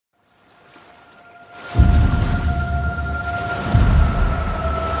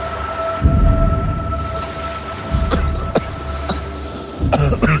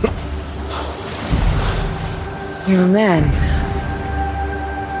You're a man.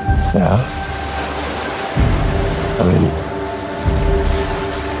 Yeah. I mean,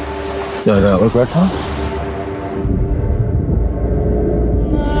 do I not look like one?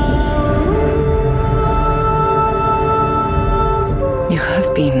 You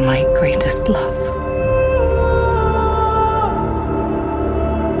have been my greatest love.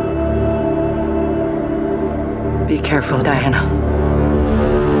 Be careful, Diana.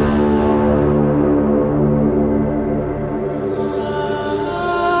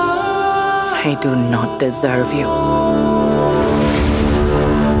 I do not deserve you.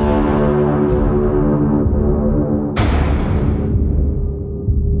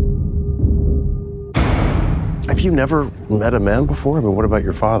 Have you never met a man before? I mean, what about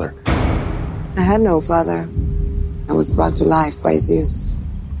your father? I had no father. I was brought to life by Zeus.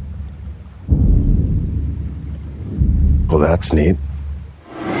 Well, that's neat.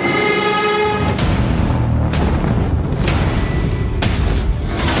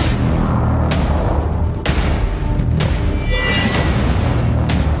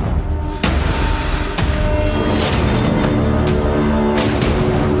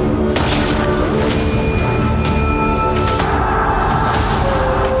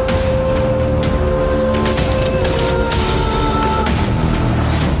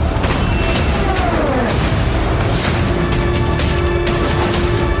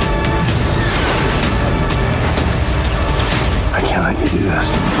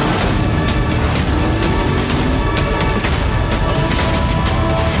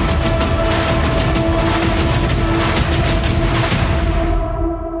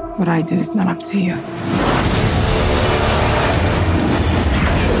 What I do is not up to you.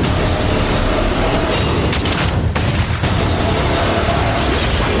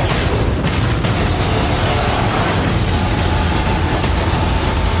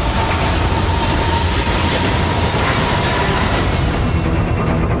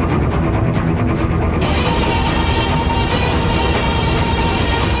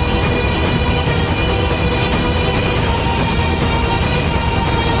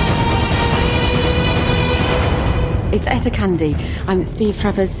 It's Etta Candy. I'm Steve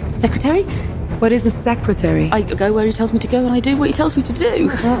Trevor's secretary. What is a secretary? I go where he tells me to go and I do what he tells me to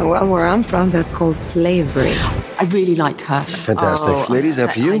do. Oh, well, where I'm from, that's called slavery. I really like her. Fantastic. Ladies,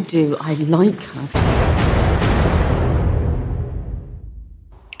 after you. I do. I like her.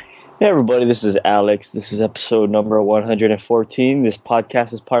 Hey everybody, this is Alex. This is episode number 114. This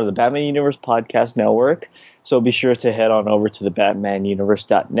podcast is part of the Batman Universe Podcast Network. So be sure to head on over to the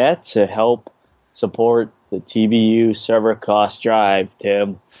batmanuniverse.net to help support the TBU server cost drive,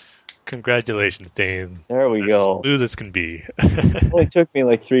 Tim. Congratulations, Dane. There we go. Smooth as can be. It only took me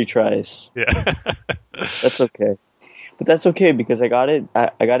like 3 tries. Yeah. That's okay. But that's okay because I got it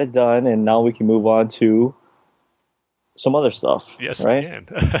done, and now we can move on to some other stuff. Yes, right? we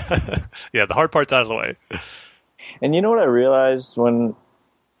can. Yeah, the hard part's out of the way. And you know what I realized when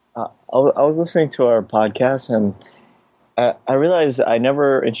I was listening to our podcast, and I realized I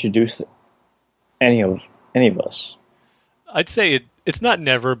never introduced any of us. I'd say it's not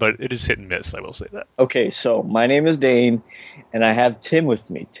never, but it is hit and miss. I will say that. Okay, so my name is Dane, and I have Tim with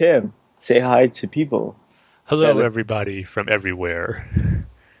me. Tim, say hi to people. Hello, everybody from everywhere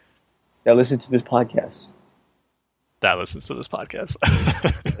that listen to this podcast. That listens to this podcast.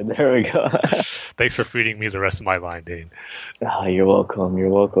 There we go. Thanks for feeding me the rest of my line, Dane. Oh, you're welcome. You're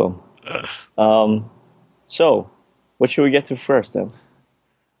welcome. So, what should we get to first, then?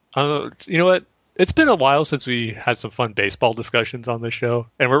 You know what? It's been a while since we had some fun baseball discussions on this show,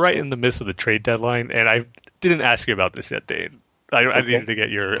 and we're right in the midst of the trade deadline, and I didn't ask you about this yet, Dane. I needed to get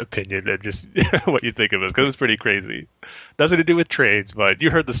your opinion and just what you think of it, because it was pretty crazy. Nothing to do with trades, but you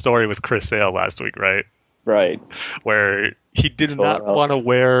heard the story with Chris Sale last week, right? Right. Where he did not want to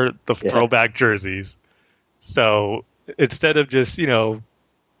wear the throwback jerseys. So instead of just,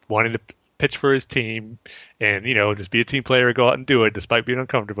 wanting to pitch for his team and, just be a team player, go out and do it despite being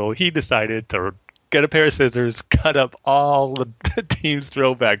uncomfortable, he decided to get a pair of scissors, cut up all the team's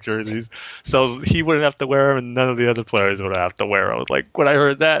throwback jerseys so he wouldn't have to wear them and none of the other players would have to wear them. Like, when I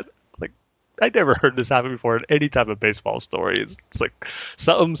heard that, I never heard this happen before in any type of baseball story. It's like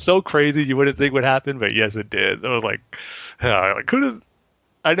something so crazy you wouldn't think would happen, but yes, it did. I was like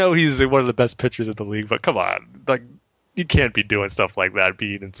I know he's one of the best pitchers in the league, but come on. Like, you can't be doing stuff like that,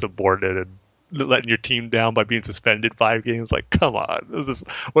 being insubordinate and letting your team down by being suspended 5 games. Like, come on. It was just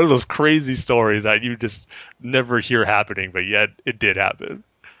one of those crazy stories that you just never hear happening, but yet it did happen.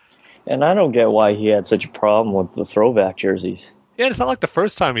 And I don't get why he had such a problem with the throwback jerseys. Yeah, it's not like the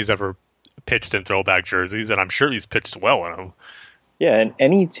first time he's ever pitched in throwback jerseys, and I'm sure he's pitched well in them. Yeah, and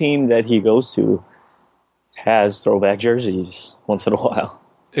any team that he goes to has throwback jerseys once in a while.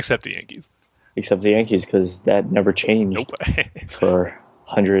 Except the Yankees. Except the Yankees, because that never changed for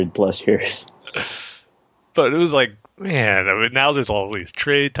 100+ years. But it was like, man, I mean, now there's all these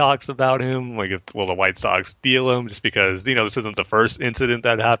trade talks about him. Like, will the White Sox steal him? Just because, this isn't the first incident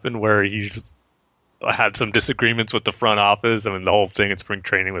that happened where he's had some disagreements with the front office. I mean, the whole thing in spring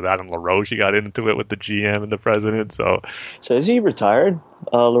training with Adam LaRoche, he got into it with the GM and the president. So is he retired,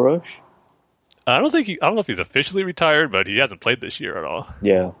 LaRoche? I don't know if he's officially retired, but he hasn't played this year at all.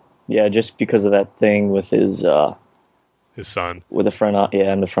 Yeah, just because of that thing with his son, with the front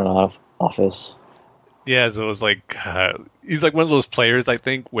office. Yeah, so it was like he's like one of those players, I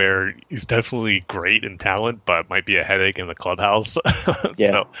think, where he's definitely great in talent, but might be a headache in the clubhouse. Yeah.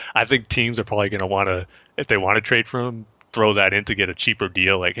 So I think teams are probably going to want to, if they want to trade for him, throw that in to get a cheaper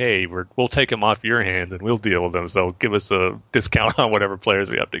deal. Like, hey, we'll take him off your hands and we'll deal with him. So give us a discount on whatever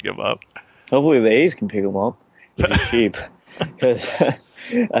players we have to give up. Hopefully the A's can pick him up because he's cheap. Because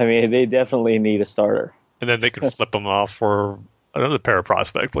I mean, they definitely need a starter. And then they could flip him off for another pair of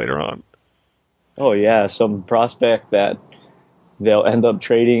prospects later on. Oh yeah, some prospect that they'll end up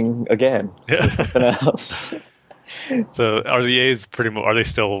trading again. Yeah. Something else. So are the A's are they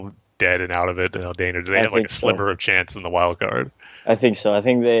still dead and out of it? Dana, do they have like a sliver of chance in the wild card? I think so. I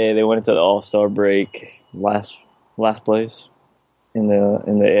think they went into the All-Star break last place in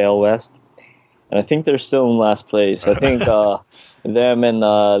the AL West, and I think they're still in last place. I think them and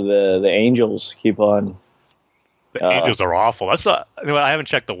the Angels keep on. The Angels are awful. That's not. I haven't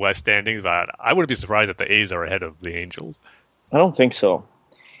checked the West standings, but I wouldn't be surprised if the A's are ahead of the Angels. I don't think so.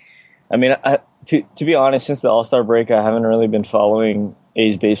 I mean, to be honest, since the All-Star break, I haven't really been following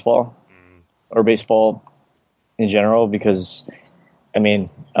A's baseball or baseball in general because, I mean,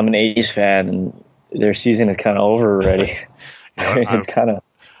 I'm an A's fan and their season is kind of over already. It's kind of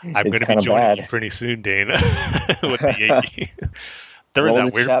I'm going to be joining you pretty soon, Dana, with the Yankees. They're in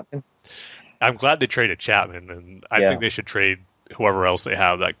that weird. Chapman? I'm glad they traded Chapman, and I think they should trade whoever else they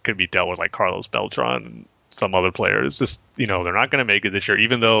have that could be dealt with, like Carlos Beltran and some other players. Just, they're not going to make it this year,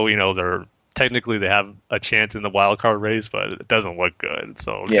 even though, they're technically they have a chance in the wild card race, but it doesn't look good.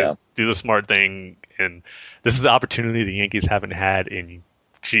 So just do the smart thing, and this is the opportunity the Yankees haven't had in,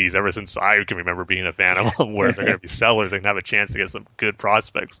 ever since I can remember being a fan of them, where they're going to be sellers. They can have a chance to get some good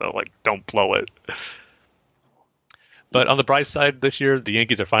prospects, so, don't blow it. But on the bright side this year, the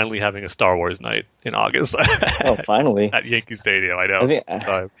Yankees are finally having a Star Wars night in August. Oh, finally. At Yankee Stadium, I know.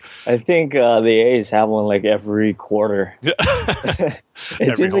 I think the A's have one every quarter.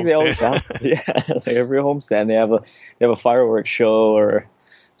 It seems like they always have. Yeah, every homestand they have a fireworks show or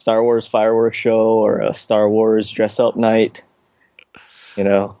Star Wars fireworks show or a Star Wars dress up night. I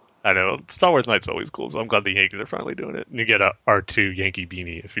know. Star Wars night's always cool, so I'm glad the Yankees are finally doing it. And you get a R2 Yankee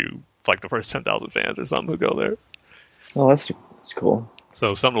beanie if you like the first 10,000 fans or something who go there. Oh, that's cool.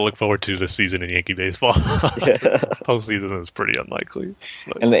 So something to look forward to this season in Yankee baseball. Postseason is pretty unlikely.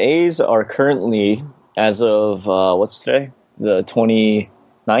 But. And the A's are currently, as of, what's today? The 29th?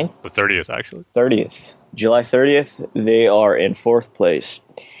 The 30th, actually. 30th. July 30th, they are in 4th place.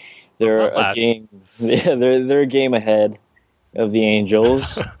 They're a game. They're a game ahead of the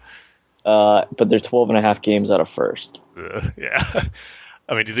Angels, but they're 12.5 games out of first. Yeah.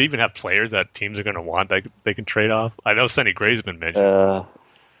 I mean, do they even have players that teams are going to want that they can trade off? I know Sonny Gray's been mentioned.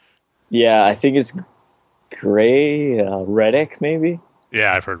 Yeah, I think it's Gray, Reddick, maybe.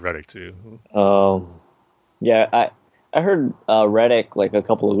 Yeah, I've heard Reddick too. Yeah, I heard Reddick a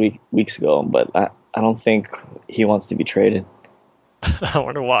couple of weeks ago, but I don't think he wants to be traded. I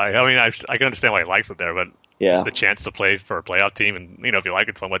wonder why. I mean, I can understand why he likes it there, but it's a chance to play for a playoff team, and if you like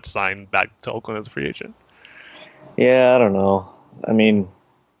it so much, sign back to Oakland as a free agent. Yeah, I don't know. I mean,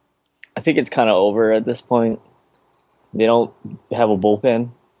 I think it's kind of over at this point. They don't have a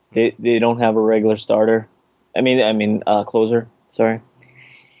bullpen. They don't have a regular starter. I mean, closer. Sorry.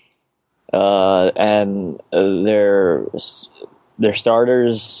 And their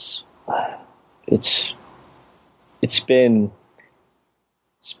starters. It's been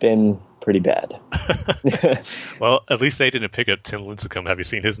pretty bad. Well, at least they didn't pick up Tim Lincecum. Have you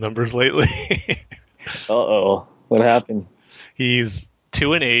seen his numbers lately? Uh-oh. What happened? He's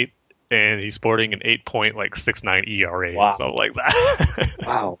 2-8, and he's sporting an 8.69 ERA, wow. Something like that.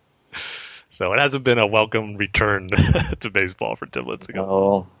 Wow. So it hasn't been a welcome return to baseball for Tim Lincecum.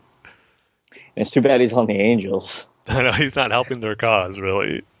 Oh, it's too bad he's on the Angels. I know he's not helping their cause,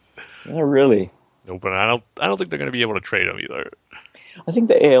 really. Not really. No, but I don't think they're going to be able to trade him either. I think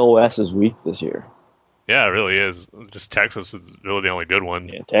the AL West is weak this year. Yeah, it really is. Just Texas is really the only good one.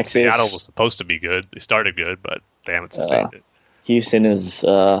 Yeah, Texas. Seattle was supposed to be good. They started good, but they haven't sustained it. Houston is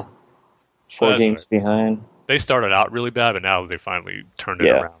 4 games behind. They started out really bad, but now they finally turned it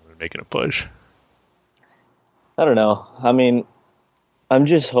around and making a push. I don't know. I mean, I'm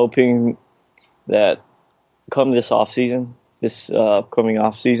just hoping that come this offseason, this upcoming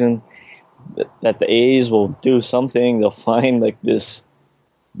offseason, that the A's will do something. They'll find like these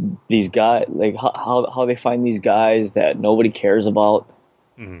guys, like how they find these guys that nobody cares about.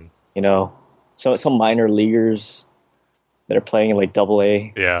 Mm-hmm. You know, some minor leaguers that are playing in like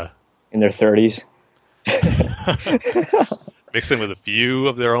AA. Yeah. In their 30s. Mix them with a few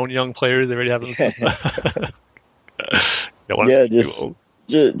of their own young players they already have in the system.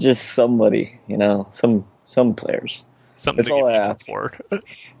 Just somebody, you know, some players. Something That's all I ask for.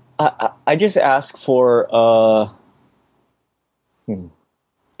 I just ask for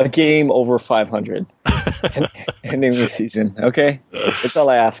a game over 500 ending the season. Okay, that's all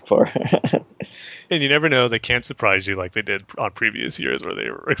I ask for. And you never know; they can't surprise you like they did on previous years, where they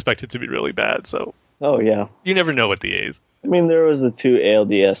were expected to be really bad. So, oh yeah, you never know with the A's. I mean, there was the 2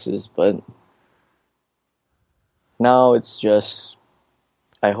 ALDSs, but now it's just.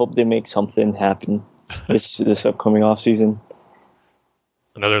 I hope they make something happen this upcoming offseason.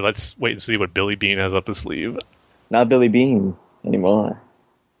 Let's wait and see what Billy Beane has up his sleeve. Not Billy Beane anymore.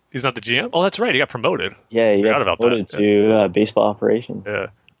 He's not the GM? Oh, that's right. He got promoted. Yeah, he got promoted to baseball operations. Yeah.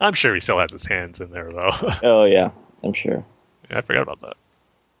 I'm sure he still has his hands in there, though. Oh, yeah. I'm sure. Yeah, I forgot about that.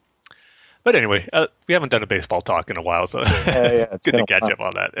 But anyway, we haven't done a baseball talk in a while, so it's good to catch up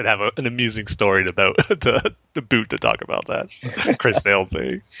on that and have an amusing story to boot to talk about that. Chris Sale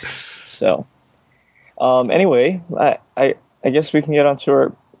thing. So, anyway, I guess we can get on to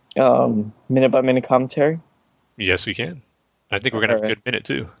our minute-by-minute commentary. Yes, we can. I think we're going to have a good minute,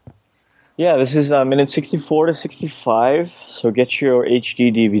 too. Yeah, this is minute 64 to 65. So get your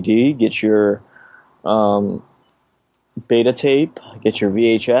HD DVD, get your beta tape, get your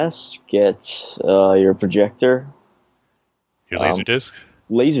VHS, get your projector. Your Laserdisc?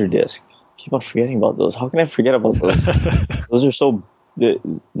 Laserdisc. Keep on forgetting about those. How can I forget about those? Those are so...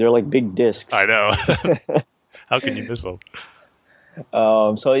 They're like big discs. I know. How can you miss them?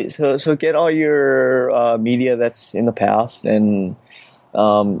 So get all your media that's in the past and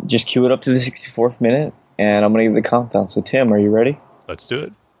just cue it up to the 64th minute, and I'm going to give the countdown. So, Tim, are you ready? Let's do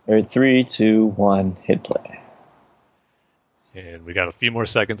it. All right, 3, 2, 1, hit play. And we got a few more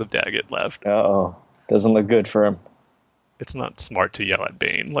seconds of Daggett left. Uh-oh. Doesn't look good for him. It's not smart to yell at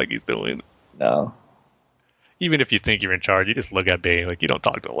Bane like he's doing. No. Even if you think you're in charge, you just look at Bane like you don't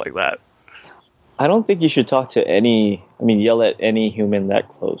talk to him like that. I don't think you should talk to yell at any human that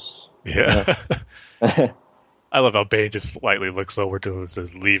close. Yeah. I love how Bane just slightly looks over to him and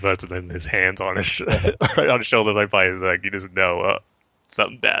says, "Leave us," and then his hands on his right on his shoulder, right by his neck. You just know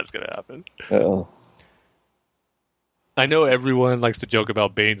something bad's going to happen. Uh-oh. I know everyone likes to joke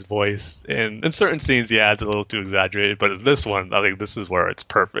about Bane's voice, and in certain scenes, yeah, it's a little too exaggerated, but in this one, I think this is where it's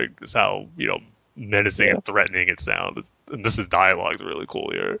perfect. It's how, menacing and threatening it sounds. And this is dialogue is really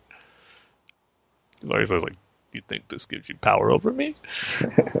cool here. Like, says, like, "You think this gives you power over me?"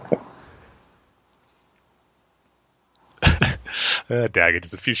 Daggett,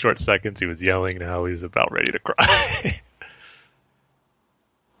 just a few short seconds, he was yelling, now he's about ready to cry.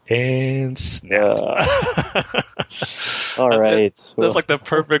 And snap. All right. That's like the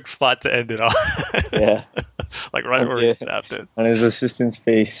perfect spot to end it on. Yeah. Like right where he snapped it. On his assistant's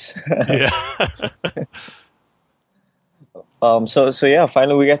face. Yeah. So yeah,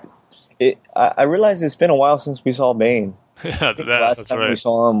 finally we got it. I realized it's been a while since we saw Bane. Yeah, the last time we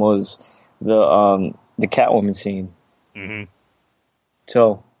saw him was the Catwoman scene. Mm-hmm.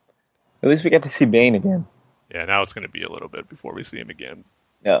 So at least we got to see Bane again. Yeah, now it's going to be a little bit before we see him again.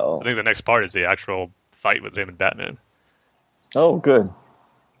 No. I think the next part is the actual fight with him and Batman. Oh, good.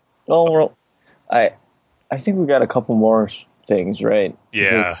 Oh, well, I think we got a couple more things, right?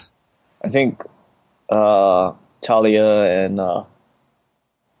 Yeah. Because I think Talia and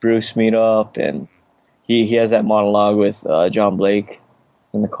Bruce meet up, and he has that monologue with John Blake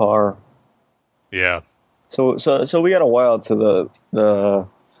in the car. Yeah. So we got a while to the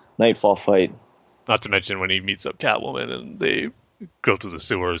Nightfall fight. Not to mention when he meets up Catwoman and they go through the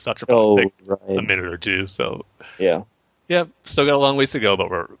sewers. That should probably take a minute or two. So yeah, still got a long ways to go, but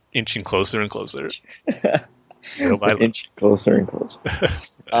we're inching closer and closer. Inching closer and closer.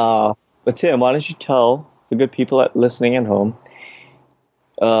 But Tim, why don't you tell the good people listening at home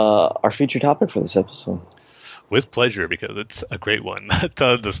our featured topic for this episode? With pleasure, because it's a great one.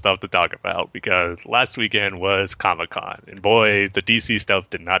 Tons of stuff to talk about, because last weekend was Comic-Con, and boy, the DC stuff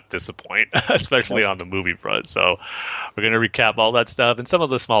did not disappoint, especially on the movie front. So we're going to recap all that stuff and some of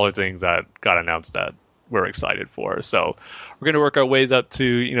the smaller things that got announced that we're excited for. So we're going to work our ways up to,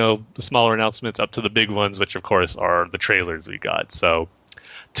 you know, the smaller announcements up to the big ones, which of course are the trailers we got. So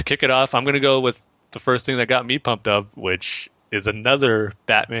to kick it off, I'm going to go with the first thing that got me pumped up, which is another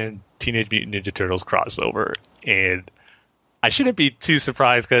Batman Teenage Mutant Ninja Turtles crossover. And I shouldn't be too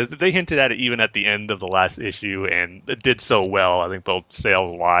surprised because they hinted at it even at the end of the last issue, and it did so well. I think both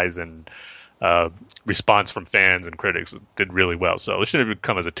sales-wise and response from fans and critics did really well. So it shouldn't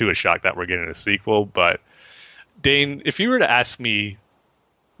come as a shock that we're getting a sequel. But Dane, if you were to ask me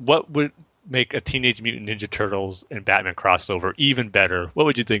what would make a Teenage Mutant Ninja Turtles and Batman crossover even better, what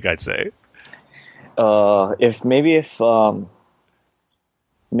would you think I'd say? If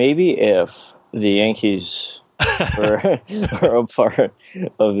the Yankees were a part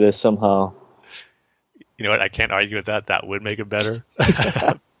of this somehow. You know what? I can't argue with that. That would make it better.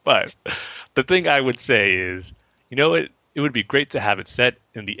 But the thing I would say is, you know, it would be great to have it set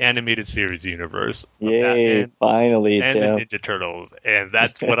in the animated series universe. Yay, finally, and Tim. the Ninja Turtles. And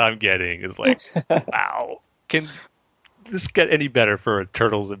that's what I'm getting is like, wow. Can this get any better for a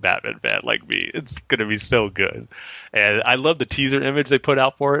Turtles and Batman fan like me? It's going to be so good. And I love the teaser image they put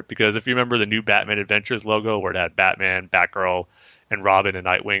out for it, because if you remember the new Batman Adventures logo where it had Batman, Batgirl, and Robin and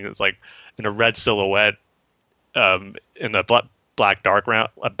Nightwing, it's like in a red silhouette in the black black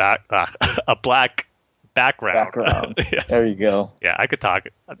background. Yes. There you go. Yeah, I could talk.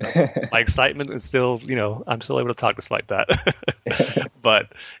 My excitement is still, you know, I'm still able to talk despite that.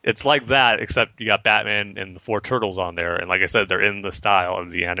 But it's like that, except you got Batman and the 4 turtles on there. And like I said, they're in the style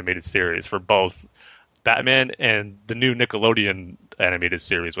of the animated series for both Batman and the new Nickelodeon animated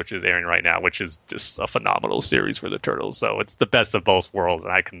series, which is airing right now, which is just a phenomenal series for the Turtles. So it's the best of both worlds,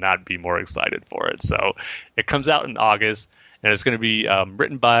 and I cannot be more excited for it. So it comes out in August, and it's going to be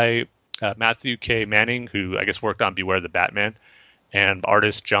written by Matthew K. Manning, who I guess worked on Beware the Batman, and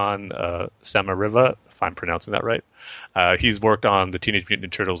artist John Samariva, if I'm pronouncing that right. He's worked on the Teenage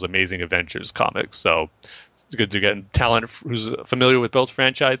Mutant Ninja Turtles Amazing Adventures comics, so it's good to get talent who's familiar with both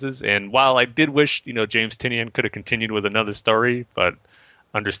franchises. And while I did wish, you know, James Tynion could have continued with another story, but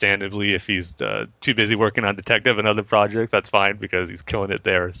understandably, if he's too busy working on Detective and other projects, that's fine because he's killing it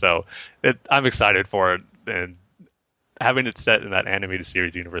there. So I'm excited for it, and having it set in that animated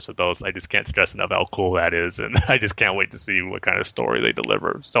series universe with both, I just can't stress enough how cool that is, and I just can't wait to see what kind of story they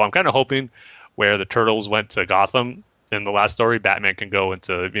deliver. So I'm kind of hoping where the Turtles went to Gotham in the last story, Batman can go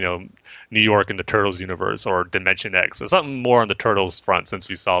into, you know, New York in the Turtles universe or Dimension X, or something more on the Turtles front since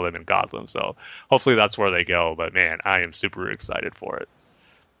we saw them in Gotham. So hopefully that's where they go. But man, I am super excited for it.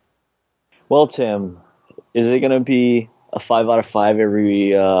 Well, Tim, is it going to be a 5 out of 5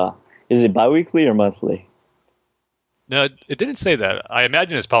 every? Is it biweekly or monthly? No, it didn't say that. I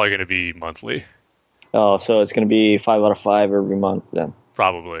imagine it's probably going to be monthly. Oh, so it's going to be 5 out of 5 every month then?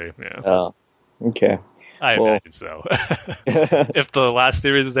 Probably, yeah. Oh, okay. I imagine so. If the last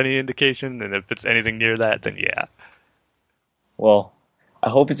series was any indication, and if it's anything near that, then yeah. Well, I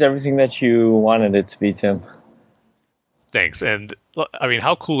hope it's everything that you wanted it to be, Tim. Thanks. And I mean,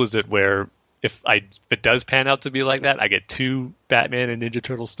 how cool is it where if it does pan out to be like that, I get 2 Batman and Ninja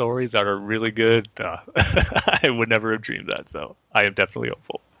Turtle stories that are really good. I would never have dreamed that, so I am definitely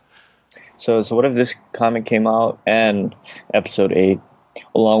hopeful. So what if this comic came out and Episode 8,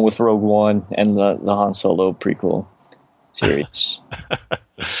 along with Rogue One and the Han Solo prequel series?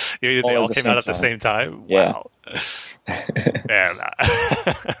 They all came out at the same time? Yeah. Wow. Man.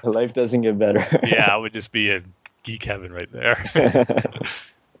 Life doesn't get better. Yeah, I would just be a geek heaven right there.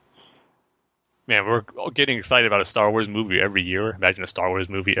 Man, we're getting excited about a Star Wars movie every year. Imagine a Star Wars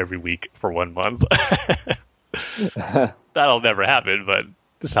movie every week for 1 month. That'll never happen, but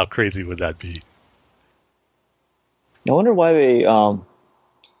just how crazy would that be? I wonder why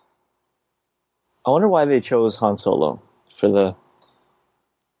they chose Han Solo for the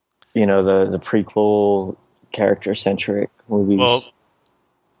prequel character-centric movies. Well,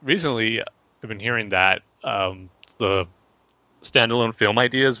 recently I've been hearing that the standalone film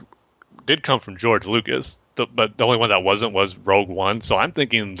ideas did come from George Lucas, but the only one that wasn't was Rogue One. So I'm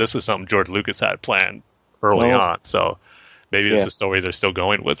thinking this was something George Lucas had planned early on. So maybe it's a story they're still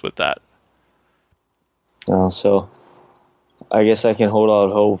going with that. So I guess I can hold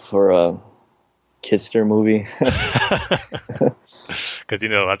out hope for a Kidster movie. Because,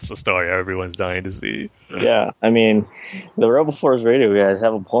 that's the story everyone's dying to see. Yeah, I mean, the Rebel Force Radio guys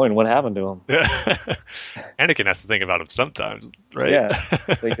have a point. What happened to him? Anakin has to think about him sometimes, right? Yeah,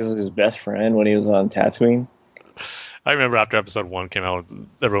 because of his best friend when he was on Tatooine. I remember after Episode 1 came out,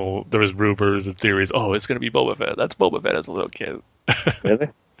 there was rumors and theories, it's going to be Boba Fett. That's Boba Fett as a little kid. Really?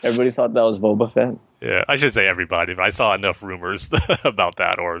 Everybody thought that was Boba Fett? Yeah, I should say everybody, but I saw enough rumors about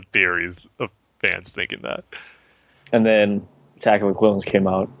that or theories fans thinking that. And then Attack of the Clones came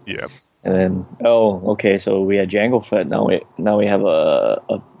out. Yeah. And then, okay, so we had Jango Fett. Now we have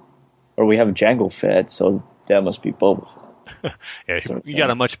we have Jango Fett, so that must be Boba Fett. Yeah, you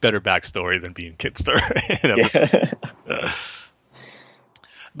got a much better backstory than being Kitster.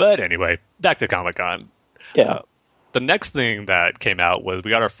 But anyway, back to Comic-Con. Yeah. The next thing that came out was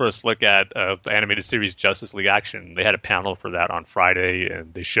we got our first look at the animated series Justice League Action. They had a panel for that on Friday,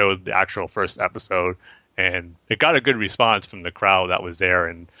 and they showed the actual first episode. And it got a good response from the crowd that was there,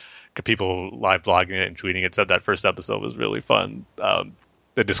 and people live blogging it and tweeting it said that first episode was really fun.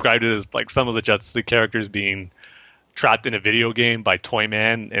 They described it as like some of the Justice League characters being trapped in a video game by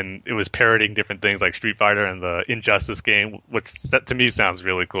Toyman, and it was parroting different things like Street Fighter and the Injustice game, which to me sounds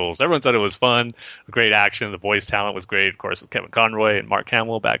really cool. So everyone said it was fun, great action, the voice talent was great, of course, with Kevin Conroy and Mark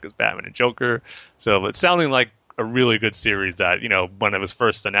Hamill back as Batman and Joker. So it's sounding like a really good series that, when it was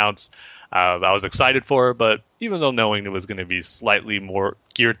first announced, I was excited for, but even though knowing it was going to be slightly more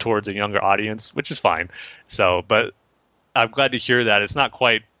geared towards a younger audience, which is fine. So, but I'm glad to hear that it's not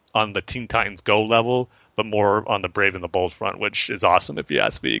quite on the Teen Titans Go level, but more on the Brave and the Bold front, which is awesome if you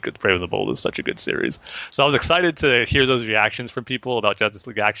ask me, because Brave and the Bold is such a good series. So I was excited to hear those reactions from people about Justice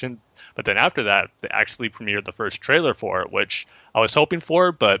League Action. But then after that, they actually premiered the first trailer for it, which I was hoping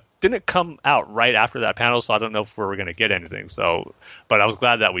for, but didn't come out right after that panel, so I don't know if we were going to get anything. So, but I was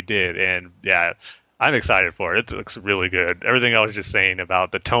glad that we did, and yeah, I'm excited for it. It looks really good. Everything I was just saying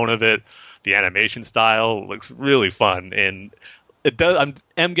about the tone of it, the animation style looks really fun, and it does.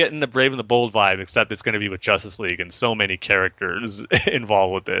 I'm getting the Brave and the Bold vibe, except it's going to be with Justice League and so many characters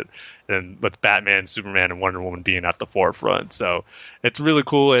involved with it, and with Batman, Superman, and Wonder Woman being at the forefront. So it's really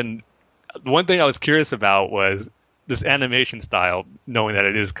cool. And one thing I was curious about was this animation style, knowing that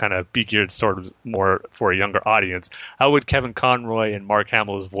it is kind of be geared sort of more for a younger audience. How would Kevin Conroy and Mark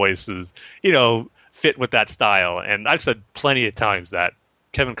Hamill's voices, fit with that style? And I've said plenty of times that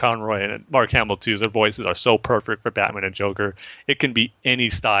Kevin Conroy and Mark Hamill too, their voices are so perfect for Batman and Joker. It can be any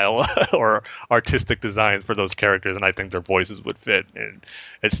style or artistic design for those characters, and I think their voices would fit. And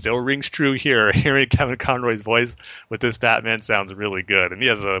it still rings true here. Hearing Kevin Conroy's voice with this Batman sounds really good, and he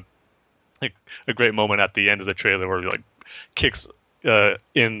has a great moment at the end of the trailer where he kicks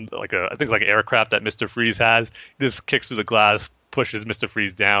in I think like an aircraft that Mr. Freeze has. He just kicks through the glass, pushes Mr.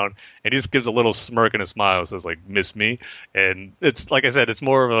 Freeze down, and he just gives a little smirk and a smile, says "miss me." And it's like I said, it's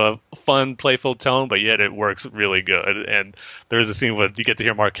more of a fun, playful tone, but yet it works really good. And there's a scene where you get to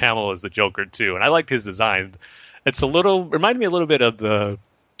hear Mark Hamill as the Joker too, and I liked his design. It's reminded me a little bit of the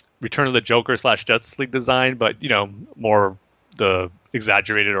Return of the Joker / Justice League design, but more the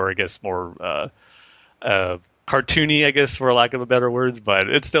exaggerated, or I guess more cartoony, I guess, for lack of a better words, but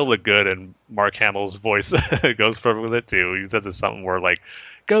it still looked good, and Mark Hamill's voice goes perfect with it too. He says it's something more like,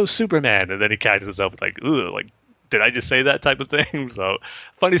 "Go Superman," and then he catches himself with "Ooh, did I just say that?" type of thing. So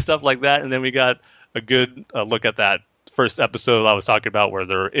funny stuff like that. And then we got a good look at that first episode I was talking about where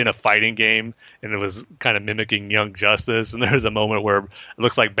they're in a fighting game, and it was kind of mimicking Young Justice, and there's a moment where it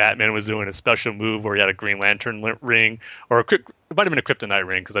looks like Batman was doing a special move where he had a Green Lantern ring, or it might have been a Kryptonite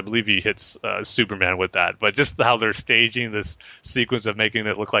ring, because I believe he hits Superman with that. But just how they're staging this sequence of making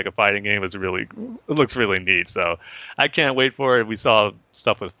it look like a fighting game it looks really neat. So I can't wait for it. We saw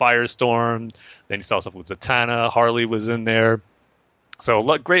stuff with Firestorm, then you saw stuff with Zatanna, Harley was in there. So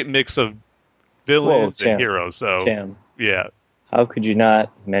great mix of villains and heroes. So Sam, yeah, how could you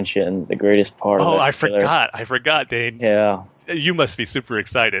not mention the greatest part of I forgot, Dane. Yeah, you must be super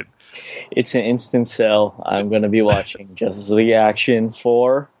excited. It's an instant sell. I'm going to be watching Justice League Action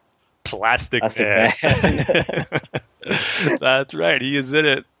for Plastic Man. That's right, he is in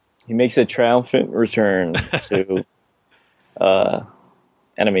it. He makes a triumphant return to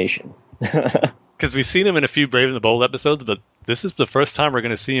animation. Because we've seen him in a few Brave and the Bold episodes, but this is the first time we're going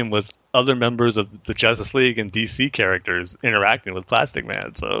to see him with other members of the Justice League and DC characters interacting with Plastic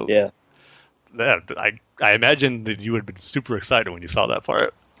Man. So yeah, I imagine that you would have been super excited when you saw that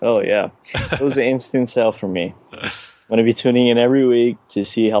part. Oh yeah, it was an instant sell for me. I'm going to be tuning in every week to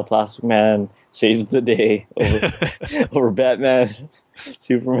see how Plastic Man saves the day over Batman,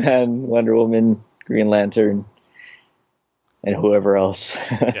 Superman, Wonder Woman, Green Lantern, and whoever else.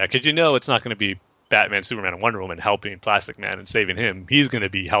 Yeah, because it's not going to be Batman, Superman, and Wonder Woman helping Plastic Man and saving him. He's going to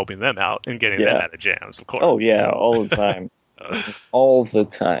be helping them out and getting them out of jams, of course. Oh, yeah, all the time. All the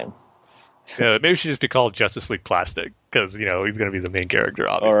time. Yeah, maybe it should just be called Justice League Plastic, because, he's going to be the main character,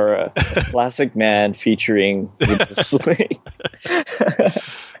 obviously. Or Plastic Man featuring Justice League.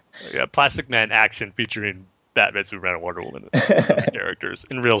 Yeah, Plastic Man action featuring Batman, Superman, and Wonder Woman characters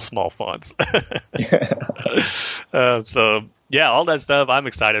in real small fonts. So Yeah, all that stuff I'm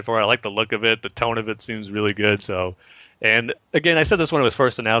excited for. I like the look of it. The tone of it seems really good. So, and again, I said this when it was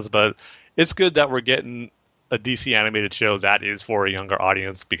first announced, but it's good that we're getting a DC animated show that is for a younger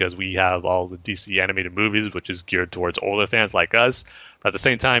audience because we have all the DC animated movies, which is geared towards older fans like us. But at the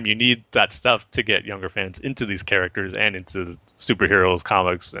same time, you need that stuff to get younger fans into these characters and into superheroes,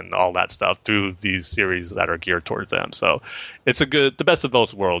 comics, and all that stuff through these series that are geared towards them. So it's the best of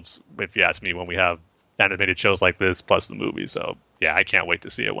both worlds, if you ask me, when we have animated shows like this plus the movie. So yeah, I can't wait to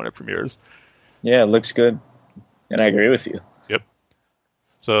see it when it premieres. Yeah, it looks good. And I agree with you. Yep.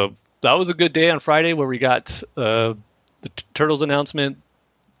 So that was a good day on Friday where we got the Turtles announcement,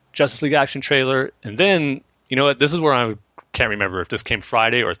 Justice League action trailer, and then, you know what, this is where I can't remember if this came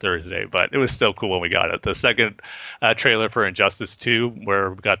Friday or Thursday, but it was still cool when we got it. The second trailer for Injustice 2,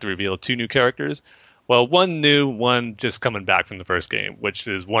 where we got to reveal 2 new characters. Well, one new, one just coming back from the first game, which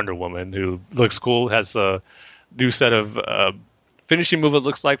is Wonder Woman, who looks cool, has a new set of finishing move it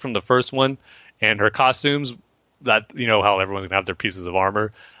looks like from the first one, and her costumes, that, you know how everyone's going to have their pieces of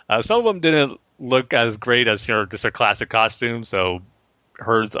armor. Some of them didn't look as great as just a classic costume, so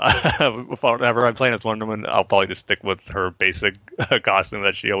hers, whenever I'm playing as Wonder Woman, I'll probably just stick with her basic costume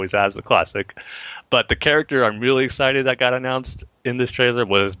that she always has, the classic. But the character I'm really excited that got announced in this trailer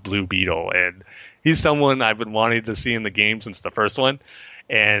was Blue Beetle, and he's someone I've been wanting to see in the game since the first one,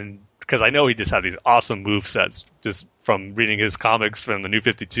 and because I know he just had these awesome move sets just from reading his comics from the New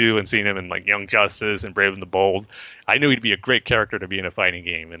 52 and seeing him in like Young Justice and Brave and the Bold. I knew he'd be a great character to be in a fighting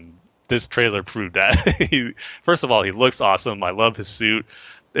game, and this trailer proved that. First of all, he looks awesome. I love his suit,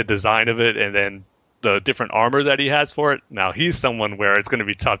 the design of it, and then the different armor that he has for it. Now, he's someone where it's going to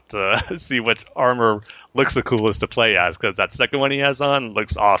be tough to see which armor looks the coolest to play as, because that second one he has on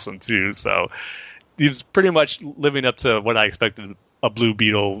looks awesome too. So he's pretty much living up to what I expected a Blue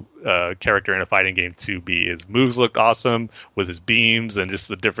Beetle character in a fighting game to be. His moves look awesome with his beams and just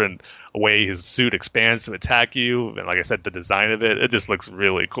the different way his suit expands to attack you. And like I said, the design of it just looks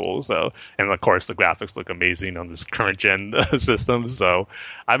really cool. So, and of course the graphics look amazing on this current gen system. So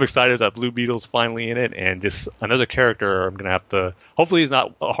I'm excited that Blue Beetle's finally in it, and just another character I'm going to have to, hopefully he's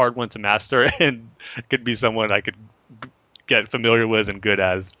not a hard one to master and could be someone I could get familiar with and good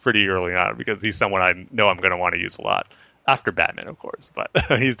as pretty early on, because he's someone I know I'm going to want to use a lot. After Batman, of course, but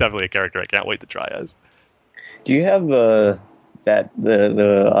he's definitely a character I can't wait to try as. Do you have the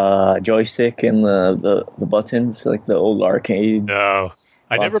joystick and the buttons, like the old arcade? No,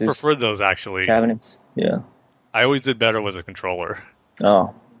 I never preferred those, actually. Cabinets, yeah. I always did better with a controller.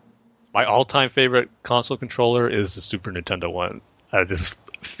 Oh. My all-time favorite console controller is the Super Nintendo one. I just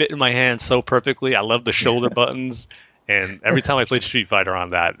fit in my hand so perfectly. I love the shoulder buttons, and every time I played Street Fighter on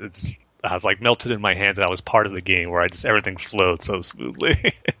that, I was like melted in my hands, and I was part of the game where everything flowed so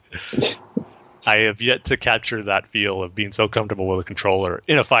smoothly. I have yet to capture that feel of being so comfortable with a controller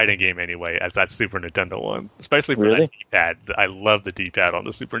in a fighting game anyway as that Super Nintendo one, especially for that D-pad. I love the D-pad on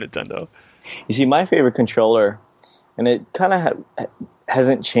the Super Nintendo. You see, my favorite controller, and it kind of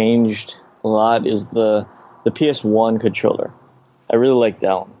hasn't changed a lot, is the PS1 controller. I really like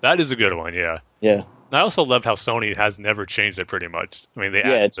that one. That is a good one, yeah. Yeah. I also love how Sony has never changed it pretty much. I mean, they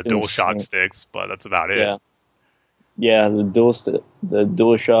added the DualShock sticks, but that's about it. Yeah, the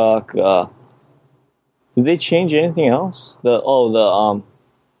DualShock. Did they change anything else? I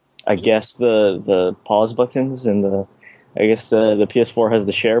guess the pause buttons and the PS4 has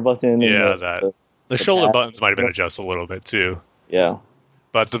the share button. Yeah, the shoulder buttons might have been adjusted a little bit too. Yeah.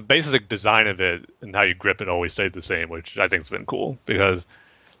 But the basic design of it and how you grip it always stayed the same, which I think has been cool, because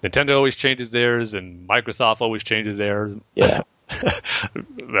Nintendo always changes theirs, and Microsoft always changes theirs. Yeah.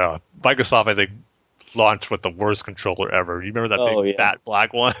 Microsoft, I think, launched with the worst controller ever. You remember that big fat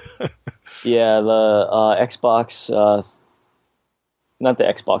black one? Yeah, the Xbox, not the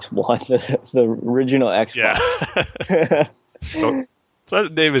Xbox One, the original Xbox. Yeah. So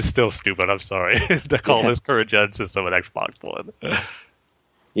that name is still stupid. I'm sorry to call this current gen system an Xbox One.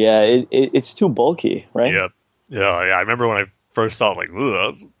 Yeah, it's too bulky, right? Yep. Yeah. I remember when I first saw it,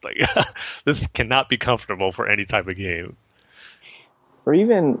 this cannot be comfortable for any type of game. Or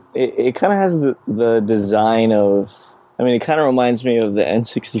even, it kind of has the design of, it kind of reminds me of the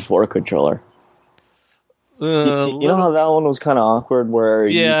N64 controller. You know how that one was kind of awkward, where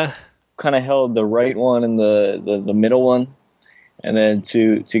you kind of held the right one and the middle one, and then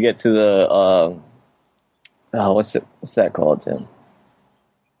to get to the, what's that called, Tim?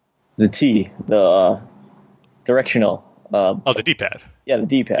 The T, the directional. The D-pad. Yeah, the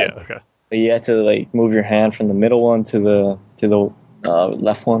D-pad. Yeah, okay. But you had to move your hand from the middle one to the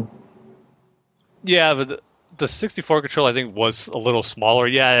left one. Yeah, but the 64 controller I think was a little smaller.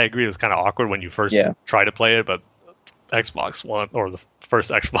 Yeah, I agree. It was kind of awkward when you first tried to play it, but Xbox One or the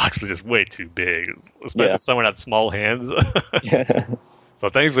first Xbox was just way too big, especially if someone had small hands. Yeah. So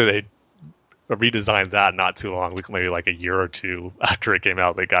thankfully they redesigned that not too long, maybe like a year or two after it came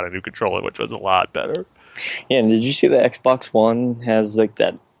out. They got a new controller, which was a lot better. Yeah, and did you see the Xbox One has like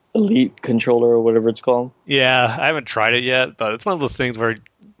that Elite controller or whatever it's called? Yeah, I haven't tried it yet, but it's one of those things where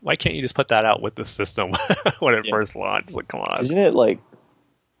why can't you just put that out with the system when it first launched? Like, come on. Isn't it like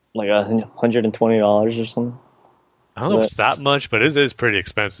 $120 or something? I don't know if it's that much, but it is pretty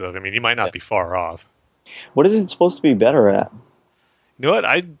expensive. I mean, you might not be far off. What is it supposed to be better at? You know what?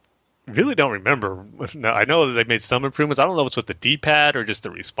 I really don't remember. I know that they made some improvements. I don't know if it's with the D-pad or just the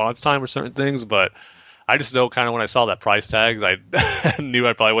response time or certain things, but I just know kind of when I saw that price tag, I knew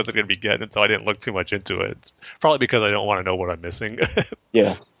I probably wasn't going to be getting it, so I didn't look too much into it. Probably because I don't want to know what I'm missing.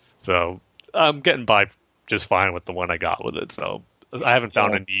 Yeah. So I'm getting by just fine with the one I got with it. So I haven't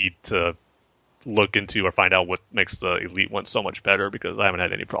found a need to look into or find out what makes the Elite one so much better because I haven't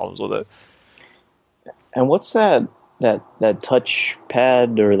had any problems with it. And what's that touch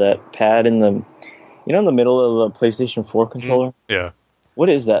pad or that pad in the middle of the PlayStation 4 controller? Yeah. What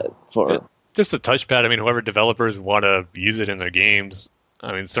is that for? Just a touchpad. I mean, whoever developers want to use it in their games.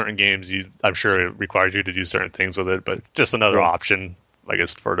 I mean, certain games, I'm sure it requires you to do certain things with it, but just another option, I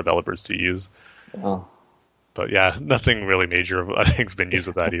guess, for developers to use. Oh. But yeah, nothing really major, I think, has been used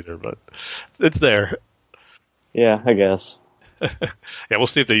with that either, but it's there. Yeah, I guess. Yeah, we'll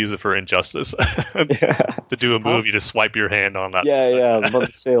see if they use it for Injustice. To do a move, you just swipe your hand on that. Yeah, I was about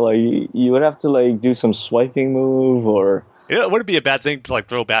to say, like, you would have to, like, do some swiping move or... Yeah, would it be a bad thing to, like,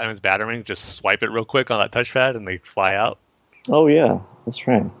 throw Batman's Batarang, just swipe it real quick on that touchpad and they fly out? Oh, yeah, that's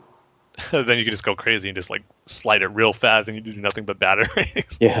right. Then you can just go crazy and just, like, slide it real fast and you do nothing but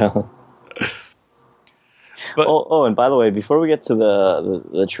Batarangs. Yeah. But, and by the way, before we get to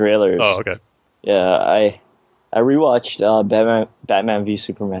the trailers... Oh, okay. Yeah, I rewatched Batman v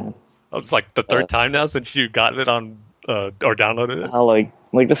Superman. Oh, it's like the third time now since you got it on or downloaded it.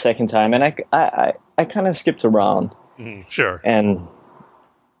 Like the second time, and I kind of skipped around. Sure. And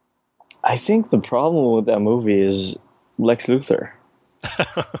I think the problem with that movie is Lex Luthor.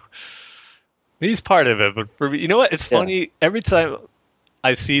 He's part of it, but for me, you know what? It's funny. Every time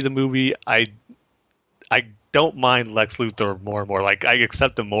I see the movie, I don't mind Lex Luthor more and more. Like, I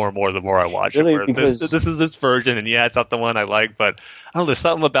accept him more and more the more I watch it. Where this is this version, and yeah, it's not the one I like, but I don't know, there's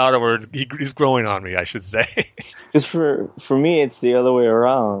something about it where he's growing on me, I should say. Because for me, it's the other way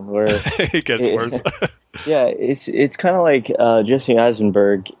around, where it gets worse. Yeah, it's kind of like Jesse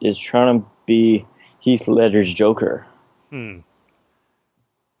Eisenberg is trying to be Heath Ledger's Joker. You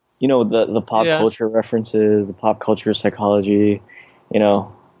know, the pop culture references, the pop culture psychology, you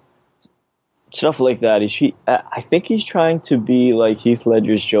know, stuff like that. I think he's trying to be like Heath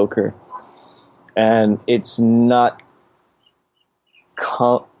Ledger's Joker, and it's not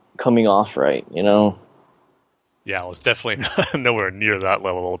coming off right, you know? Yeah, well, it's definitely nowhere near that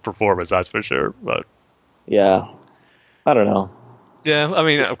level of performance, that's for sure. But yeah, I don't know. Yeah, I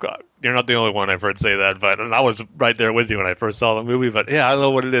mean, you're not the only one I've heard say that, but and I was right there with you when I first saw the movie. But yeah, I don't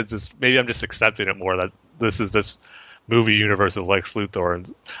know what it is. Maybe I'm just accepting it more that this is this movie universe of Lex Luthor,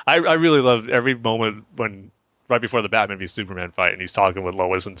 and I really loved every moment when right before the Batman v Superman fight, and he's talking with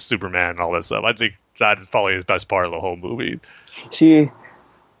Lois and Superman and all that stuff. I think that is probably his best part of the whole movie. See,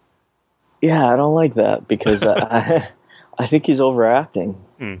 yeah, I don't like that because I think he's overacting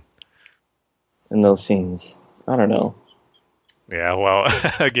in those scenes. I don't know. Yeah, well,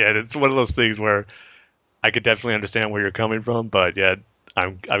 again, it's one of those things where I could definitely understand where you're coming from, but yeah,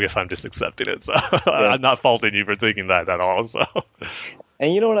 I guess I'm just accepting it. So I'm not faulting you for thinking that at all. So,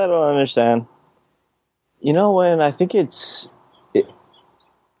 and you know what I don't understand? You know, when I think is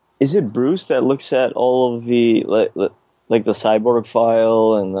it Bruce that looks at all of the like the Cyborg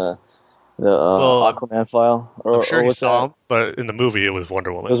file and the Aquaman file? I'm sure you saw him, but in the movie it was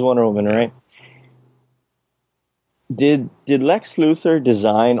Wonder Woman. It was Wonder Woman, right? Did Lex Luthor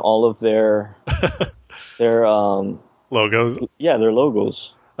design all of their logos? Yeah, their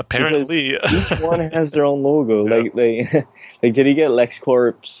logos. Apparently, each one has their own logo. Yeah. Like did he get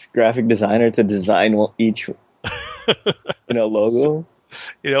LexCorp's graphic designer to design each logo?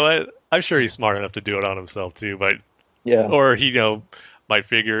 You know what? I'm sure he's smart enough to do it on himself too, but yeah. Or he might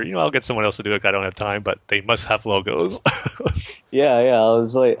figure, I'll get someone else to do it. I don't have time, but they must have logos. Yeah. I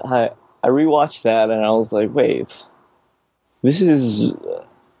was like, I rewatched that and I was like, wait. This is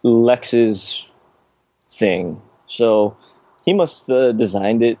Lex's thing, so he must have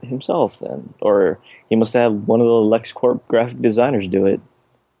designed it himself then, or he must have one of the LexCorp graphic designers do it.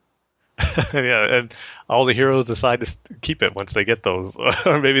 Yeah, and all the heroes decide to keep it once they get those.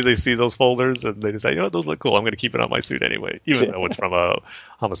 Or maybe they see those folders and they decide, those look cool. I'm going to keep it on my suit anyway, even though it's from a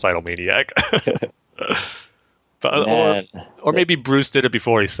homicidal maniac. But, or maybe Bruce did it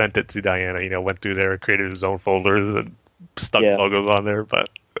before he sent it to Diana. Went through there, created his own folders, and stuck logos on there. But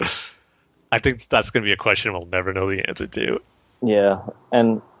I think that's going to be a question we'll never know the answer to. Yeah,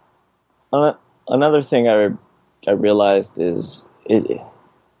 and another thing I realized is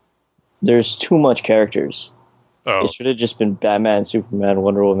there's too much characters. Oh. It should have just been Batman, Superman,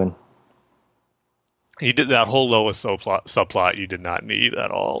 Wonder Woman. You did that whole Lois subplot. You did not need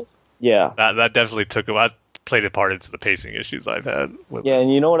at all. Yeah, that definitely played a part into the pacing issues I've had.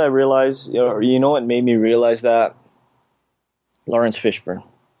 And you know what I realized? You know what made me realize that? Lawrence Fishburne.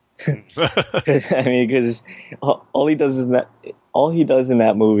 I mean, because all he does in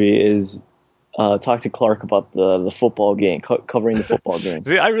that movie is talk to Clark about the football game, covering the football game.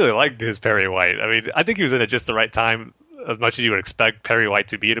 See, I really liked his Perry White. I mean, I think he was in it just the right time, as much as you would expect Perry White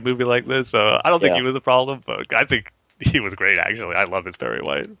to be in a movie like this. So I don't think he was a problem, but I think he was great, actually. I love his Perry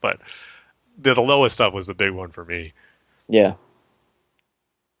White. But the Lois stuff was the big one for me. Yeah.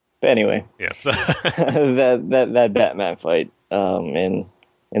 But anyway. Yeah. that Batman fight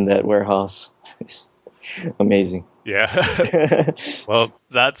in that warehouse is amazing. Yeah. Well,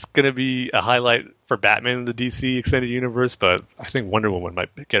 that's going to be a highlight for Batman in the DC Extended Universe, but I think Wonder Woman might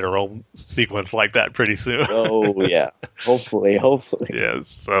get her own sequence like that pretty soon. Oh, yeah. Hopefully. Yeah.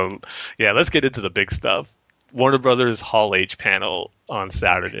 So, let's get into the big stuff. Warner Brothers Hall H panel on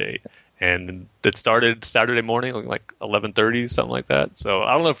Saturday. And it started Saturday morning, like 11:30, something like that. So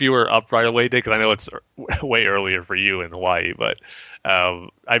I don't know if you were up right away, Dick, because I know it's way earlier for you in Hawaii. But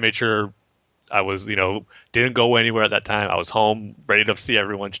I made sure I was, didn't go anywhere at that time. I was home, ready to see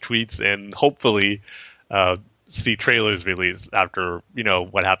everyone's tweets and hopefully see trailers released after,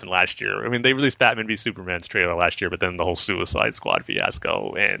 what happened last year. I mean, they released Batman v Superman's trailer last year, but then the whole Suicide Squad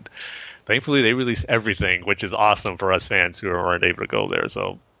fiasco. And thankfully, they released everything, which is awesome for us fans who aren't able to go there.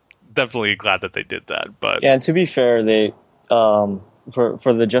 So definitely glad that they did that. But yeah, and to be fair, they for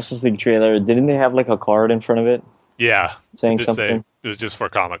the Justice League trailer, didn't they have like a card in front of it? Yeah, saying something. It was just for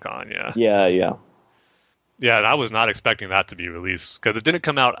Comic-Con. Yeah. And I was not expecting that to be released because it didn't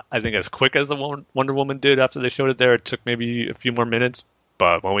come out, I think, as quick as the Wonder Woman did after they showed it there. It took maybe a few more minutes,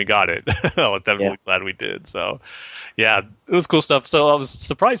 but when we got it, I was definitely glad we did. So, yeah, it was cool stuff. So I was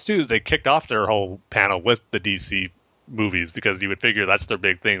surprised too. They kicked off their whole panel with the DC movies because you would figure that's their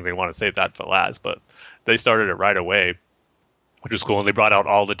big thing. They want to save that for last, but they started it right away, which was cool. And they brought out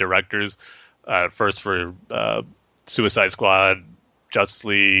all the directors first for Suicide Squad, Justice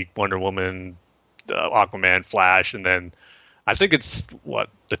League, Wonder Woman, Aquaman, Flash, and then I think it's the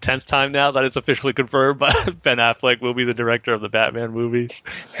 10th time now that it's officially confirmed, but Ben Affleck will be the director of the Batman movie.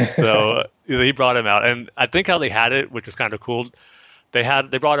 So he brought him out, and I think how they had it, which is kind of cool. They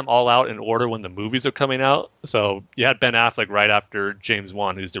brought them all out in order when the movies are coming out. So you had Ben Affleck right after James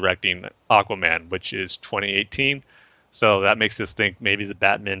Wan, who's directing Aquaman, which is 2018. So that makes us think maybe the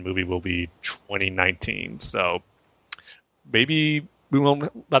Batman movie will be 2019. So maybe we won't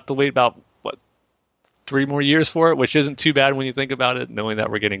have to wait about 3 more years for it, which isn't too bad when you think about it, knowing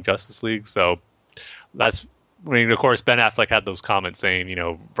that we're getting Justice League. So that's. I mean, of course, Ben Affleck had those comments saying,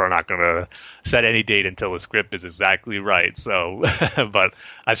 we're not going to set any date until the script is exactly right. So, but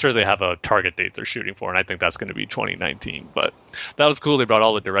I'm sure they have a target date they're shooting for, and I think that's going to be 2019. But that was cool. They brought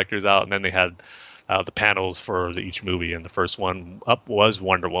all the directors out, and then they had the panels for each movie. And the first one up was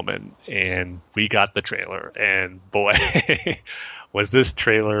Wonder Woman, and we got the trailer. And boy, was this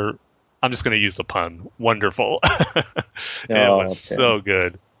trailer, I'm just going to use the pun, wonderful. It was so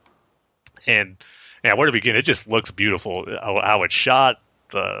good. And yeah, where to begin? It just looks beautiful. How it's shot,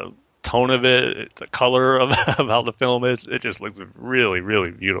 the tone of it, the color of how the film is. It just looks really, really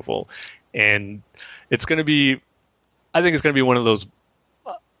beautiful. And it's going to be, I think it's going to be one of those,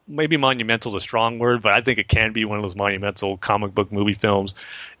 maybe monumental is a strong word, but I think it can be one of those monumental comic book movie films.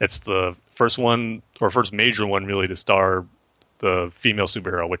 It's the first one, or first major one really, to star the female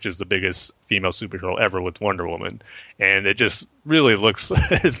superhero, which is the biggest female superhero ever with Wonder Woman. And it just really looks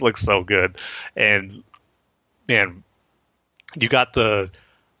so good. And man, you got the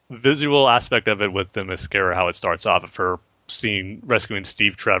visual aspect of it with the mascara, how it starts off of her rescuing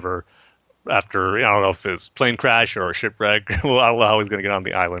Steve Trevor after, I don't know if it's plane crash or a shipwreck. Well, I don't know how he's going to get on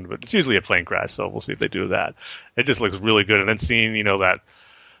the island, but it's usually a plane crash, so we'll see if they do that. It just looks really good. And then seeing, that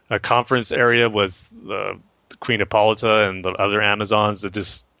a conference area with the Queen Hippolyta and the other Amazons,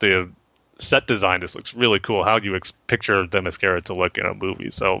 the set design just looks really cool. How do you picture the mascara to look in a movie?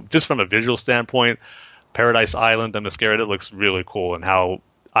 So just from a visual standpoint, Paradise Island, the mascara, it looks really cool, and how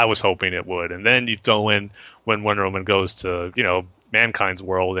I was hoping it would. And then you throw in when Wonder Woman goes to, mankind's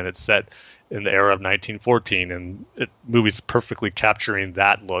world, and it's set in the era of 1914, and the movie's perfectly capturing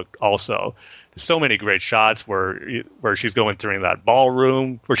that look also. There's so many great shots where she's going through that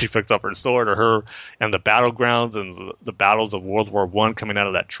ballroom where she picks up her sword, or her and the battlegrounds and the battles of World War I coming out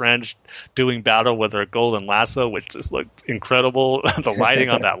of that trench, doing battle with her golden lasso, which just looked incredible. The lighting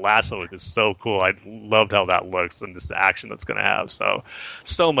on that lasso is just so cool. I loved how that looks and just the action that's going to have.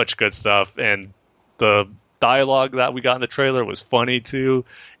 So much good stuff. And the dialogue that we got in the trailer was funny too.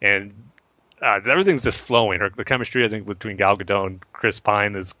 And everything's just flowing. The chemistry, I think, between Gal Gadot and Chris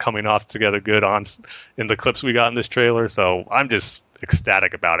Pine is coming off together good in the clips we got in this trailer. So I'm just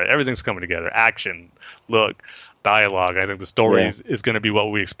ecstatic about it. Everything's coming together. Action, look, dialogue. I think the story is going to be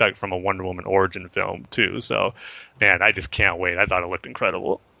what we expect from a Wonder Woman origin film too. So, man, I just can't wait. I thought it looked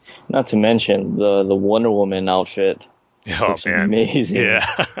incredible. Not to mention the Wonder Woman outfit. Oh, looks man. Amazing.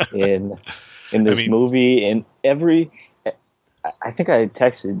 Yeah. in this movie, in every. I think I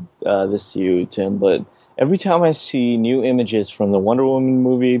texted this to you, Tim, but every time I see new images from the Wonder Woman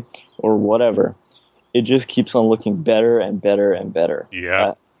movie or whatever, it just keeps on looking better and better and better.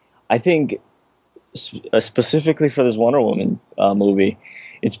 Yeah. I think specifically for this Wonder Woman movie,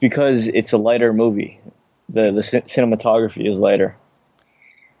 it's because it's a lighter movie. The cinematography is lighter.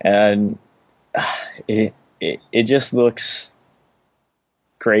 And it just looks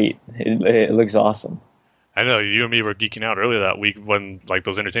great. It looks awesome. I know you and me were geeking out earlier that week when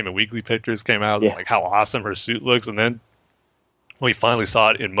those Entertainment Weekly pictures came out. It's like how awesome her suit looks, and then when we finally saw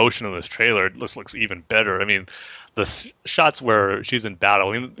it in motion in this trailer, it just looks even better. I mean, the shots where she's in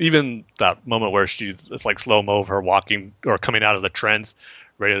battle, even that moment where it's like slow mo of her walking or coming out of the trench,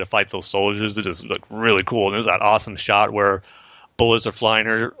 ready to fight those soldiers. It just looked really cool. And there's that awesome shot where bullets are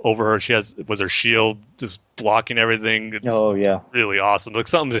flying over her. She has with her shield just blocking everything. It's really awesome. Like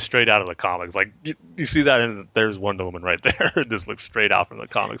something just straight out of the comics. Like you see that, and there's Wonder Woman right there. It just looks straight out from the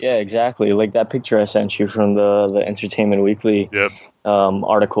comics. Yeah, exactly. Like that picture I sent you from the Entertainment Weekly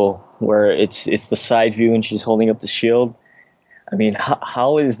article, where it's the side view and she's holding up the shield. I mean,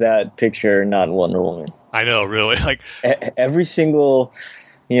 how is that picture not Wonder Woman? I know, really. Like every single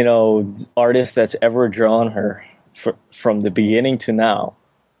artist that's ever drawn her. From the beginning to now,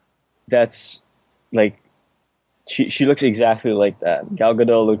 that's like she looks exactly like that. Gal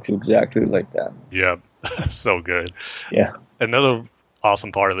Gadot looks exactly like that. Yeah, so good. Yeah. Another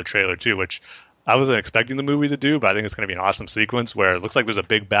awesome part of the trailer too, which I wasn't expecting the movie to do, but I think it's going to be an awesome sequence where it looks like there's a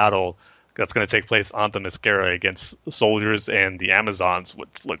big battle that's going to take place on Themyscira against soldiers and the Amazons,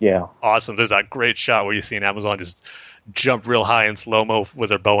 which look awesome. There's that great shot where you see an Amazon just jump real high in slow-mo with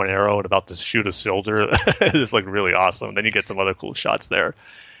her bow and arrow and about to shoot a soldier. It's like really awesome. Then you get some other cool shots there.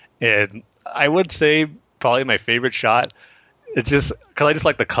 And I would say probably my favorite shot, it's just because I just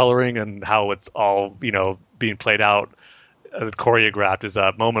like the coloring and how it's all, being played out and choreographed, is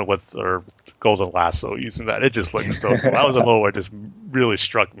that moment with her golden lasso using that. It just looks so cool. That was a moment where it just really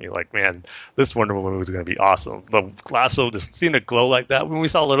struck me like, man, this Wonder Woman movie is going to be awesome. The lasso, just seeing it glow like that. When we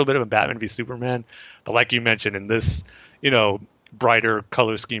saw a little bit of a Batman v Superman, but like you mentioned, in this, brighter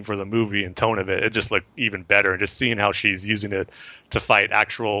color scheme for the movie and tone of it, it just looked even better. And just seeing how she's using it to fight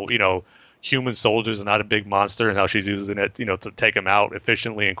actual, human soldiers and not a big monster, and how she's using it, to take them out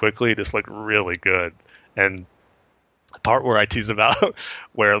efficiently and quickly, it just looked really good. And the part where I tease about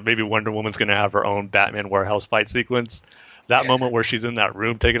where maybe Wonder Woman's going to have her own Batman warehouse fight sequence, that moment where she's in that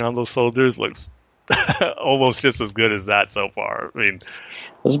room taking on those soldiers looks almost just as good as that so far. I mean,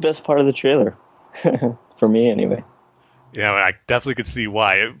 it was the best part of the trailer. For me, anyway. Yeah, I definitely could see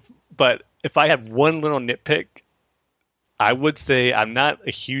why. But if I had one little nitpick, I would say I'm not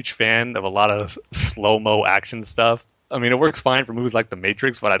a huge fan of a lot of slow-mo action stuff. I mean, it works fine for movies like The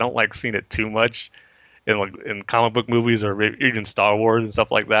Matrix, but I don't like seeing it too much in comic book movies or even Star Wars and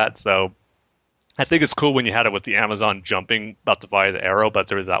stuff like that. So I think it's cool when you had it with the Amazon jumping, about to fire the arrow, but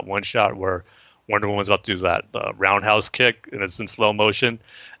there was that one shot where Wonder Woman's about to do that roundhouse kick, and it's in slow motion.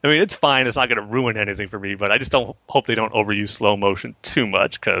 I mean, it's fine. It's not going to ruin anything for me, but I just don't hope they don't overuse slow motion too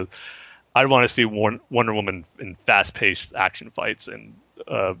much, because I want to see Wonder Woman in fast-paced action fights and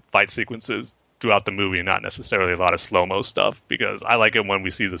fight sequences throughout the movie, and not necessarily a lot of slow-mo stuff, because I like it when we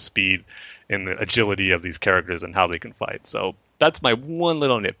see the speed and the agility of these characters and how they can fight. So that's my one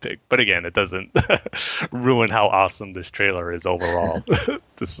little nitpick. But again, it doesn't ruin how awesome this trailer is overall.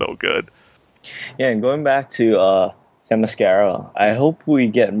 Just so good. Yeah, and going back to Themyscira, I hope we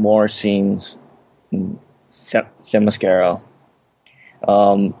get more scenes in Themyscira.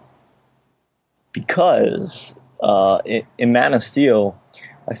 Because in Man of Steel,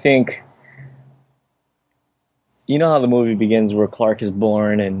 I think, you know how the movie begins where Clark is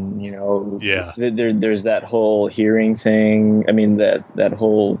born, and there's that whole hearing thing. I mean that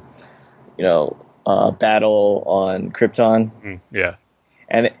whole battle on Krypton. Yeah,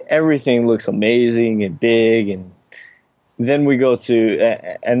 and everything looks amazing and big, and then we go to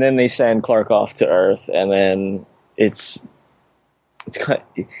and then they send Clark off to Earth, and then it's kind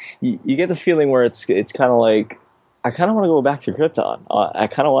of, you get the feeling where it's kind of like, I kind of want to go back to Krypton. I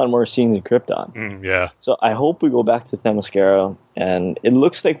kind of want more scenes in Krypton. Yeah. So I hope we go back to Themyscira, and it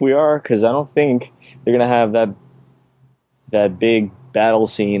looks like we are, because I don't think they're gonna have that big battle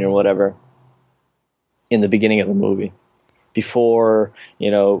scene or whatever in the beginning of the movie before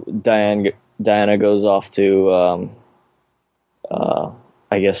Diana goes off to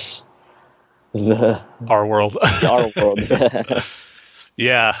I guess our world. Our world.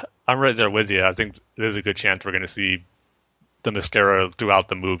 Yeah, I'm right there with you. I think there's a good chance we're going to see Themyscira throughout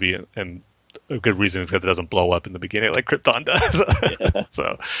the movie, and a good reason is because it doesn't blow up in the beginning like Krypton does. Yeah.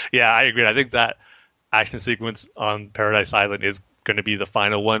 So, yeah, I agree. I think that action sequence on Paradise Island is going to be the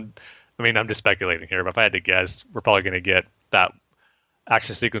final one. I mean, I'm just speculating here, but if I had to guess, we're probably going to get that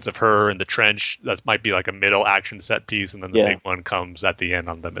action sequence of her in the trench. That might be like a middle action set piece, and then the big one comes at the end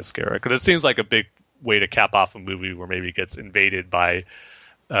on Themyscira. Because it seems like a big way to cap off a movie where maybe it gets invaded by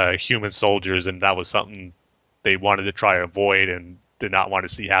human soldiers, and that was something they wanted to try to avoid and did not want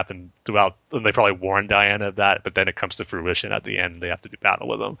to see happen throughout. And they probably warned Diana of that, but then it comes to fruition at the end. They have to do battle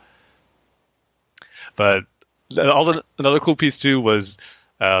with them. But another cool piece too was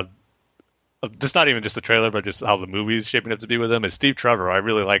just not even just the trailer, but just how the movie is shaping up to be with him, is Steve Trevor. I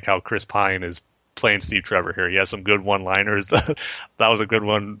really like how Chris Pine is playing Steve Trevor here. He has some good one-liners. That was a good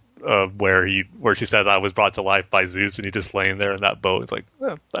one where she says, "I was brought to life by Zeus," and he's just laying there in that boat. It's like,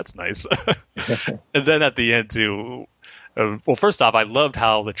 that's nice. And then at the end too, well, first off, I loved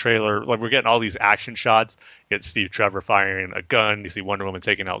how the trailer, like, we're getting all these action shots. You get Steve Trevor firing a gun. You see Wonder Woman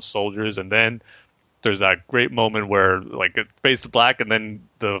taking out soldiers, and then there's that great moment where, like, it fades to black, and then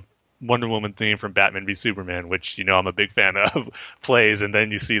the Wonder Woman theme from Batman v Superman, which I'm a big fan of, plays, and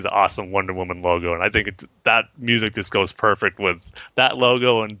then you see the awesome Wonder Woman logo, and I think that music just goes perfect with that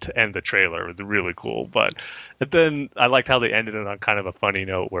logo and to end the trailer. It's really cool. But then I liked how they ended it on kind of a funny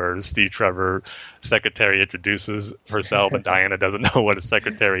note where Steve Trevor secretary introduces herself and Diana doesn't know what a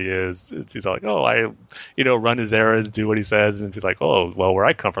secretary is. She's like, "Oh, I run his errands, do what he says," and she's like, "Oh, well, where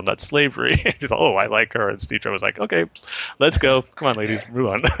I come from, that's slavery." She's like, "Oh, I like her," and Steve Trevor's like, "Okay, let's go. Come on, ladies, move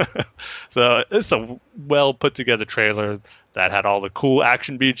on." So it's a well put together trailer that had all the cool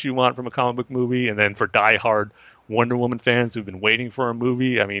action beats you want from a comic book movie, and then for diehard Wonder Woman fans who've been waiting for a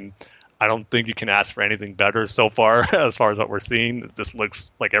movie, I mean, I don't think you can ask for anything better so far as what we're seeing. It just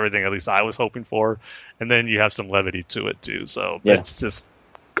looks like everything at least I was hoping for. And then you have some levity to it too. So it's just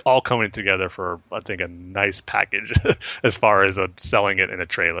all coming together for, I think, a nice package as far as selling it in a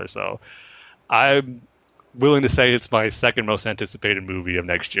trailer. So I'm willing to say it's my second most anticipated movie of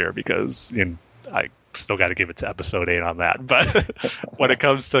next year, because I still got to give it to episode 8 on that. But when it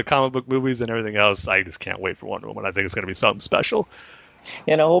comes to comic book movies and everything else, I just can't wait for Wonder Woman. I think it's going to be something special.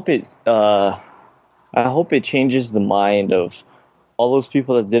 And I hope it changes the mind of all those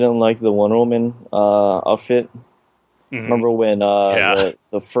people that didn't like the Wonder Woman outfit. Mm-hmm. Remember when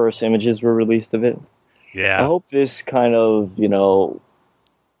the first images were released of it? Yeah. I hope this kind of,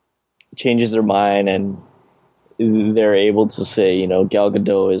 changes their mind and they're able to say, Gal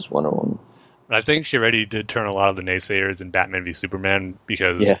Gadot is Wonder Woman. I think she already did turn a lot of the naysayers in Batman v Superman,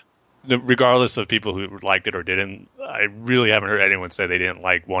 because regardless of people who liked it or didn't, I really haven't heard anyone say they didn't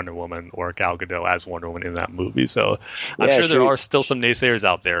like Wonder Woman or Gal Gadot as Wonder Woman in that movie. So I'm sure there are still some naysayers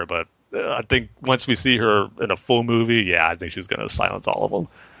out there, but I think once we see her in a full movie, I think she's going to silence all of them.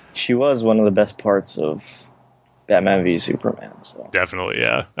 She was one of the best parts of Batman v Superman. So. Definitely,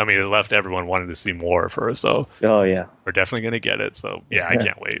 yeah. I mean, it left everyone wanting to see more of her, so we're definitely going to get it. So, I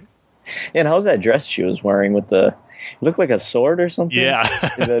can't wait. And how's that dress she was wearing with it looked like a sword or something? Yeah.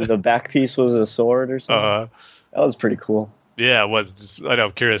 the back piece was a sword or something? That was pretty cool. Yeah, it was.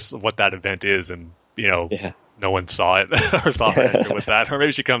 I'm curious what that event is, and, no one saw it or saw her enter with that. Or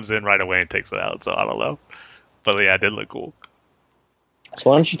maybe she comes in right away and takes it out, so I don't know. But, it did look cool. So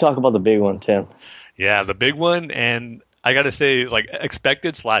why don't you talk about the big one, Tim? Yeah, the big one, and I got to say, like,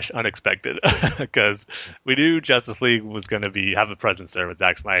 expected/unexpected, because we knew Justice League was going to have a presence there with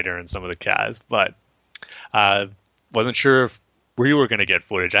Zack Snyder and some of the cast, but wasn't sure if we were going to get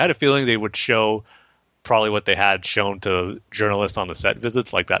footage. I had a feeling they would show probably what they had shown to journalists on the set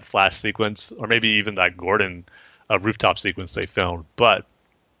visits, like that Flash sequence, or maybe even that Gordon rooftop sequence they filmed. But,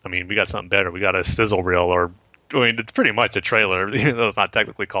 I mean, we got something better. We got a sizzle reel, it's pretty much a trailer, even though it's not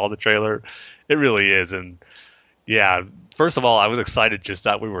technically called a trailer. It really is, and Yeah, first of all, I was excited just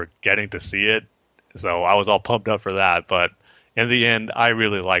that we were getting to see it, so I was all pumped up for that. But in the end, I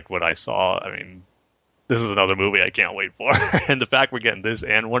really liked what I saw. I mean, this is another movie I can't wait for. And the fact we're getting this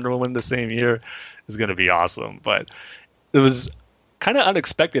and Wonder Woman the same year is going to be awesome. But it was kind of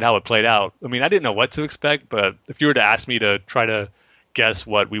unexpected how it played out. I mean, I didn't know what to expect, but if you were to ask me to try to guess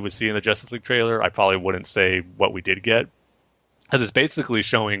what we would see in the Justice League trailer, I probably wouldn't say what we did get. Because it's basically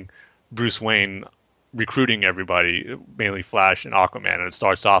showing Bruce Wayne recruiting everybody, mainly Flash and Aquaman. And it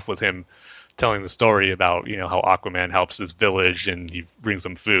starts off with him telling the story about, how Aquaman helps this village and he brings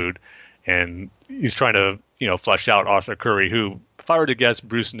them food. And he's trying to, flesh out Arthur Curry, who, if I were to guess,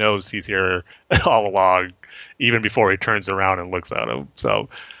 Bruce knows he's here all along, even before he turns around and looks at him. So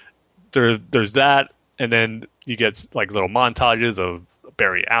there's that. And then you get like little montages of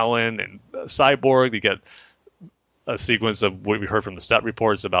Barry Allen and Cyborg. You get a sequence of what we heard from the set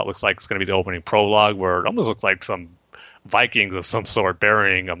reports about, looks like it's going to be the opening prologue, where it almost looked like some Vikings of some sort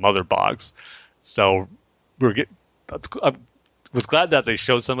burying a mother box. So I was glad that they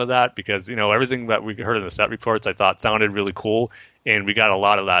showed some of that, because everything that we heard in the set reports I thought sounded really cool, and we got a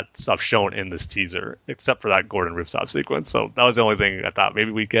lot of that stuff shown in this teaser, except for that Gordon rooftop sequence. So that was the only thing I thought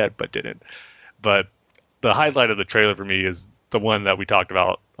maybe we'd get, but didn't. But the highlight of the trailer for me is the one that we talked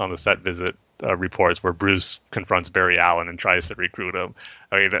about on the set visit reports, where Bruce confronts Barry Allen and tries to recruit him.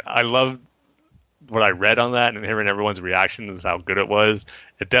 I mean, I love what I read on that, and hearing everyone's reaction is how good it was.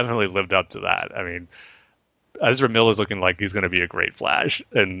 It definitely lived up to that. I mean, Ezra Miller's looking like he's going to be a great Flash,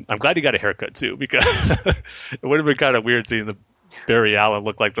 and I'm glad he got a haircut too, because it would have been kind of weird seeing the Barry Allen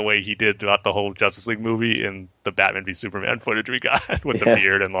look like the way he did throughout the whole Justice League movie in the Batman v Superman footage we got with the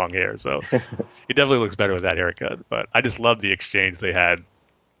beard and long hair. So he definitely looks better with that haircut. But I just love the exchange they had,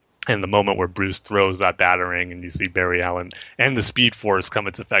 and the moment where Bruce throws that Batarang and you see Barry Allen and the Speed Force come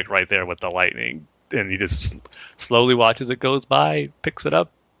into effect right there with the lightning, and he just slowly watches it goes by, picks it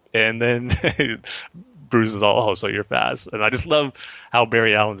up, and then Bruce is all, oh, so you're fast. And I just love how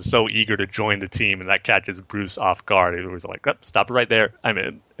Barry Allen is so eager to join the team, and that catches Bruce off guard. He was like, oh, stop it right there, I'm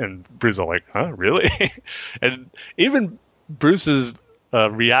in. And Bruce is like, huh, really? And even Bruce's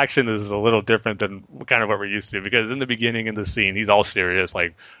reaction is a little different than kind of what we're used to, because in the beginning in the scene, he's all serious,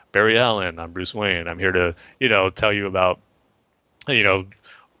 like, Barry Allen, I'm Bruce Wayne. I'm here to, tell you about,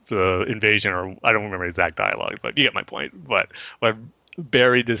 the invasion, or I don't remember the exact dialogue, but you get my point. But when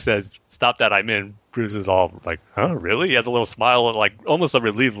Barry just says, stop that, I'm in, Bruce is all like, huh, really? He has a little smile, like almost a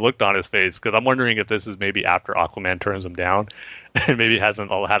relieved look on his face, because I'm wondering if this is maybe after Aquaman turns him down and maybe hasn't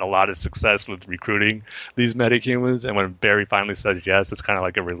had a lot of success with recruiting these metahumans. And when Barry finally says yes, it's kind of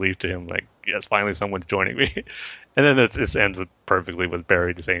like a relief to him, like, yes, finally someone's joining me. And then it ends perfectly with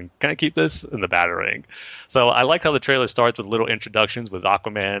Barry just saying, can I keep this? In the Batarang. So I like how the trailer starts with little introductions with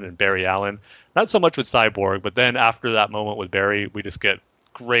Aquaman and Barry Allen. Not so much with Cyborg, but then after that moment with Barry, we just get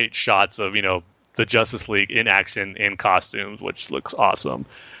great shots of, the Justice League in action, in costumes, which looks awesome.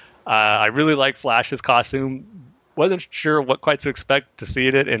 I really like Flash's costume. Wasn't sure what quite to expect to see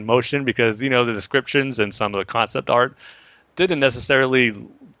it in motion, because, the descriptions and some of the concept art didn't necessarily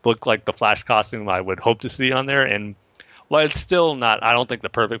look like the Flash costume I would hope to see on there. And while it's still not, I don't think the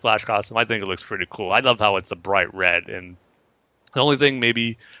perfect Flash costume, I think it looks pretty cool. I love how it's a bright red. And the only thing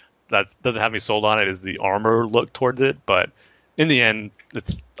maybe that doesn't have me sold on it is the armor look towards it. But in the end,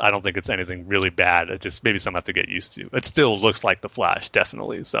 I don't think it's anything really bad. It's just maybe something I have to get used to. It still looks like the Flash,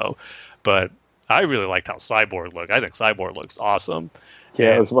 definitely. So, but I really liked how Cyborg looked. I think Cyborg looks awesome.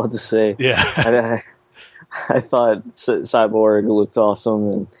 Yeah, I was about to say. Yeah. I thought Cyborg looked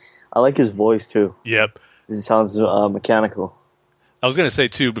awesome, and I like his voice too. Yep. It sounds mechanical. I was going to say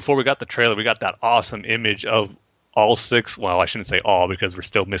too, before we got the trailer, we got that awesome image of all six, well, I shouldn't say all, because we're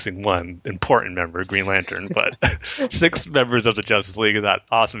still missing one important member, Green Lantern, but 6 members of the Justice League in that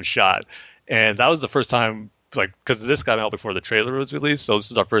awesome shot. And that was the first time, like, because this got out before the trailer was released, so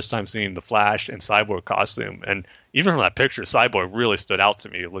this is our first time seeing the Flash and Cyborg costume. And even from that picture, Cyborg really stood out to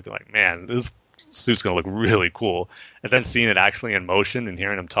me, looking like, man, this suit's going to look really cool. And then seeing it actually in motion and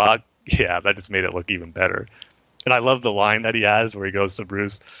hearing him talk, yeah, that just made it look even better. And I love the line that he has where he goes to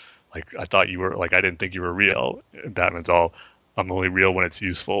Bruce, like, I thought you were, like, I didn't think you were real. And Batman's all, I'm only real when it's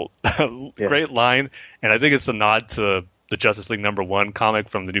useful. Yeah. Great line. And I think it's a nod to the Justice League #1 comic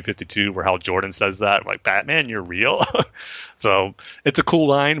from the New 52, where Hal Jordan says that, like, Batman, you're real. So it's a cool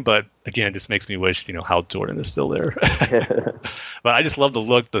line, but again, it just makes me wish, Hal Jordan is still there. But I just love the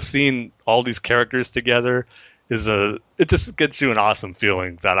look, the seeing all these characters together it just gets you an awesome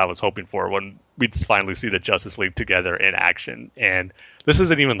feeling that I was hoping for when we finally see the Justice League together in action. And this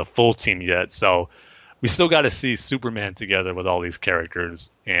isn't even the full team yet, so we still got to see Superman together with all these characters,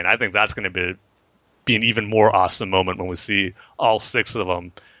 and I think that's going to be be an even more awesome moment when we see all 6 of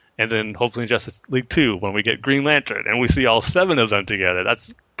them. And then hopefully in Justice League 2, when we get Green Lantern and we see all 7 of them together,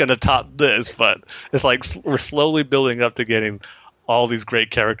 that's going to top this. But it's like we're slowly building up to getting all these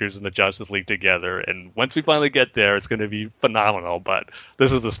great characters in the Justice League together. And once we finally get there, it's going to be phenomenal. But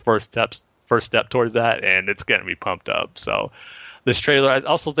this is the first step towards that, and it's getting me pumped up. So this trailer, I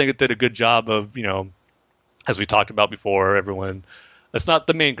also think it did a good job of, as we talked about before, that's not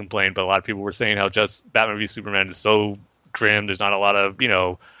the main complaint, but a lot of people were saying how just Batman v Superman is so grim. There's not a lot of,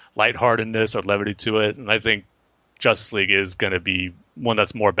 lightheartedness or levity to it. And I think Justice League is going to be one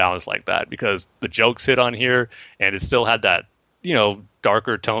that's more balanced like that, because the jokes hit on here and it still had that,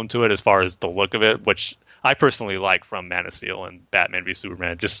 darker tone to it as far as the look of it, which I personally like from Man of Steel and Batman v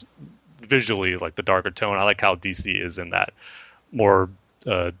Superman. Just visually, like the darker tone. I like how DC is in that more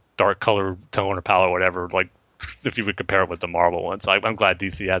dark color tone or palette or whatever, like if you would compare it with the Marvel one. So I'm glad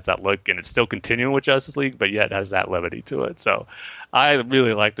DC has that look, and it's still continuing with Justice League, but yet has that levity to it. So I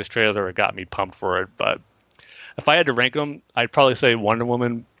really like this trailer. It got me pumped for it. But if I had to rank them, I'd probably say Wonder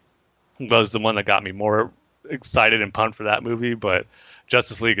Woman was the one that got me more excited and pumped for that movie, but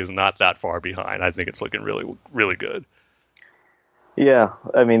Justice League is not that far behind. I think it's looking really, really good. Yeah,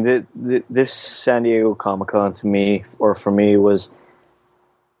 I mean, this San Diego Comic-Con for me, was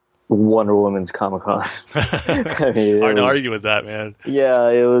Wonder Woman's Comic-Con. I mean, hard to argue with that, man. Yeah,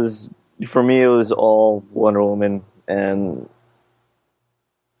 it was, for me, it was all Wonder Woman, and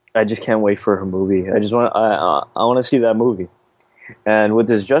I just can't wait for her movie. I want to see that movie. And with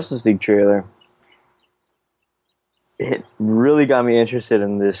this Justice League trailer, it really got me interested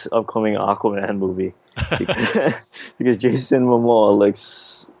in this upcoming Aquaman movie because Jason Momoa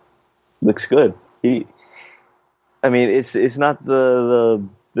looks good. It's not the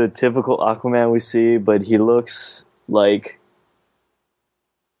typical Aquaman we see, but he looks like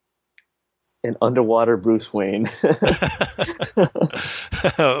an underwater Bruce Wayne.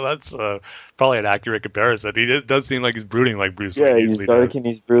 That's probably an accurate comparison. He does seem like he's brooding like Bruce Wayne. Yeah, he's dark and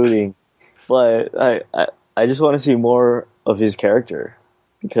he's brooding, but I just want to see more of his character,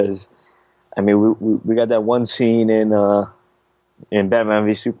 because, I mean, we got that one scene in Batman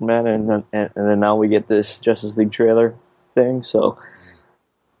v Superman, and then now we get this Justice League trailer thing. So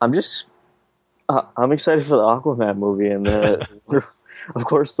I'm excited for the Aquaman movie and of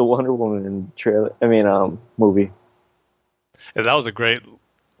course the Wonder Woman trailer. Movie. And that was a great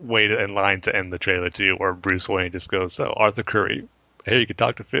way in line to end the trailer too, where Bruce Wayne just goes, "So Arthur Curry, hey, you can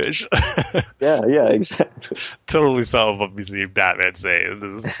talk to fish." Yeah, exactly. Totally saw what we see Batman say.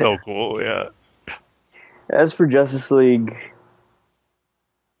 This is so cool, yeah. As for Justice League,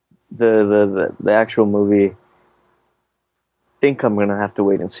 the actual movie, I think I'm gonna have to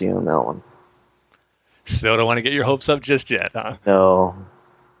wait and see on that one. Still don't want to get your hopes up just yet, huh? No.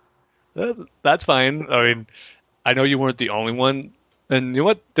 That's fine. I mean, I know you weren't the only one. And you know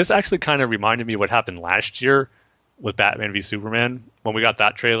what? This actually kind of reminded me of what happened last year with Batman v Superman. When we got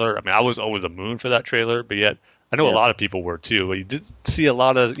that trailer, I mean, I was over the moon for that trailer, but yet I know a lot of people were too. But you did see a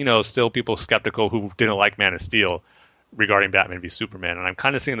lot of, still people skeptical who didn't like Man of Steel regarding Batman v Superman. And I'm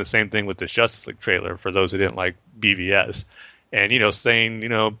kind of seeing the same thing with this Justice League trailer for those who didn't like BVS. And, saying,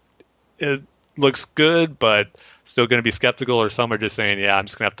 it looks good, but still going to be skeptical, or some are just saying, yeah, I'm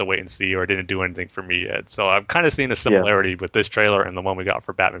just going to have to wait and see, or it didn't do anything for me yet. So I'm kind of seeing a similarity with this trailer and the one we got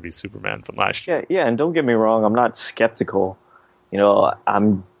for Batman v Superman from last year. Yeah, and don't get me wrong, I'm not skeptical.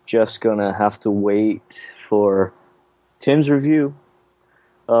 I'm just going to have to wait for Tim's review,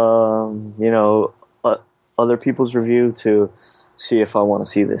 other people's review to see if I want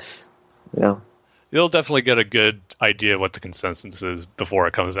to see this, You'll definitely get a good idea what the consensus is before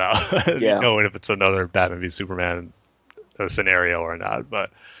it comes out. Yeah. Knowing if it's another Batman v Superman scenario or not. But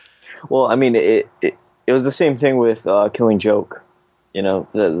well, I mean, it was the same thing with Killing Joke,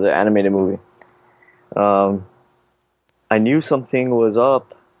 the animated movie. I knew something was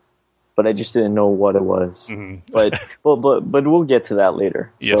up, but I just didn't know what it was. Mm-hmm. But we'll get to that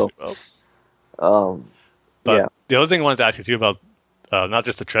later. Yes, so, we will. The other thing I wanted to ask you too about not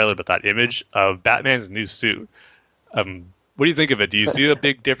just the trailer, but that image of Batman's new suit. What do you think of it? Do you see a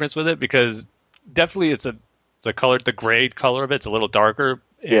big difference with it? Because definitely it's the gray color of it's a little darker.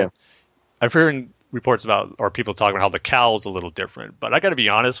 Yeah. I've heard reports about, or people talking about how the cowl's a little different. But I got to be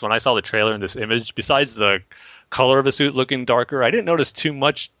honest, when I saw the trailer in this image, besides the color of the suit looking darker, I didn't notice too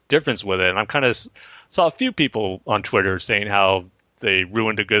much difference with it. And I kind of saw a few people on Twitter saying how they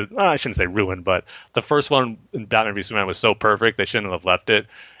ruined a good... I shouldn't say ruined, but the first one in Batman v Superman was so perfect, they shouldn't have left it.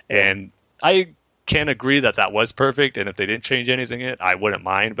 And I can agree that was perfect, and if they didn't change anything in it, I wouldn't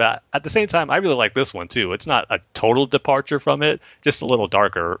mind. But at the same time, I really like this one, too. It's not a total departure from it, just a little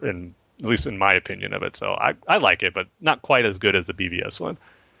darker and, at least in my opinion of it. So I like it, but not quite as good as the BVS one.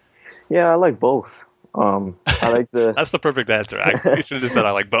 Yeah, I like both. I like the. That's the perfect answer. I should have just said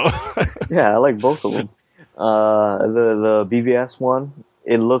I like both. Yeah, I like both of them. The BVS one,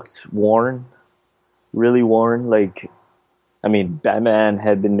 it looked worn, really worn. Like, I mean, Batman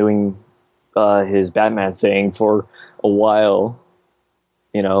had been doing his Batman thing for a while.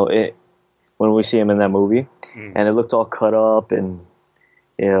 You know, when we see him in that movie, and it looked all cut up, and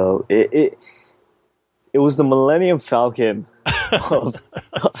you know, it was the Millennium Falcon of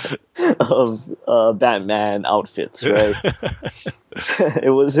Batman outfits, right?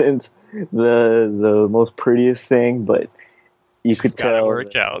 It wasn't the most prettiest thing, but you could tell where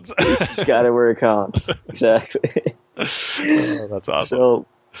it counts. You just got it where it counts. Exactly. Oh, that's awesome.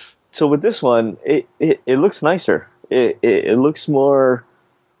 So with this one, it looks nicer. It looks more.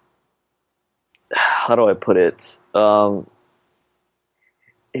 How do I put it?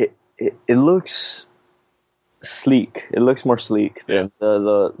 It looks sleek. It looks more sleek than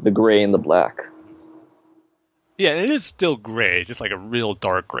the gray and the black. Yeah, it is still gray, just like a real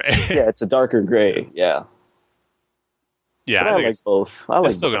dark gray. Yeah, it's a darker gray. Yeah. Yeah, I like both.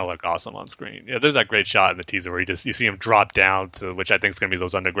 It's still going to look awesome on screen. Yeah, there's that great shot in the teaser where you see him drop down to, which I think is going to be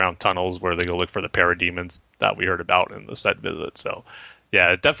those underground tunnels where they go look for the parademons that we heard about in the set visit. So,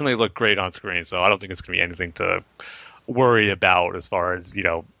 yeah, it definitely looked great on screen. So I don't think it's going to be anything to worry about as far as, you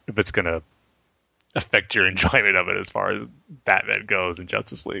know, if it's going to affect your enjoyment of it as far as Batman goes in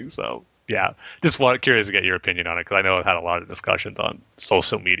Justice League. So, yeah, just curious to get your opinion on it, because I know I've had a lot of discussions on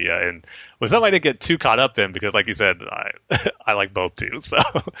social media, and was something I didn't get too caught up in, because like you said, I like both too. So,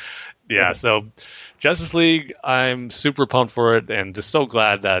 yeah, so Justice League, I'm super pumped for it, and just so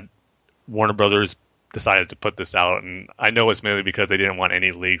glad that Warner Brothers decided to put this out. And I know it's mainly because they didn't want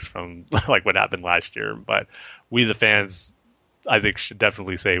any leaks from like what happened last year, but we the fans, I think, should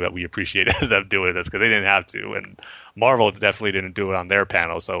definitely say that we appreciated them doing this, because they didn't have to, and Marvel definitely didn't do it on their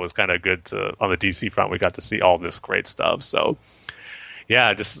panel, so it was kind of good to, on the DC front, we got to see all this great stuff. So,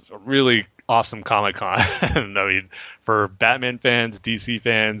 yeah, just a really awesome Comic-Con. I mean, for Batman fans, DC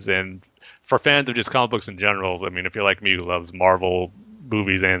fans, and for fans of just comic books in general, I mean, if you're like me who loves Marvel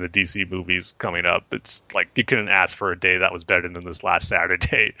movies and the DC movies coming up, it's like you couldn't ask for a day that was better than this last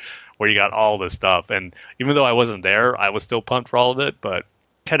Saturday, where you got all this stuff. And even though I wasn't there, I was still pumped for all of it, but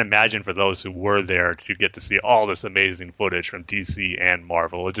can't imagine for those who were there to get to see all this amazing footage from DC and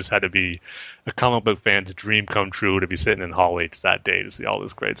Marvel. It just had to be a comic book fan's dream come true to be sitting in Hall H that day to see all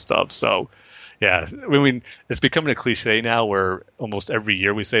this great stuff. So, yeah, I mean, it's becoming a cliche now where almost every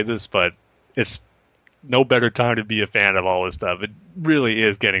year we say this, but it's no better time to be a fan of all this stuff. It really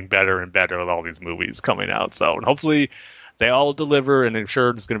is getting better and better with all these movies coming out. So, and hopefully they all deliver, and I'm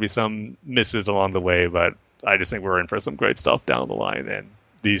sure there's going to be some misses along the way, but I just think we're in for some great stuff down the line, and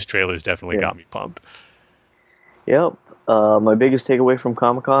these trailers definitely got me pumped. Yep. My biggest takeaway from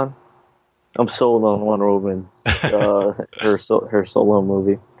Comic-Con, I'm sold on Wonder Woman, her solo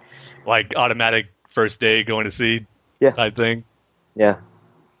movie. Like automatic first day going to see type thing? Yeah.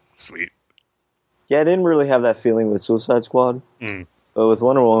 Sweet. Yeah, I didn't really have that feeling with Suicide Squad. But with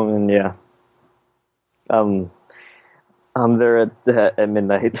Wonder Woman, yeah. I'm there at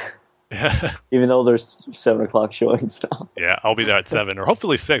midnight. Even though there's 7 o'clock showings now. Yeah, I'll be there at 7, or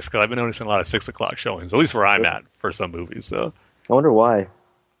hopefully 6, because I've been noticing a lot of 6 o'clock showings, at least where I'm at for some movies. So I wonder why.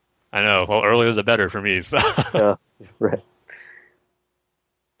 I know. Well, earlier the better for me. So. Yeah, right.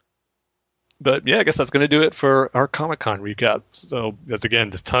 But yeah, I guess that's going to do it for our Comic-Con recap. So again,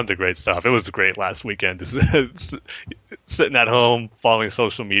 just tons of great stuff. It was great last weekend. Just sitting at home, following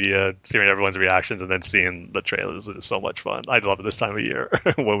social media, seeing everyone's reactions, and then seeing the trailers is so much fun. I love it this time of year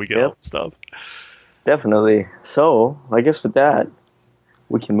when we get all that stuff. Definitely. So I guess with that,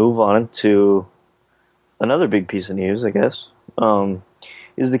 we can move on to another big piece of news, I guess,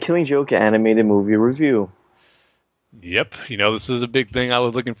 is the Killing Joke animated movie review. Yep, this is a big thing I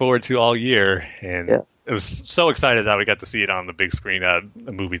was looking forward to all year, and I was so excited that we got to see it on the big screen at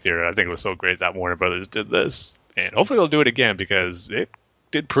a movie theater. I think it was so great that Warner Brothers did this, and hopefully they'll do it again, because it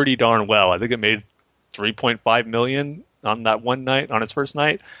did pretty darn well. I think it made $3.5 million on that one night, on its first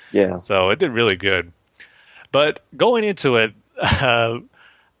night. Yeah. So it did really good. But going into it,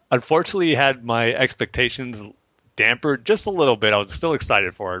 unfortunately had my expectations dampered just a little bit. I was still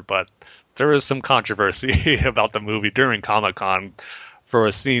excited for it, but there was some controversy about the movie during Comic-Con for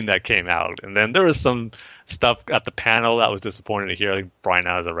a scene that came out. And then there was some stuff at the panel that was disappointing to hear. Like Brian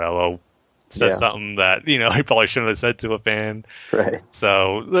Azzarello said something that, he probably shouldn't have said to a fan. Right.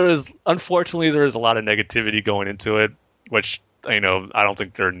 So unfortunately, there is a lot of negativity going into it, which, I don't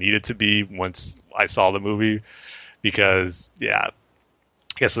think there needed to be once I saw the movie, because,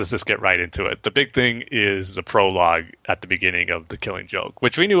 guess let's just get right into it. The big thing is the prologue at the beginning of The Killing Joke,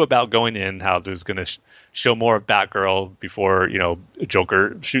 which we knew about going in, how there's going to show more of Batgirl before,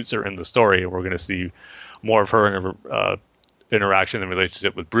 Joker shoots her in the story, and we're going to see more of her interaction and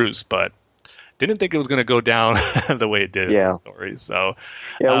relationship with Bruce, but didn't think it was going to go down the way it did in the story. So,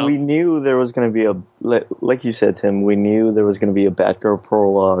 we knew there was going to be like you said, Tim, we knew there was going to be a Batgirl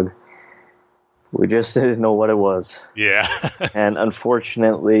prologue. We just didn't know what it was. Yeah. And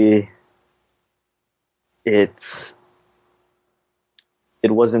unfortunately, it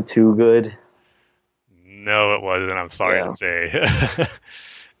wasn't too good. No, it wasn't. I'm sorry to say.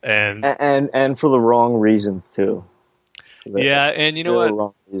 and for the wrong reasons too. And you know what?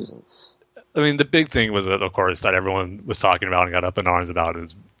 Wrong reasons. I mean, the big thing was, of course, that everyone was talking about and got up in arms about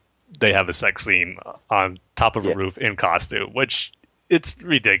is they have a sex scene on top of a roof in costume, which it's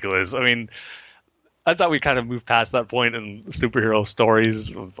ridiculous. I mean, I thought we kind of moved past that point in superhero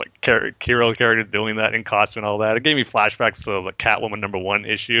stories, with like hero characters doing that in costume and all that. It gave me flashbacks to the Catwoman #1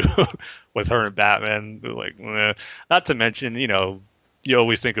 issue with her and Batman. Like, not to mention, you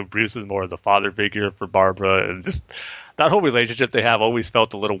always think of Bruce as more of the father figure for Barbara, and just that whole relationship they have always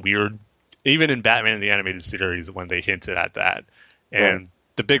felt a little weird, even in Batman the Animated Series when they hinted at that. And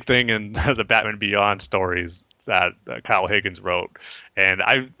the big thing in the Batman Beyond stories that Kyle Higgins wrote, and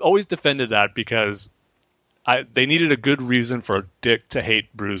I always defended that because they needed a good reason for Dick to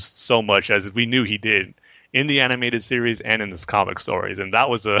hate Bruce so much, as we knew he did in the animated series and in his comic stories, and that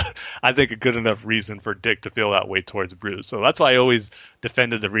was I think a good enough reason for Dick to feel that way towards Bruce. So that's why I always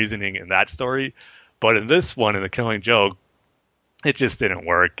defended the reasoning in that story. But in this one, in The Killing Joke, it just didn't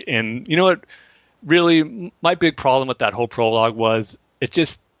work. And you know what? Really, my big problem with that whole prologue was it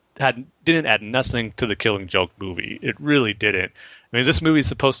just didn't add nothing to the Killing Joke movie. It really didn't. I mean, this movie is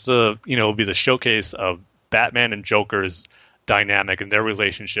supposed to, be the showcase of Batman and Joker's dynamic and their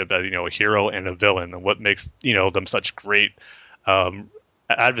relationship as, a hero and a villain, and what makes, them such great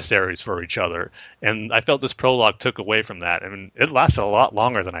adversaries for each other. And I felt this prologue took away from that. I mean, it lasted a lot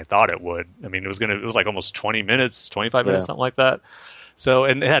longer than I thought it would. I mean, it was like almost 20 minutes, 25 minutes, something like that. So,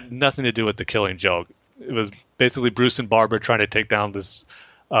 and it had nothing to do with The Killing Joke. It was basically Bruce and Barbara trying to take down this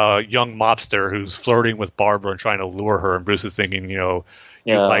young mobster who's flirting with Barbara and trying to lure her, and Bruce is thinking, you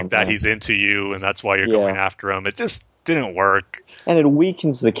like that, he's into you, and that's why you're going after him. It just didn't work. And it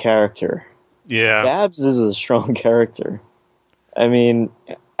weakens the character. Yeah. Babs is a strong character. I mean,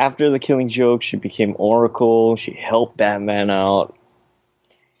 after The Killing Joke, she became Oracle, she helped Batman out,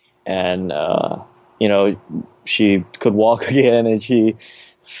 and, she could walk again, and she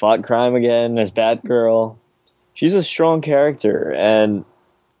fought crime again as Batgirl. She's a strong character, and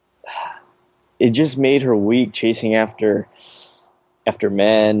it just made her weak, chasing after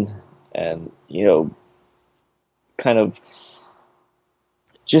men, and kind of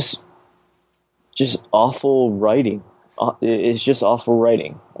just awful writing. It's just awful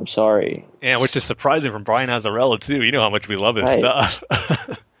writing. I'm sorry. Yeah, which is surprising from Brian Azzarello too. You know how much we love his stuff.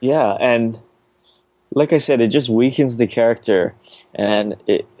 Yeah, and like I said, it just weakens the character, and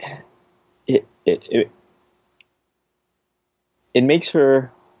it makes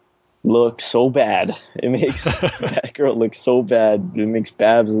her look so bad. It makes Batgirl look so bad. It makes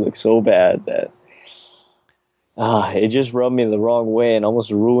Babs look so bad that it just rubbed me the wrong way and almost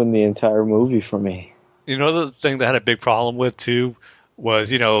ruined the entire movie for me. The thing that I had a big problem with too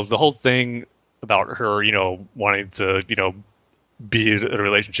was, the whole thing about her, wanting to, be in a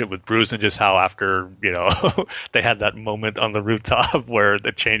relationship with Bruce, and just how after, they had that moment on the rooftop where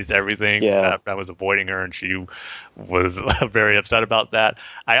it changed everything. Yeah. Batman was avoiding her, and she was very upset about that.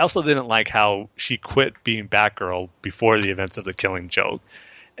 I also didn't like how she quit being Batgirl before the events of The Killing Joke.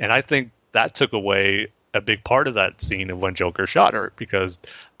 And I think that took away a big part of that scene of when Joker shot her, because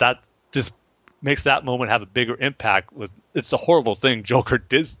that just makes that moment have a bigger impact. It's a horrible thing Joker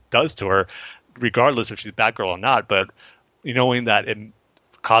does to her, regardless if she's Batgirl or not, but knowing that it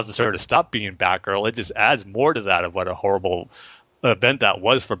causes her to stop being Batgirl, it just adds more to that of what a horrible event that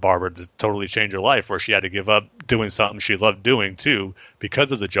was for Barbara to totally change her life, where she had to give up doing something she loved doing too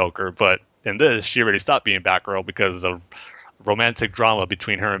because of the Joker. But in this, she already stopped being Batgirl because of romantic drama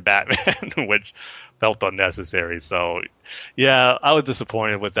between her and Batman, which felt unnecessary. So yeah, I was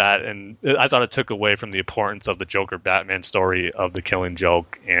disappointed with that, and I thought it took away from the importance of the Joker Batman story of The Killing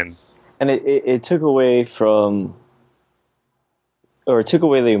Joke, and it took away from, or it took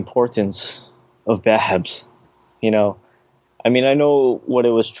away the importance of Babs. I mean, I know what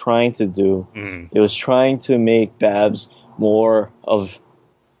it was trying to do. It was trying to make Babs more of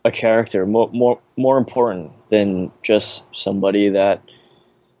a character, more important than just somebody that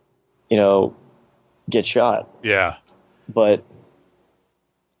gets shot. Yeah. But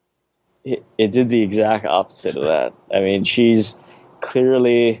it did the exact opposite of that. I mean, she's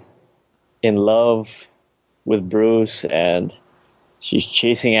clearly in love with Bruce, and she's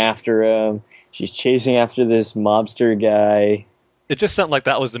chasing after him. She's chasing after this mobster guy. It just sounded like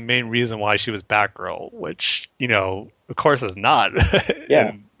that was the main reason why she was Batgirl, which, of course is not. Yeah.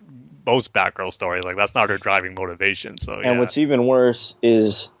 In most Batgirl stories, like that's not her driving motivation. So, and what's even worse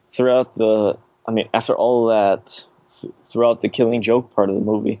is after all of that, throughout the Killing Joke part of the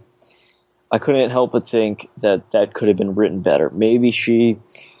movie, I couldn't help but think that could have been written better. Maybe she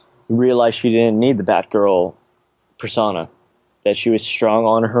realized she didn't need the Batgirl persona, that she was strong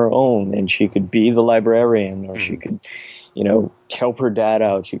on her own and she could be the librarian, or she could, help her dad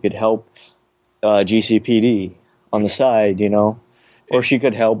out. She could help GCPD on the side, or she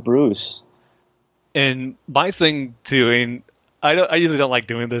could help Bruce. And my thing too, I usually don't like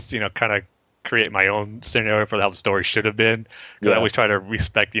doing this, kind of create my own scenario for how the story should have been. Because I always try to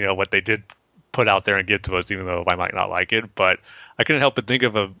respect, what they did put out there and give to us, even though I might not like it. But I couldn't help but think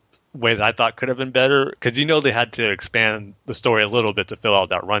of a way that I thought could have been better, because they had to expand the story a little bit to fill out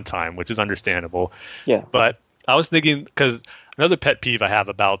that runtime, which is understandable. Yeah. But I was thinking, because another pet peeve I have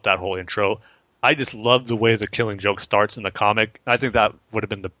about that whole intro, I just love the way the Killing Joke starts in the comic. I think that would have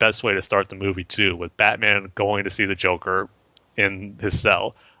been the best way to start the movie too, with Batman going to see the Joker in his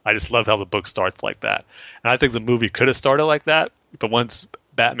cell. I just love how the book starts like that. And I think the movie could have started like that, but once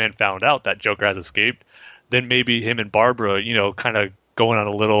Batman found out that Joker has escaped, then maybe him and Barbara, kind of going on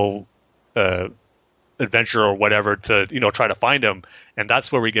a little adventure or whatever to, try to find him. And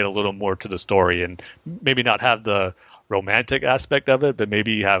that's where we get a little more to the story, and maybe not have the romantic aspect of it, but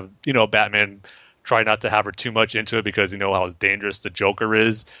maybe have, Batman try not to have her too much into it because how dangerous the Joker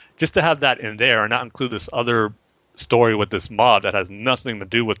is, just to have that in there and not include this other story with this mob that has nothing to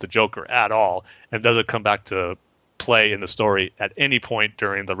do with the Joker at all and doesn't come back to play in the story at any point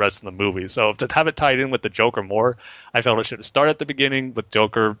during the rest of the movie. So to have it tied in with the Joker more, I felt it should have started at the beginning with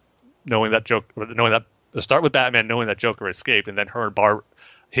Joker start with Batman knowing that Joker escaped, and then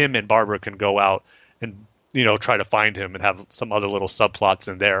him and Barbara can go out and try to find him and have some other little subplots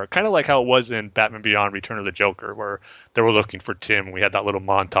in there, kind of like how it was in Batman Beyond: Return of the Joker, where they were looking for Tim. We had that little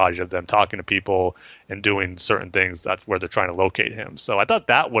montage of them talking to people and doing certain things. That's where they're trying to locate him. So I thought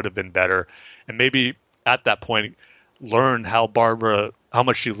that would have been better, and maybe at that point learn how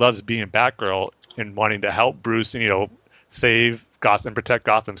much she loves being Batgirl and wanting to help Bruce and save Gotham, protect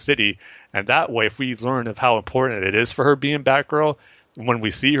Gotham City. And that way, if we learn of how important it is for her being Batgirl, when we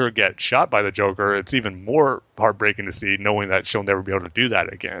see her get shot by the Joker, it's even more heartbreaking to see, knowing that she'll never be able to do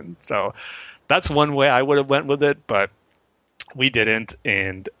that again. So that's one way I would have went with it, but we didn't.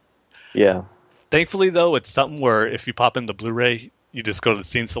 And yeah, thankfully, though, it's something where if you pop in the Blu-ray, you just go to the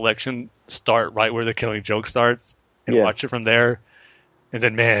scene selection, start right where the Killing Joke starts, and watch it from there. And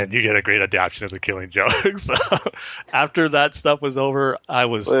then, man, you get a great adaptation of the Killing Joke. So after that stuff was over, I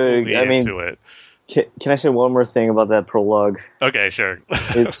was fully into it. Can I say one more thing about that prologue? Okay, sure.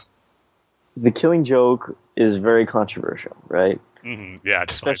 It's the Killing Joke is very controversial, right? Mm-hmm. Yeah,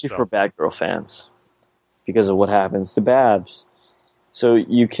 especially for Batgirl fans, because of what happens to Babs. So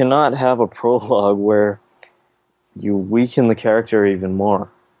you cannot have a prologue where you weaken the character even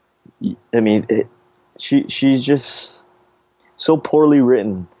more. I mean, she's just so poorly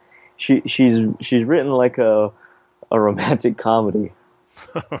written. She's written like a romantic comedy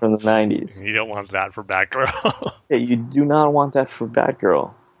from the 90s. You don't want that for Batgirl. Yeah, you do not want that for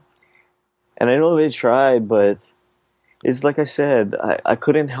Batgirl. And I know they tried, but it's like I said, I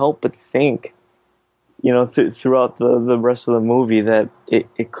couldn't help but think, throughout the rest of the movie that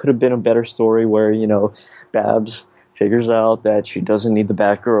it could have been a better story where, Babs figures out that she doesn't need the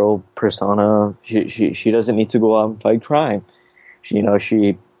Batgirl persona. She doesn't need to go out and fight crime.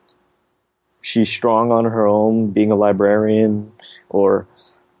 She's strong on her own, being a librarian or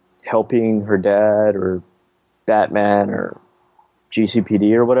helping her dad or Batman or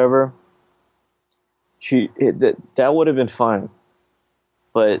GCPD or whatever. That would have been fine.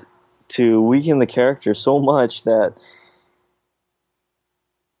 But to weaken the character so much that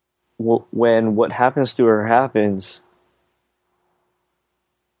when what happens to her happens,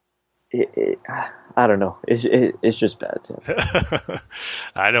 I don't know. It's just bad, Tim.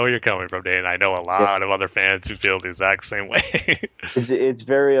 I know where you're coming from, Dan. I know a lot of other fans who feel the exact same way. It's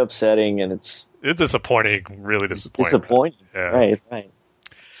very upsetting, and it's disappointing. Really disappointing. Disappointing. Yeah. Right.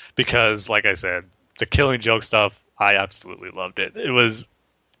 Because, like I said, the Killing Joke stuff, I absolutely loved it. It was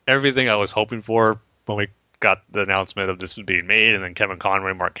everything I was hoping for when we got the announcement of this was being made, and then Kevin Conroy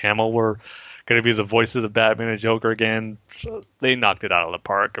and Mark Hamill were going to be the voices of Batman and Joker again. So they knocked it out of the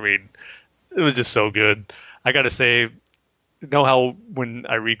park. I mean, it was just so good. I got to say, know how when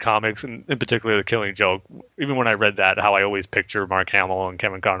I read comics, and in particular The Killing Joke, even when I read that, how I always picture Mark Hamill and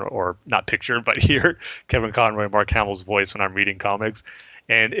Kevin Conroy, or not picture, but hear Kevin Conroy and Mark Hamill's voice when I'm reading comics.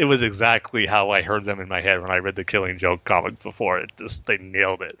 And it was exactly how I heard them in my head when I read The Killing Joke comic before. They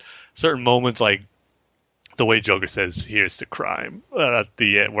nailed it. Certain moments, like the way Joker says, "Here's the crime," at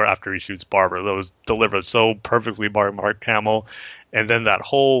the end, where after he shoots Barbara, that was delivered so perfectly by Mark Hamill. And then that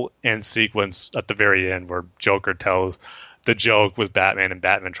whole end sequence at the very end where Joker tells the joke with Batman, and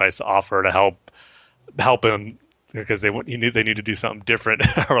Batman tries to offer to help him because they need to do something different,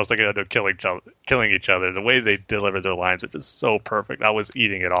 or else they're going to end up killing each other. The way they delivered their lines was just so perfect. I was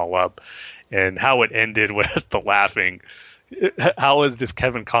eating it all up, and how it ended with the laughing. How was just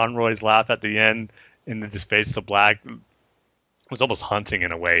Kevin Conroy's laugh at the end, and then just fades to black? It was almost haunting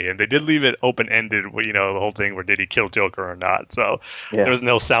in a way, and they did leave it open-ended. The whole thing where did he kill Joker or not? So there was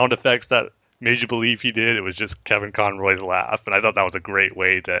no sound effects that made you believe he did. It was just Kevin Conroy's laugh, and I thought that was a great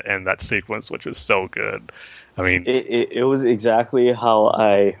way to end that sequence, which was so good. I mean, it was exactly how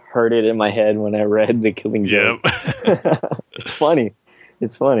I heard it in my head when I read The Killing Joke. It's funny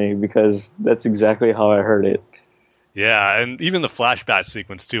because that's exactly how I heard it. Yeah, and even the flashback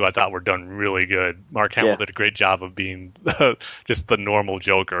sequence too, I thought were done really good. Mark Hamill did a great job of being just the normal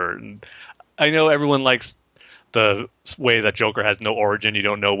Joker. And I know everyone likes the way that Joker has no origin; you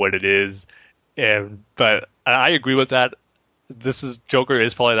don't know what it is. But I agree with that. Joker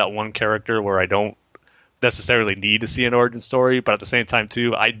is probably that one character where I don't necessarily need to see an origin story, but at the same time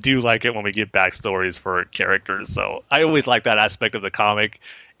too, I do like it when we get backstories for characters. So I always like that aspect of the comic,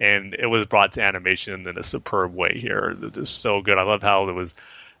 and it was brought to animation in a superb way here. It was so good. I love how it was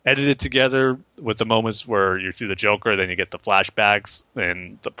edited together with the moments where you see the Joker, then you get the flashbacks,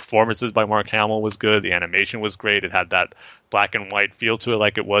 and the performances by Mark Hamill was good. The animation was great. It had that black and white feel to it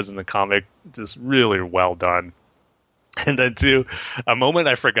like it was in the comic. Just really well done. And then, too, a moment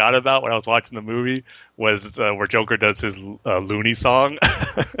I forgot about when I was watching the movie was where Joker does his Looney song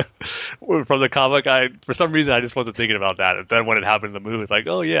from the comic. For some reason, I just wasn't thinking about that. And then when it happened in the movie, it's like,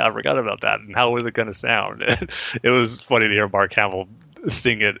 oh, yeah, I forgot about that. And how was it going to sound? And it was funny to hear Mark Hamill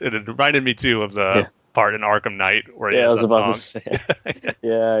sing it. It reminded me, too, of the part in Arkham Knight where he has that song. To say.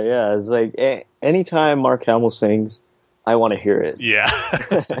 Yeah. It's like anytime Mark Hamill sings, I want to hear it. Yeah.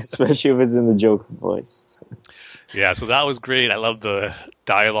 Especially if it's in the Joker voice. Yeah, so that was great. I love the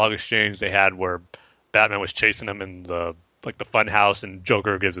dialogue exchange they had where Batman was chasing him in the fun house, and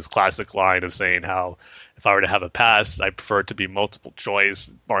Joker gives his classic line of saying how if I were to have a pass, I prefer it to be multiple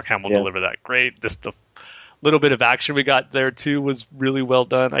choice. Mark Hamill delivered that great. Just the little bit of action we got there too was really well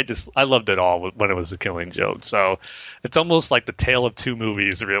done. I loved it all when it was The Killing Joke. So it's almost like the tale of two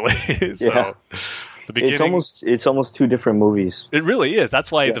movies, really. So the beginning, it's almost two different movies. It really is.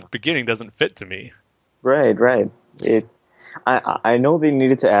 That's why the beginning doesn't fit to me. Right. I know they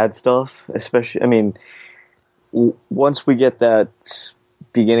needed to add stuff, especially, I mean, once we get that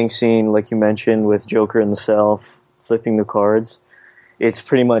beginning scene, like you mentioned, with Joker in the cell flipping the cards, it's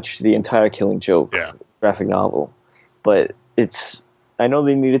pretty much the entire Killing Joke graphic novel. But I know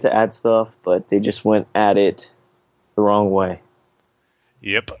they needed to add stuff, but they just went at it the wrong way.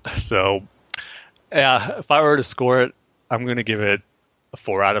 Yep. So, if I were to score it, I'm going to give it a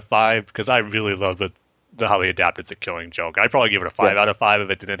 4 out of 5 because I really loved how they adapted The Killing Joke. I'd probably give it a 5 out of 5 if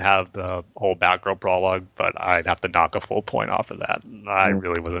it didn't have the whole Batgirl prologue, but I'd have to knock a full point off of that. I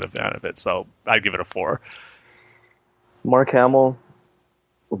really wasn't a fan of it, so I'd give it a 4. Mark Hamill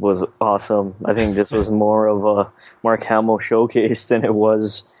was awesome. I think this was more of a Mark Hamill showcase than it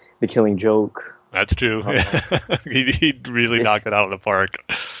was The Killing Joke. That's true. He really knocked it out of the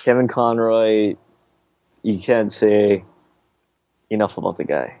park. Kevin Conroy, you can't say enough about the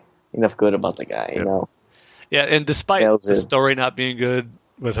guy. Enough good about the guy, you know? Yeah, and despite the story not being good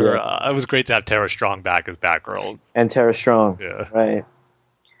with her, it was great to have Tara Strong back as Batgirl. And Tara Strong, right.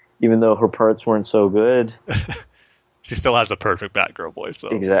 Even though her parts weren't so good. She still has a perfect Batgirl voice, though.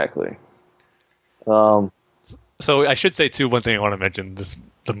 Exactly. So I should say, too, one thing I want to mention,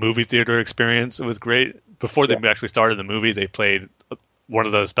 the movie theater experience. It was great. Before they actually started the movie, they played one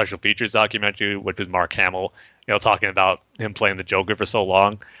of the special features documentary, which is Mark Hamill, talking about him playing the Joker for so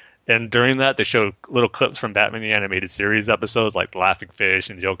long. And during that, they showed little clips from Batman the Animated Series episodes like Laughing Fish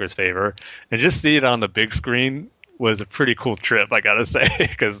and Joker's Favor. And just see it on the big screen was a pretty cool trip, I gotta say,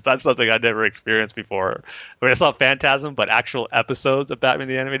 because that's something I'd never experienced before. I mean, I saw Phantasm, but actual episodes of Batman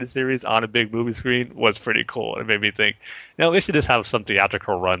the Animated Series on a big movie screen was pretty cool. It made me think, we should just have some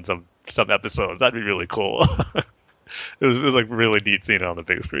theatrical runs of some episodes. That'd be really cool. It was like really neat seeing it on the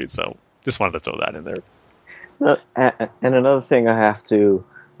big screen, so just wanted to throw that in there. And another thing I have to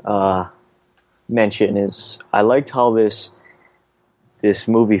mention is I liked how this this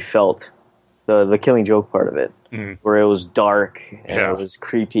movie felt. The Killing Joke part of it, where it was dark and it was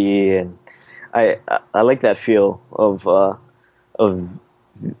creepy, and I like that feel of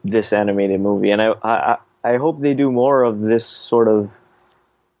this animated movie, and I hope they do more of this sort of,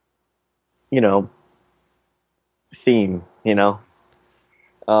 theme, and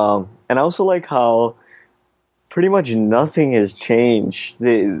I also like how pretty much nothing has changed.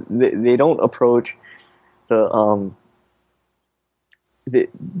 They don't approach the They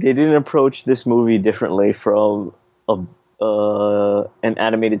didn't approach this movie differently from an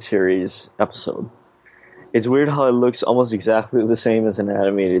animated series episode. It's weird how it looks almost exactly the same as an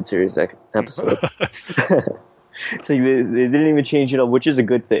animated series episode. It's like they didn't even change it up, which is a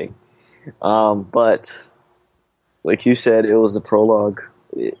good thing. But like you said, it was the prologue.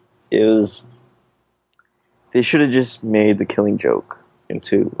 It was. They should have just made The Killing Joke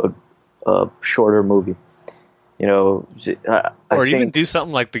into a shorter movie. Or even do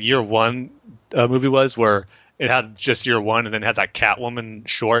something like the Year One movie was, where it had just Year One and then had that Catwoman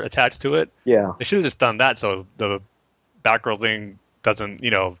short attached to it. Yeah. They should have just done that so the Batgirl thing doesn't,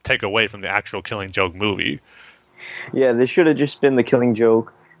 take away from the actual Killing Joke movie. Yeah, they should have just been The Killing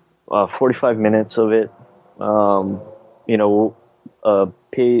Joke, 45 minutes of it, panel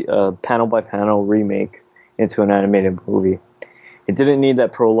by panel remake into an animated movie. It didn't need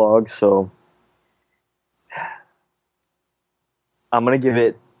that prologue, so I'm going to give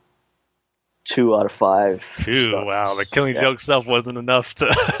it 2 out of 5. 2, so, wow. The Killing Joke stuff wasn't enough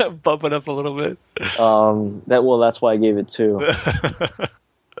to bump it up a little bit. That's why I gave it 2.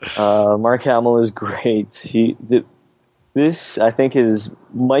 Mark Hamill is great. This, I think,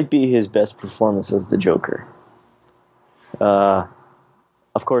 might be his best performance as the Joker.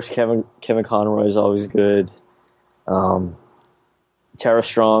 Of course, Kevin Conroy is always good. Tara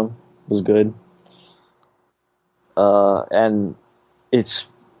Strong was good. And it's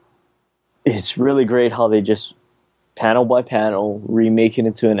really great how they just panel by panel remake it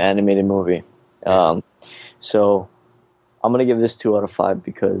into an animated movie. So I'm gonna give this 2 out of 5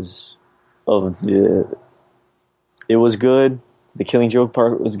 because of it was good. The Killing Joke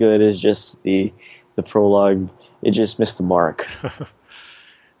part was good. It's just the prologue. It just missed the mark.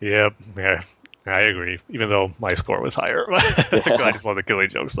 Yep. Yeah. I agree. Even though my score was higher, I just love the Killing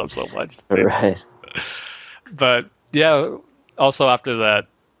Joke stuff so much. Right. But yeah. Also, after that,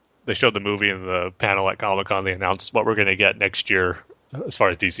 they showed the movie in the panel at Comic-Con. They announced what we're going to get next year as far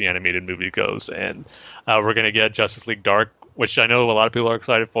as DC animated movie goes. And we're going to get Justice League Dark, which I know a lot of people are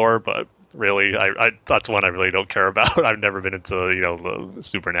excited for, but really, that's one I really don't care about. I've never been into, the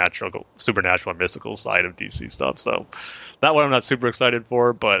supernatural and mystical side of DC stuff. So that one I'm not super excited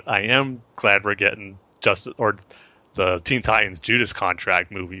for, but I am glad we're getting the Teen Titans Judas Contract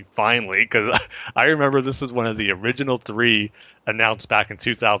movie, finally, because I remember this is one of the original 3 announced back in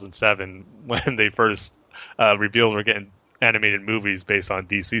 2007 when they first revealed we're getting animated movies based on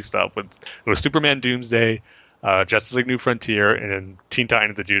DC stuff. It was Superman Doomsday, Justice League New Frontier, and then Teen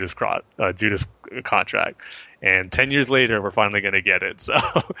Titans The Judas Contract. And 10 years later, we're finally going to get it. So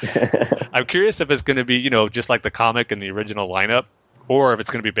I'm curious if it's going to be, just like the comic and the original lineup, or if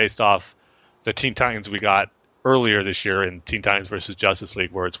it's going to be based off the Teen Titans we got earlier this year in Teen Titans versus Justice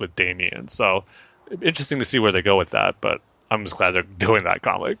League, where it's with Damian. So interesting to see where they go with that, but I'm just glad they're doing that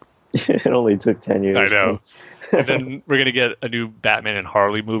comic. It only took 10 years. I know. And then we're going to get a new Batman and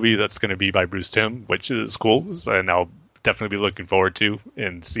Harley movie that's going to be by Bruce Timm, which is cool, and I'll definitely be looking forward to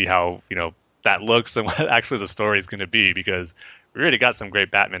and see how that looks and what actually the story is going to be, because we already got some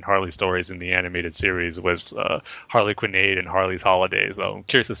great Batman Harley stories in the animated series with Harley Quinn and Harley's Holiday. So I'm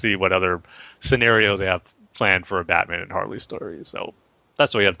curious to see what other scenario they have planned for a Batman and Harley story. So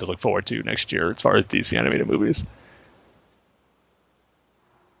that's what we have to look forward to next year as far as DC animated movies.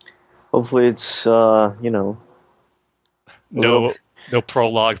 Hopefully it's no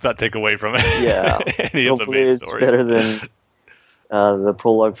prologues that take away from it. Yeah. Any of the main story. Better than the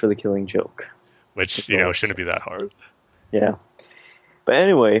prologue for The Killing Joke, which shouldn't be that hard. Yeah. But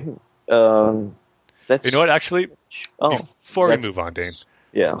anyway, that's what? Actually, before we move on, Dane.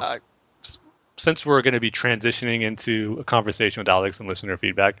 Yeah. Since we're going to be transitioning into a conversation with Alex and listener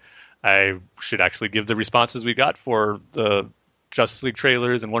feedback, I should actually give the responses we got for the Justice League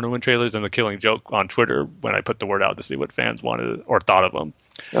trailers and Wonder Woman trailers and The Killing Joke on Twitter when I put the word out to see what fans wanted or thought of them.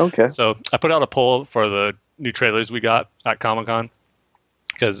 Okay. So I put out a poll for the new trailers we got at Comic-Con,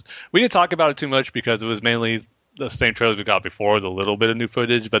 because we didn't talk about it too much because it was mainly the same trailers we got before, with a little bit of new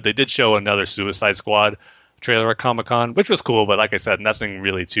footage, but they did show another Suicide Squad trailer at Comic-Con, which was cool, but like I said, nothing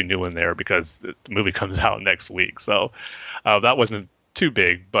really too new in there because the movie comes out next week. So that wasn't too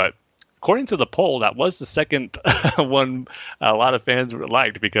big, but according to the poll, that was the second one a lot of fans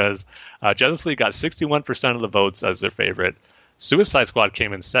liked, because Justice League got 61% of the votes as their favorite. Suicide Squad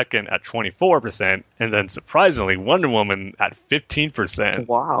came in second at 24%, and then surprisingly, Wonder Woman at 15%.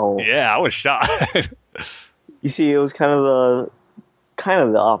 Wow. Yeah, I was shocked. You see, it was kind of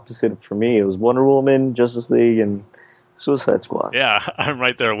the opposite for me. It was Wonder Woman, Justice League, and Suicide Squad. Yeah, I'm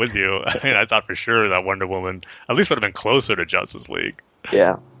right there with you. I mean, I thought for sure that Wonder Woman at least would have been closer to Justice League.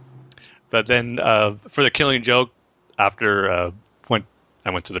 Yeah. But then for The Killing Joke, after I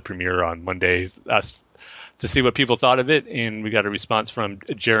went to the premiere on Monday, asked to see what people thought of it, and we got a response from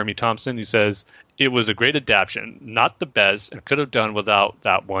Jeremy Thompson, who says, "It was a great adaptation, not the best, and could have done without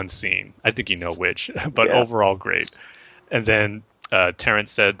that one scene. I think you know which, but overall great." And then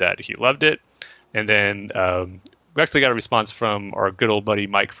Terrence said that he loved it. And then we actually got a response from our good old buddy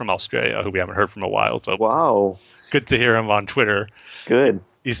Mike from Australia, who we haven't heard from a while. So wow, good to hear him on Twitter. Good.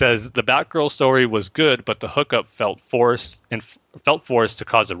 He says the Batgirl story was good, but the hookup felt forced to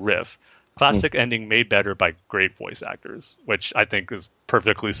cause a riff. Classic ending made better by great voice actors, which I think is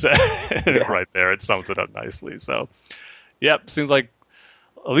perfectly said right there. It sums it up nicely. So, yep, seems like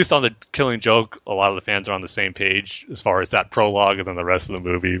at least on The Killing Joke, a lot of the fans are on the same page as far as that prologue and then the rest of the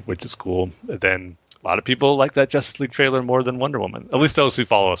movie, which is cool. And then a lot of people like that Justice League trailer more than Wonder Woman, at least those who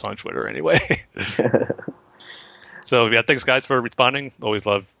follow us on Twitter anyway. So yeah, thanks guys for responding. Always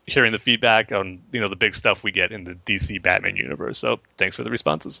love hearing the feedback on the big stuff we get in the DC Batman universe. So thanks for the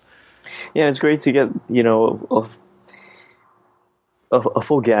responses. Yeah, it's great to get a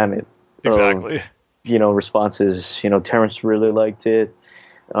full gamut. Exactly. Of, responses. Terrence really liked it.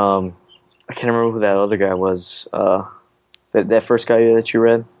 I can't remember who that other guy was. That first guy that you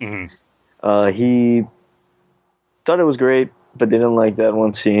read. Mm-hmm. He thought it was great, but didn't like that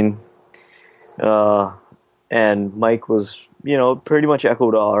one scene. And Mike was, pretty much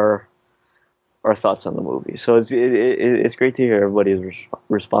echoed our thoughts on the movie. So it's great to hear everybody's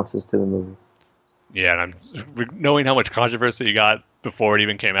responses to the movie. Yeah, and knowing how much controversy you got before it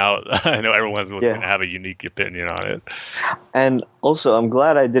even came out, I know everyone's going to have a unique opinion on it. And also, I'm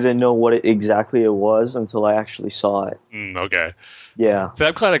glad I didn't know what exactly it was until I actually saw it. Okay. Yeah. So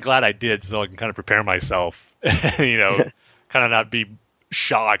I'm kind of glad I did, so I can kind of prepare myself, kind of not be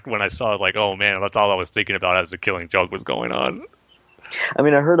shocked when I saw it, like, oh man, that's all I was thinking about as The Killing Joke was going on. I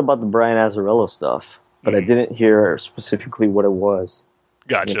mean, I heard about the Brian Azzarello stuff, but I didn't hear specifically what it was.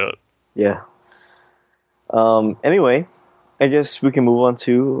 Gotcha. Yeah. Anyway, I guess we can move on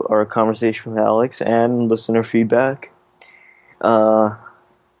to our conversation with Alex and listener feedback. Tim,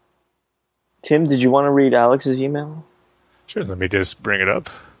 did you want to read Alex's email? Sure, let me just bring it up.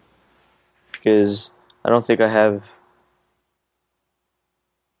 Because I don't think I have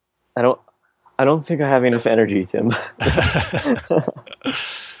enough energy, Tim.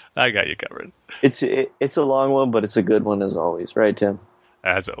 I got you covered. It's a long one, but it's a good one as always, right, Tim?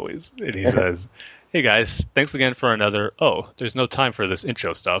 As always. And he says, "Hey guys, thanks again for another, there's no time for this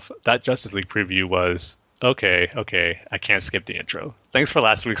intro stuff. That Justice League preview was, okay, I can't skip the intro. Thanks for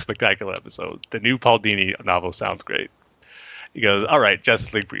last week's spectacular episode. The new Paul Dini novel sounds great." He goes, "All right,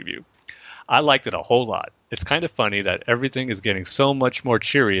 Justice League preview. I liked it a whole lot. It's kind of funny that everything is getting so much more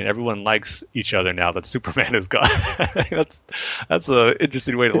cheery and everyone likes each other now that Superman is gone." That's an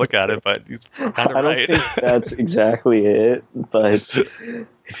interesting way to look at it, but he's kind of right. I don't think that's exactly it, but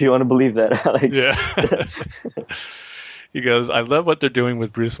if you want to believe that, Alex. Yeah. He goes, "I love what they're doing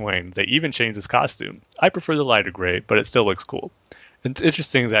with Bruce Wayne. They even changed his costume. I prefer the lighter gray, but it still looks cool. It's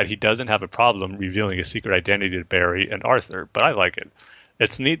interesting that he doesn't have a problem revealing his secret identity to Barry and Arthur, but I like it.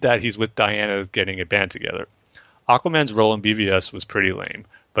 It's neat that he's with Diana getting a band together. Aquaman's role in BVS was pretty lame,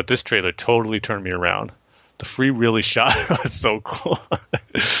 but this trailer totally turned me around. The free Willy shot was so cool.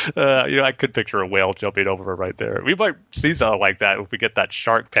 I could picture a whale jumping over her right there. We might see something like that if we get that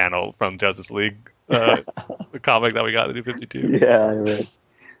shark panel from Justice League, the comic that we got in New 52. Yeah, I read.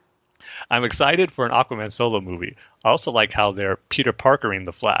 I'm excited for an Aquaman solo movie. I also like how they're Peter Parkering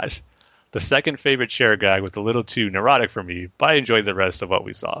the Flash. The second favorite Cher gag was a little too neurotic for me, but I enjoyed the rest of what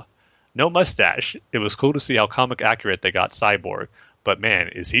we saw. No mustache. It was cool to see how comic accurate they got Cyborg, but man,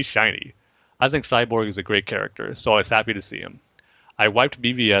 is he shiny. I think Cyborg is a great character, so I was happy to see him. I wiped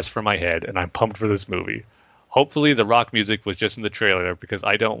BVS from my head, and I'm pumped for this movie. Hopefully the rock music was just in the trailer, because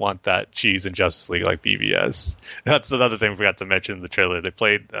I don't want that cheese in Justice League like BVS. That's another thing we forgot to mention in the trailer. They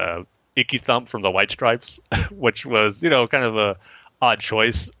played Icky Thump from the White Stripes, which was, kind of a odd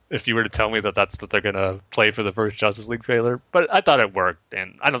choice if you were to tell me that that's what they're going to play for the first Justice League trailer. But I thought it worked,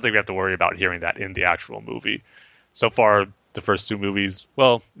 and I don't think we have to worry about hearing that in the actual movie. So far, the first two movies,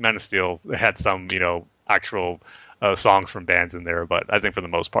 well, Man of Steel had some, actual songs from bands in there, but I think for the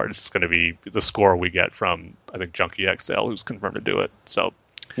most part, it's going to be the score we get from, I think, Junkie XL, who's confirmed to do it. So,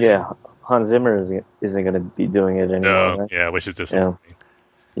 yeah, Hans Zimmer isn't going to be doing it anymore. Right? Yeah, which is disappointing.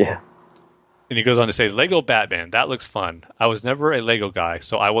 Yeah. And he goes on to say, Lego Batman, that looks fun. I was never a Lego guy,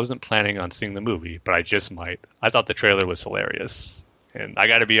 so I wasn't planning on seeing the movie, but I just might. I thought the trailer was hilarious. And I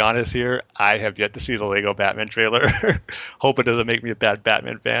got to be honest here, I have yet to see the Lego Batman trailer. Hope it doesn't make me a bad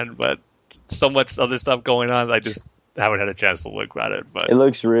Batman fan, but so much other stuff going on, I just haven't had a chance to look at it. But it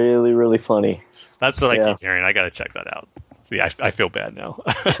looks really, really funny. That's what I keep hearing. I got to check that out. See, I feel bad now.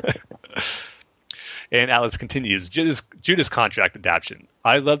 And Alex continues, Judas Contract adaptation.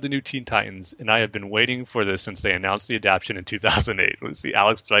 I love the new Teen Titans, and I have been waiting for this since they announced the adaptation in 2008. See,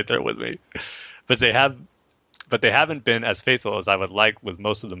 Alex right there with me. But they haven't been as faithful as I would like with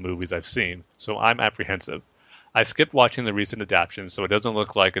most of the movies I've seen, so I'm apprehensive. I've skipped watching the recent adaptations, so it doesn't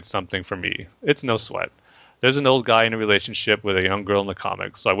look like it's something for me. It's no sweat. There's an old guy in a relationship with a young girl in the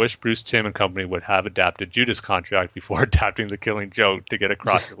comics, so I wish Bruce Timm and company would have adapted Judas Contract before adapting The Killing Joke to get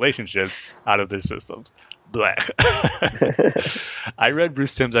across relationships out of their systems. Blah. I read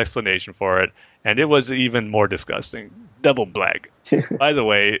Bruce Timm's explanation for it, and it was even more disgusting. Double blag. By the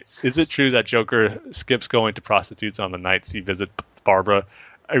way, is it true that Joker skips going to prostitutes on the nights he visits Barbara?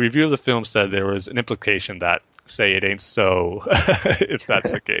 A review of the film said there was an implication that, say it ain't so, if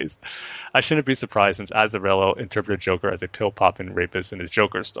that's the case. I shouldn't be surprised since Azzarello interpreted Joker as a pill-popping rapist in his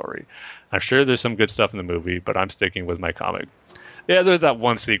Joker story. I'm sure there's some good stuff in the movie, but I'm sticking with my comic. Yeah, there's that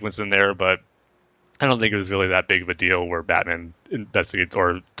one sequence in there, but I don't think it was really that big of a deal where Batman investigates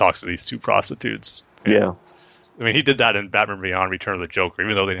or talks to these two prostitutes. Yeah. I mean, he did that in Batman Beyond Return of the Joker,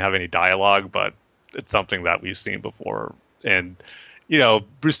 even though they didn't have any dialogue, but it's something that we've seen before. And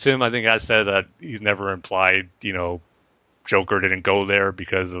Bruce Timm, I think, has said that he's never implied, Joker didn't go there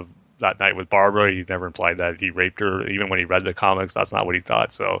because of that night with Barbara. He's never implied that he raped her. Even when he read the comics, that's not what he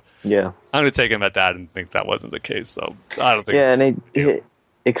thought. So yeah, I'm going to take him at that and think that wasn't the case. So I don't think. Yeah, and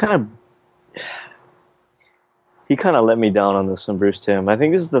it kind of he kind of let me down on this one, Bruce Timm. I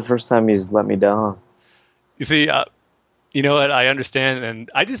think this is the first time he's let me down. You see, you know what? I understand, and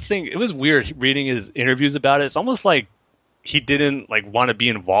I just think it was weird reading his interviews about it. It's almost like he didn't want to be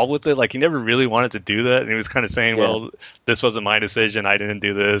involved with it. Like he never really wanted to do that. And he was kind of saying, well, this wasn't my decision. I didn't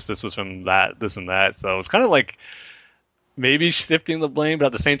do this. This was from this and that. So it's kind of like maybe shifting the blame. But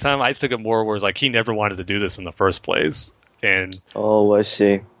at the same time, I took it more where it's like he never wanted to do this in the first place. And I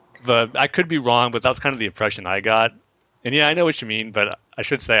see. But I could be wrong, but that's kind of the impression I got. And yeah, I know what you mean, but I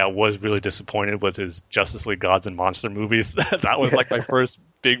should say I was really disappointed with his Justice League Gods and Monster movies. That was like my first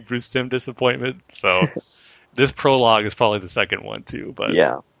big Bruce Timm disappointment. So this prologue is probably the second one too, but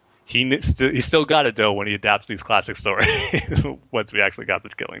yeah, he still got it though when he adapts these classic stories. Once we actually got the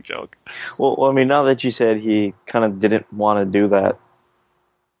Killing Joke. Well, I mean, now that you said he kind of didn't want to do that,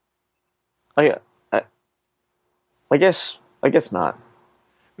 I guess not.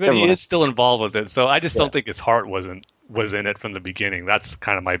 But he is still involved with it, so I just don't think his heart was in it from the beginning. That's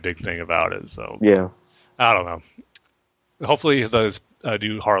kind of my big thing about it. So yeah, I don't know. Hopefully, the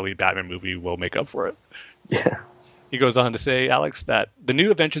new Harley Batman movie will make up for it. Yeah. He goes on to say, Alex, that the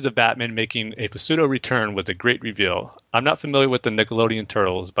new Adventures of Batman making a pseudo return was a great reveal. I'm not familiar with the Nickelodeon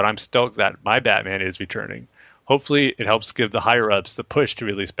Turtles, but I'm stoked that my Batman is returning. Hopefully, it helps give the higher-ups the push to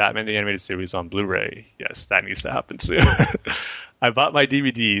release Batman the Animated Series on Blu-ray. Yes, that needs to happen soon. I bought my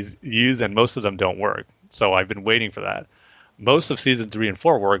DVDs used, and most of them don't work, so I've been waiting for that. Most of season 3 and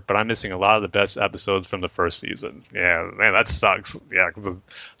 4 work, but I'm missing a lot of the best episodes from the first season. Yeah, man, that sucks. Yeah,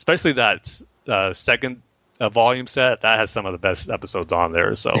 especially that second volume set, that has some of the best episodes on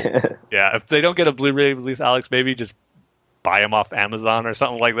there. So, yeah, if they don't get a Blu-ray release, Alex, maybe just buy them off Amazon or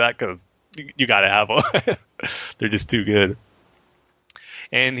something like that, because you got to have them. They're just too good.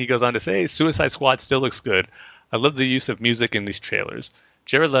 And he goes on to say, Suicide Squad still looks good. I love the use of music in these trailers.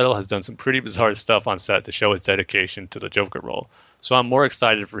 Jared Leto has done some pretty bizarre stuff on set to show his dedication to the Joker role, so I'm more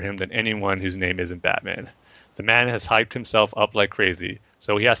excited for him than anyone whose name isn't Batman. The man has hyped himself up like crazy,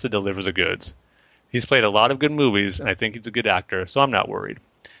 so he has to deliver the goods. He's played a lot of good movies, and I think he's a good actor, so I'm not worried.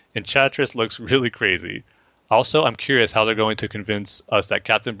 Enchantress looks really crazy. Also, I'm curious how they're going to convince us that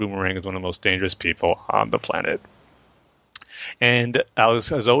Captain Boomerang is one of the most dangerous people on the planet. And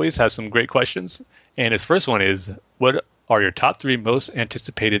Alex, as always, has some great questions. And his first one is, what are your top 3 most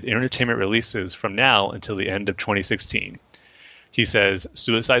anticipated entertainment releases from now until the end of 2016? He says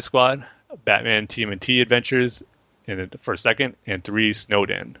Suicide Squad, Batman TMNT Adventures for second, and 3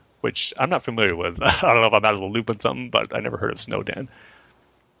 Snowden, which I'm not familiar with. I don't know if I'm out of the loop on something, but I never heard of Snowden.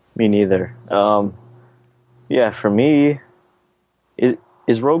 Me neither. Yeah, for me,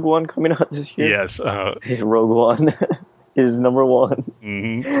 Is Rogue One coming out this year? Yes. Rogue One is number 1.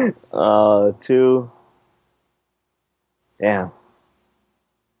 Mm-hmm. 2. Damn.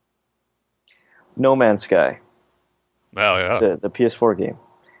 No Man's Sky. Oh, yeah. The PS4 game.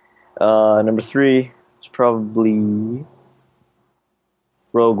 Number 3 is probably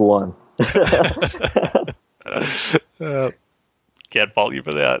Rogue One. Can't fault you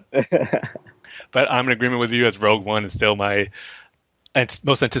for that. But I'm in agreement with you as Rogue One is still my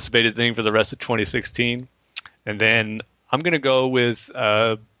most anticipated thing for the rest of 2016. And then I'm going to go with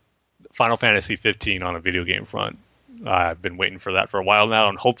Final Fantasy 15 on a video game front. I've been waiting for that for a while now,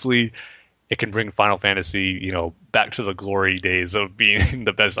 and hopefully it can bring Final Fantasy, back to the glory days of being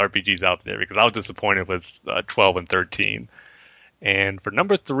the best RPGs out there, because I was disappointed with 12 and 13. And for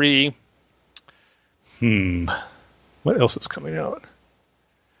number 3, what else is coming out?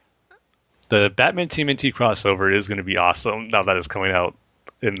 The Batman TMNT crossover is going to be awesome now that it's coming out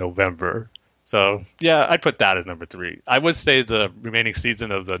in November. So, yeah, I'd put that as number 3. I would say the remaining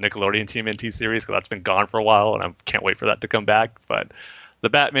season of the Nickelodeon TMNT series, because that's been gone for a while, and I can't wait for that to come back. But the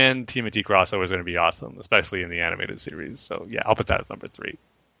Batman TMNT crossover is going to be awesome, especially in the animated series. So, yeah, I'll put that as number 3. And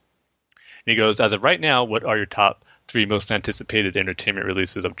he goes, as of right now, what are your top 3 most anticipated entertainment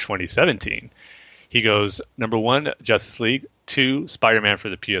releases of 2017? He goes, number 1, Justice League. 2, Spider-Man for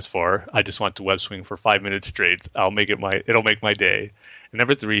the PS4. I just want to web swing for 5 minutes straight. It'll make my day. And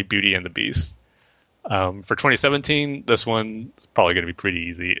number 3, Beauty and the Beast. For 2017, this one is probably going to be pretty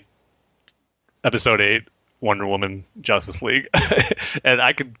easy. Episode 8, Wonder Woman, Justice League. And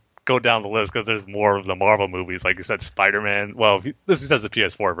I could go down the list because there's more of the Marvel movies. Like you said, Spider-Man. Well, this says the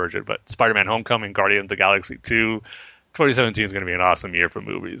PS4 version, but Spider-Man Homecoming, Guardians of the Galaxy 2. 2017 is going to be an awesome year for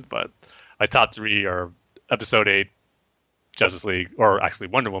movies. But my top 3 are Episode 8, Justice League, or actually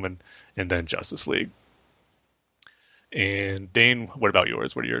Wonder Woman, and then Justice League. And Dane, what about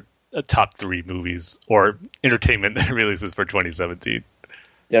yours? What are your top 3 movies or entertainment releases for 2017?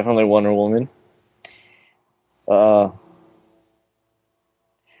 Definitely Wonder Woman.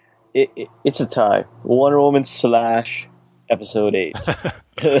 It's a tie. Wonder Woman / Episode 8.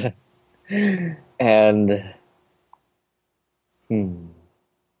 And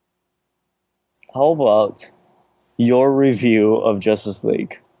how about your review of Justice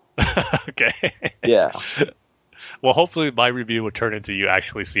League? Okay. Yeah. Well, hopefully my review will turn into you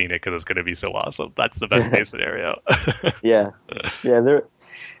actually seeing it because it's going to be so awesome. That's the best case scenario. Yeah,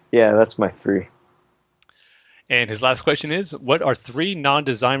 that's my 3. And his last question is, what are 3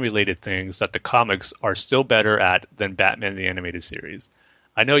 non-design related things that the comics are still better at than Batman the Animated Series?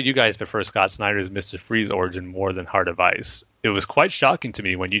 I know you guys prefer Scott Snyder's Mr. Freeze origin more than Heart of Ice. It was quite shocking to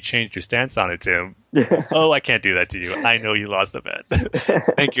me when you changed your stance on it, Tim. Oh, I can't do that to you. I know you lost the bet.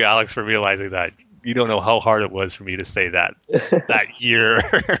 Thank you, Alex, for realizing that. You don't know how hard it was for me to say that year.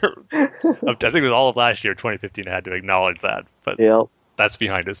 I think it was all of last year, 2015, I had to acknowledge that. But That's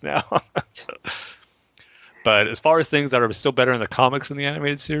behind us now. But as far as things that are still better in the comics than the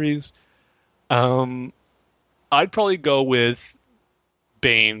animated series, I'd probably go with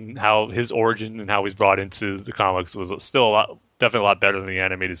Bane, how his origin and how he's brought into the comics was still definitely a lot better than the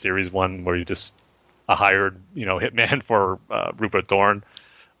animated series one, where you just a hired hitman for Rupert Thorne.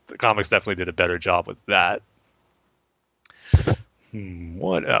 The comics definitely did a better job with that.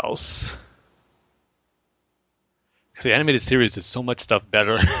 What else? Because the animated series did so much stuff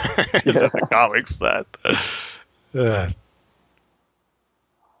better than the comics that I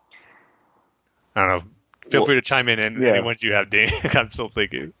don't know. Feel free to chime in any ones you have, Dane. I'm still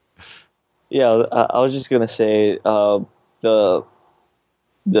thinking. Yeah, I was just gonna say the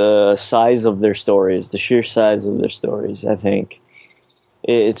size of their stories, the sheer size of their stories. I think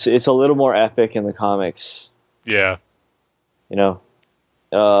it's a little more epic in the comics. Yeah.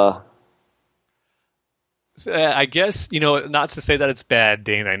 I guess not to say that it's bad,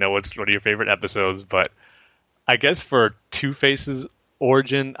 Dane. I know it's one of your favorite episodes, but I guess for Two-Face's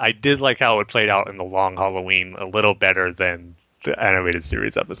origin, I did like how it played out in the Long Halloween a little better than the animated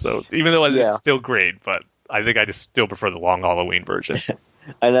series episode, even though it's still great, but I think I just still prefer the Long Halloween version.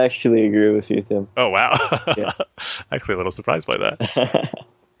 I'd actually agree with you, Tim. Oh, wow. Yeah. Actually a little surprised by that.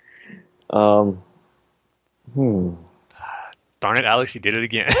 Darn it, Alex, you did it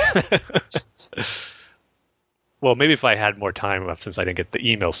again. Well, maybe if I had more time, since I didn't get the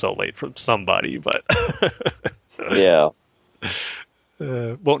email so late from somebody, but... Yeah.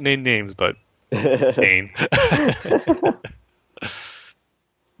 Won't name names, but Bane.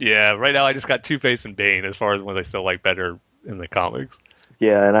 Yeah, right now I just got Two-Face and Bane as far as ones I still like better in the comics.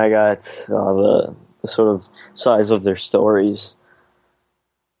 Yeah, and I got the sort of size of their stories.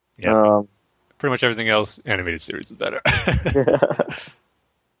 Yeah, pretty much everything else, animated series is better.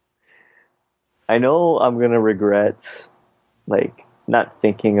 I know I'm going to regret, like, not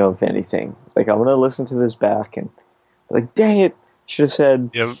thinking of anything. Like, I'm going to listen to this back and, like, dang it, should have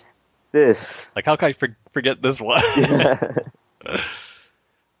said this. Like, how can I forget this one? Yeah.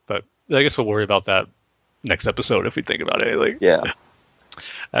 But I guess we'll worry about that next episode if we think about anything. Yeah.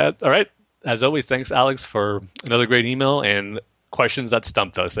 All right. As always, thanks, Alex, for another great email and questions that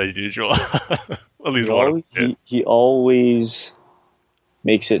stumped us, as usual. At least one. He always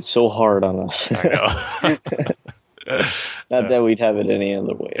makes it so hard on us. I know. Not that we'd have it any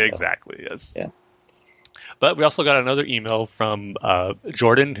other way. Exactly, yes. Yeah. But we also got another email from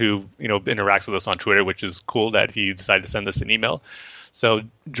Jordan, who interacts with us on Twitter, which is cool that he decided to send us an email. So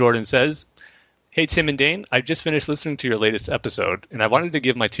Jordan says, "Hey, Tim and Dane, I just finished listening to your latest episode, and I wanted to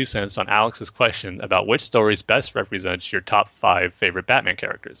give my 2 cents on Alex's question about which stories best represents your top 5 favorite Batman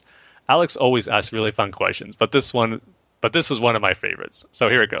characters. Alex always asks really fun questions, but this was one of my favorites. So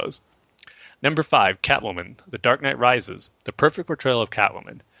here it goes. Number 5, Catwoman, The Dark Knight Rises, the perfect portrayal of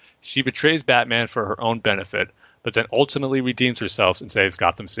Catwoman. She betrays Batman for her own benefit, but then ultimately redeems herself and saves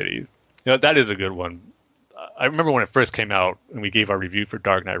Gotham City. That is a good one. I remember when it first came out and we gave our review for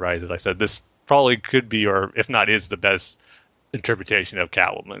Dark Knight Rises, I said this probably could be, or if not is, the best interpretation of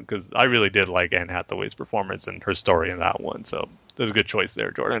Catwoman, because I really did like Anne Hathaway's performance and her story in that one. So there's a good choice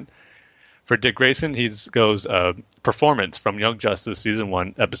there, Jordan. For Dick Grayson, he goes Performance from Young Justice Season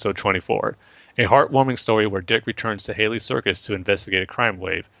 1, Episode 24. A heartwarming story where Dick returns to Haley Circus to investigate a crime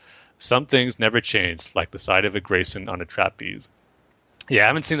wave. Some things never change, like the sight of a Grayson on a trapeze. Yeah, I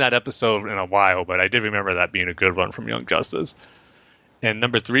haven't seen that episode in a while, but I did remember that being a good one from Young Justice. And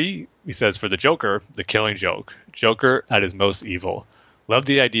number 3, he says, for the Joker, The Killing Joke. Joker at his most evil. Love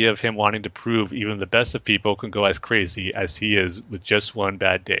the idea of him wanting to prove even the best of people can go as crazy as he is with just one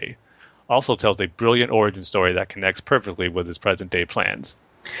bad day. Also tells a brilliant origin story that connects perfectly with his present-day plans.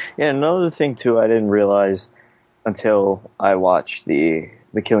 Yeah, another thing, too, I didn't realize until I watched the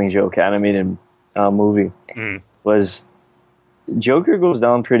Killing Joke animated movie was Joker goes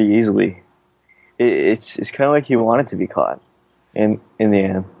down pretty easily. It's kind of like he wanted to be caught in the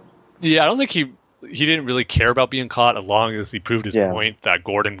end. Yeah, I don't think he didn't really care about being caught as long as he proved his point that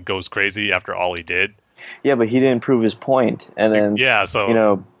Gordon goes crazy after all he did. Yeah, but he didn't prove his point. And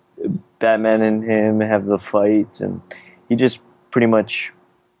then, Batman and him have the fight, and he just pretty much...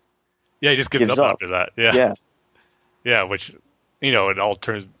 Yeah, he just gives up after that. Yeah. Yeah, which, it all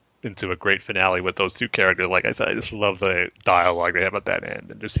turns into a great finale with those two characters. Like I said, I just love the dialogue they have at that end.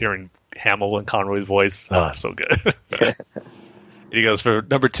 And just hearing Hamill and Conroy's voice, so good. He goes for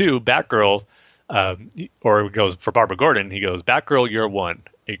number 2, Batgirl, or he goes for Barbara Gordon. He goes, Batgirl Year One,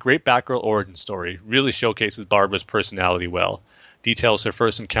 a great Batgirl origin story, really showcases Barbara's personality well, details her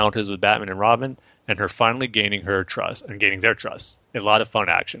first encounters with Batman and Robin, and her finally gaining their trust. A lot of fun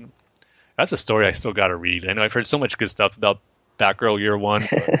action. That's a story I still got to read. I know I've heard so much good stuff about Batgirl Year One.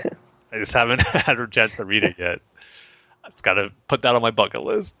 But I just haven't had a chance to read it yet. I've got to put that on my bucket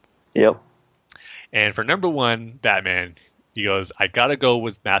list. Yep. And for number 1, Batman, he goes, I got to go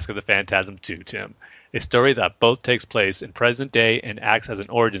with Mask of the Phantasm 2, Tim. A story that both takes place in present day and acts as an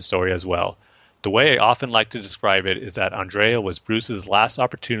origin story as well. The way I often like to describe it is that Andrea was Bruce's last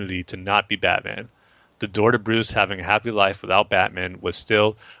opportunity to not be Batman. The door to Bruce having a happy life without Batman was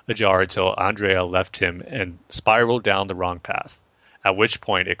still ajar until Andrea left him and spiraled down the wrong path, at which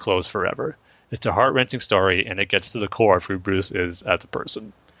point it closed forever. It's a heart-wrenching story, and it gets to the core of who Bruce is as a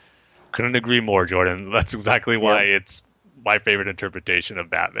person. Couldn't agree more, Jordan. That's exactly why it's my favorite interpretation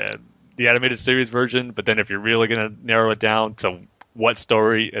of Batman. The animated series version, but then if you're really going to narrow it down to what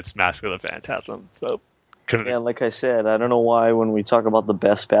story, it's Mask of the Phantasm. So, like I said, I don't know why when we talk about the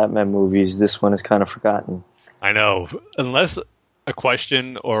best Batman movies, this one is kind of forgotten. I know. Unless a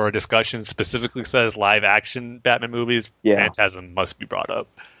question or a discussion specifically says live action Batman movies, Phantasm must be brought up.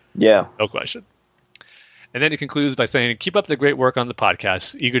 Yeah. No question. And then he concludes by saying, keep up the great work on the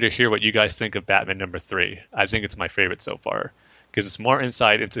podcast. Eager to hear what you guys think of Batman number 3. I think it's my favorite so far. Gives us more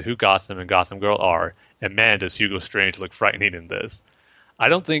insight into who Gotham and Gotham Girl are, and man, does Hugo Strange look frightening in this. I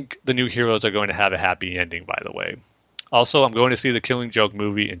don't think the new heroes are going to have a happy ending, by the way. Also, I'm going to see the Killing Joke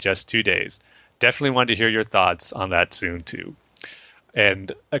movie in just 2 days. Definitely want to hear your thoughts on that soon, too.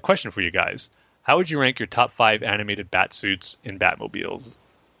 And a question for you guys. How would you rank your top 5 animated Batsuits in Batmobiles?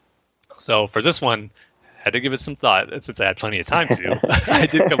 So for this one, I had to give it some thought, since I had plenty of time to. I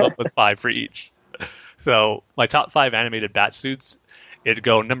did come up with 5 for each. So my top 5 animated Batsuits, it'd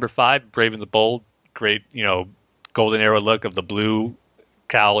go number 5, Brave and the Bold. Great, golden arrow look of the blue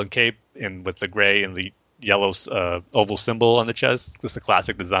cowl and cape, and with the gray and the yellow oval symbol on the chest. Just a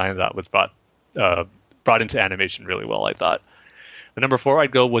classic design that was brought into animation really well, I thought. The number 4,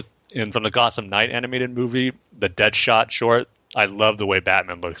 I'd go with And from the Gotham Knight animated movie, the Deadshot short, I love the way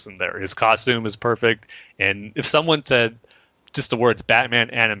Batman looks in there. His costume is perfect. And if someone said just the words Batman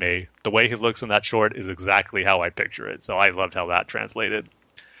anime, the way he looks in that short is exactly how I picture it. So I loved how that translated.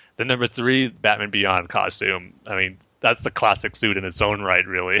 Then number 3, Batman Beyond costume. I mean, that's the classic suit in its own right,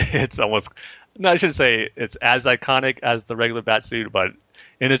 really. It's almost, no, I shouldn't say it's as iconic as the regular bat suit, but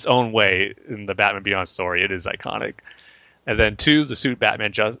in its own way, in the Batman Beyond story, it is iconic. And then 2, the suit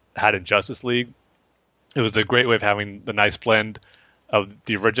Batman had in Justice League. It was a great way of having the nice blend of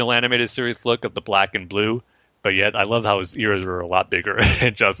the original animated series look of the black and blue, but yet I love how his ears were a lot bigger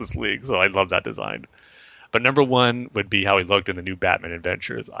in Justice League, so I love that design. But number 1 would be how he looked in the new Batman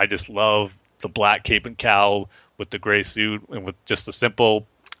Adventures. I just love the black cape and cowl with the gray suit and with just a simple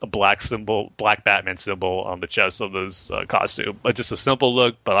black Batman symbol on the chest of this costume. Just a simple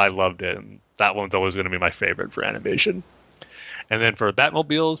look, but I loved it, and that one's always going to be my favorite for animation. And then for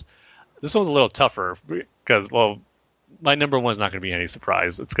Batmobiles, this one's a little tougher because, well, my number 1 is not going to be any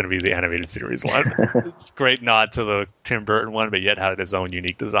surprise. It's going to be the animated series one. It's a great nod to the Tim Burton one, but yet had its own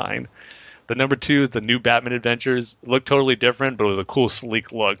unique design. The number 2 is the new Batman Adventures. It looked totally different, but it was a cool,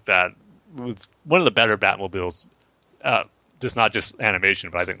 sleek look that was one of the better Batmobiles. Just not just animation,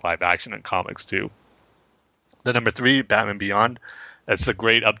 but I think live action and comics too. The number 3, Batman Beyond. That's a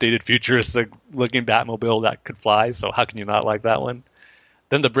great updated futuristic looking Batmobile that could fly. So how can you not like that one?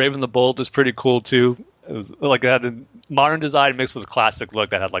 Then the Brave and the Bold was pretty cool too. It was like it had a modern design mixed with a classic look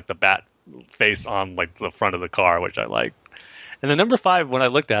that had like the bat face on like the front of the car, which I liked. And then number 5, when I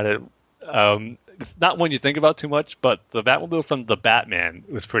looked at it, it's not one you think about too much, but the Batmobile from the Batman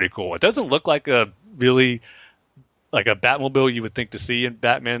was pretty cool. It doesn't look like a Batmobile you would think to see in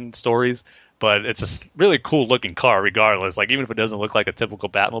Batman stories, but it's a really cool looking car regardless. Like even if it doesn't look like a typical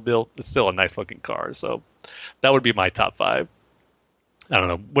Batmobile, it's still a nice looking car. So that would be my top 5. I don't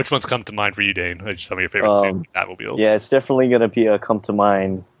know. Which ones come to mind for you, Dane? Just some of your favorite suits in Batmobile. Yeah, it's definitely going to be a come to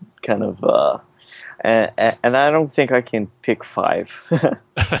mind kind of, and I don't think I can pick 5.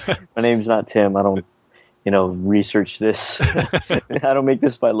 My name's not Tim. I don't, research this. I don't make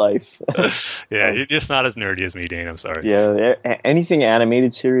this my life. Yeah, you're just not as nerdy as me, Dane. I'm sorry. Yeah, anything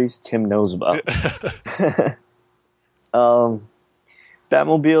animated series, Tim knows about.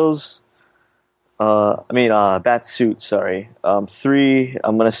 Batmobiles. Batsuit. Sorry. 3.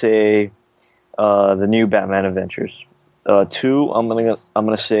 I'm gonna say the new Batman Adventures. 2. I'm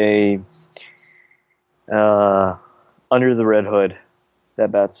gonna say Under the Red Hood. That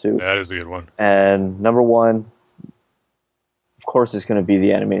Batsuit. That is a good one. And number 1, of course, it's going to be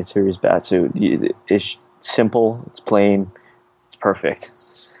the animated series Batsuit. It's simple. It's plain. It's perfect.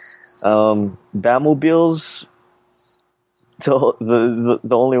 Batmobiles. The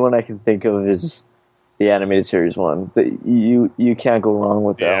only one I can think of is the animated series one. You can't go wrong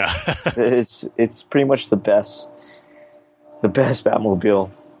with that. Yeah. It's pretty much the best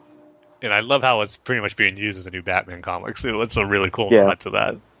Batmobile. And I love how it's pretty much being used as a new Batman comic. So it's a really cool nod to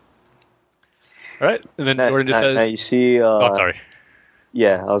that. All right, and then Jordan just says, now you see. I'm sorry.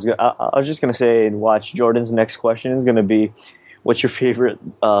 Yeah, I was just gonna say, and watch. Jordan's next question is gonna be, what's your favorite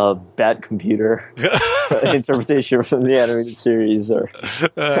Bat computer interpretation from the animated series? Or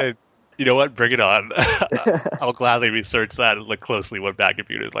you know what? Bring it on. I'll gladly research that and look closely what Bat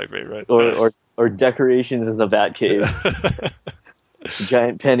computer is my favorite. Or decorations in the Bat cave.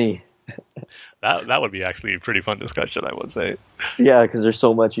 Giant penny. That would be actually a pretty fun discussion, I would say. Yeah, because there's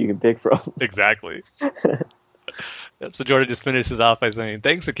so much you can pick from. Exactly. So Jordan just finishes off by saying,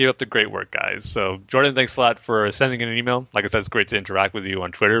 thanks and keep up the great work, guys. So Jordan, thanks a lot for sending in an email. Like I said, it's great to interact with you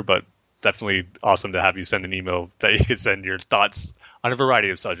on Twitter, but definitely awesome to have you send an email that you can send your thoughts on a variety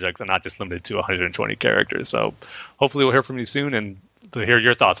of subjects and not just limited to 120 characters. So hopefully we'll hear from you soon and to hear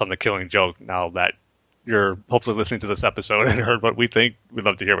your thoughts on The Killing Joke now that you're hopefully listening to this episode and heard what we think. We'd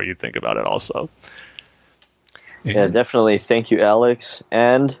love to hear what you think about it also. Yeah, definitely. Thank you, Alex.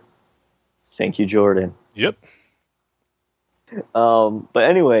 And thank you, Jordan. Yep. But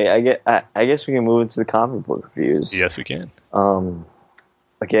anyway, I guess we can move into the comic book reviews. Yes, we can.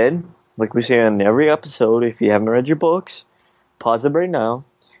 Again, like we say on every episode, if you haven't read your books, pause it right now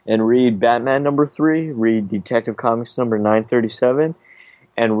and read Batman number 3, read Detective Comics number 937,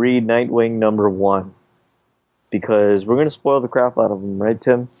 and read Nightwing number 1. Because we're going to spoil the crap out of them, right,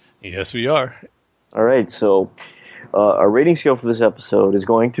 Tim? Yes, we are. All right, so our rating scale for this episode is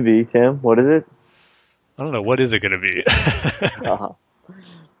going to be, Tim, what is it? I don't know. What is it going to be?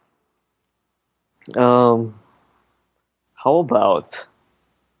 How about...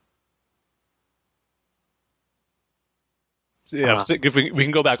 Yeah, if we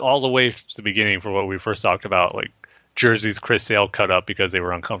can go back all the way to the beginning for what we first talked about, like jerseys Chris Sale cut up because they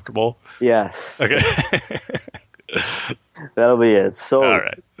were uncomfortable. Yeah. Okay. That'll be it. So, all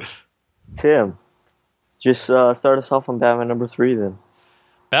right, Tim, just start us off on Batman number 3 then.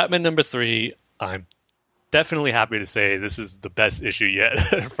 Batman number 3, I'm definitely happy to say this is the best issue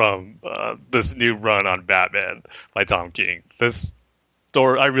yet from this new run on Batman by Tom King.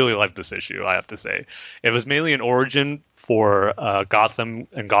 I really like this issue, I have to say. It was mainly an origin for Gotham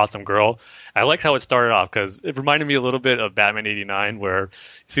and Gotham Girl. I like how it started off because it reminded me a little bit of Batman 89, where you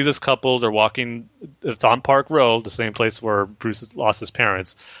see this couple, they're walking, it's on Park Row, the same place where Bruce lost his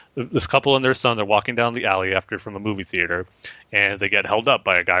parents. This couple and their son, they're walking down the alley from a movie theater, and they get held up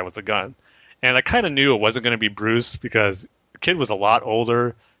by a guy with a gun. And I kind of knew it wasn't going to be Bruce because the kid was a lot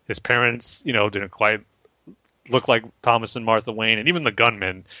older. His parents, didn't quite look like Thomas and Martha Wayne, and even the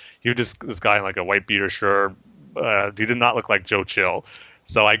gunman, he was just this guy in like a white beater shirt. He did not look like Joe Chill.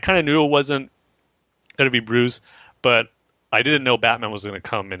 So I kind of knew it wasn't going to be Bruce, but I didn't know Batman was going to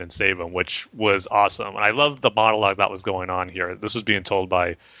come in and save him, which was awesome. And I loved the monologue that was going on here. This was being told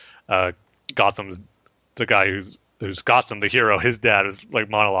by the guy who's Gotham, the hero. His dad is like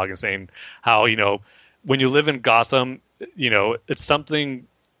monologuing, saying how, when you live in Gotham, it's something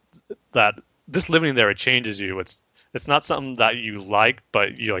that just living there, it changes you. It's not something that you like,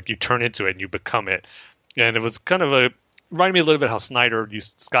 but you turn into it and you become it. And it was kind of reminded me a little bit how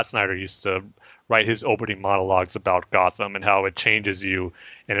Scott Snyder used to write his opening monologues about Gotham and how it changes you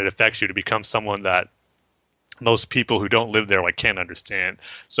and it affects you to become someone that most people who don't live there can't understand.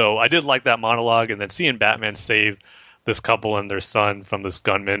 So I did like that monologue, and then seeing Batman save this couple and their son from this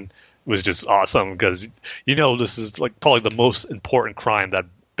gunman was just awesome because this is probably the most important crime that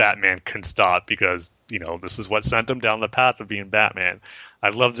Batman can stop because this is what sent him down the path of being Batman. I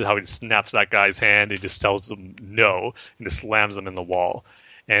loved how he snaps that guy's hand. He just tells them no and just slams them in the wall.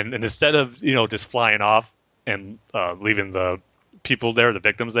 And instead of just flying off and leaving the people there, the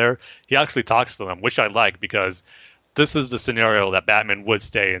victims there, he actually talks to them, which I like because this is the scenario that Batman would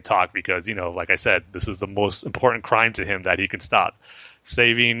stay and talk because like I said, this is the most important crime to him that he can stop.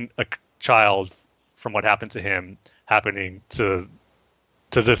 Saving a child from what happened to him happening to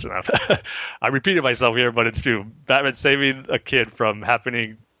this. I repeated myself here, but it's true. Batman saving a kid from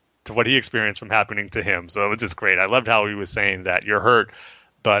happening to what he experienced from happening to him. So it's just great. I loved how he was saying that you're hurt,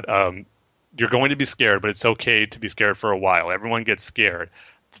 but you're going to be scared, but it's okay to be scared for a while. Everyone gets scared.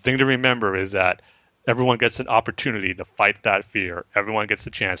 The thing to remember is that everyone gets an opportunity to fight that fear. Everyone gets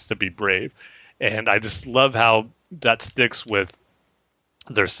a chance to be brave. And I just love how that sticks with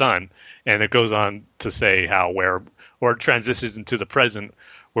their son. And it goes on to say how or transitions into the present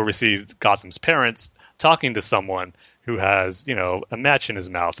where we see Gotham's parents talking to someone who has, a match in his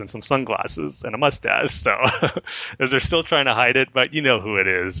mouth and some sunglasses and a mustache. So they're still trying to hide it, but you know who it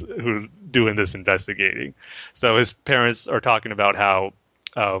is who's doing this investigating. So his parents are talking about how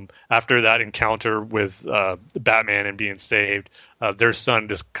after that encounter with Batman and being saved, their son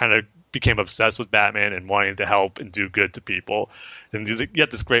just kind of became obsessed with Batman and wanting to help and do good to people. And you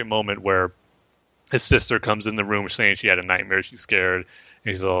get this great moment where his sister comes in the room saying she had a nightmare, she's scared.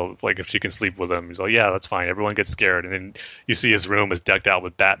 And he's all if she can sleep with him. He's like, yeah, that's fine. Everyone gets scared. And then you see his room is decked out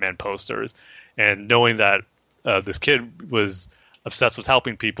with Batman posters. And knowing that this kid was obsessed with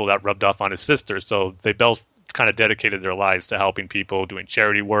helping people, that rubbed off on his sister. So they both kind of dedicated their lives to helping people, doing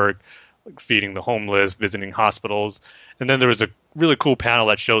charity work, feeding the homeless, visiting hospitals. And then there was a really cool panel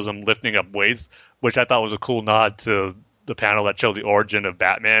that shows them lifting up weights, which I thought was a cool nod to the panel that showed the origin of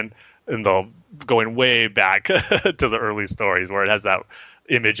Batman and going way back to the early stories where it has that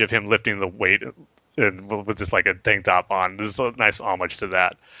image of him lifting the weight and with just a tank top on. There's a nice homage to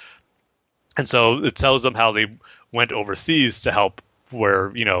that. And so it tells them how they went overseas to help where,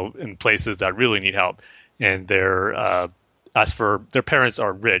 in places that really need help. And they're their parents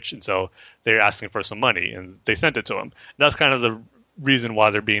are rich, and so they're asking for some money, and they sent it to them. That's kind of the reason why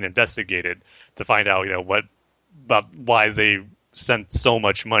they're being investigated, to find out, why they sent so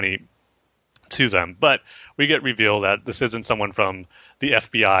much money to them. But we get revealed that this isn't someone from the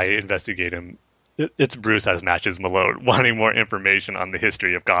FBI investigating. It's Bruce as Matches Malone wanting more information on the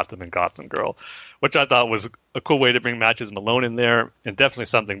history of Gotham and Gotham Girl, which I thought was a cool way to bring Matches Malone in there, and definitely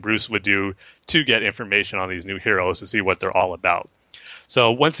something Bruce would do to get information on these new heroes to see what they're all about. So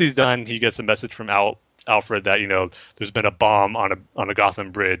once he's done, he gets a message from Alfred that, there's been a bomb on a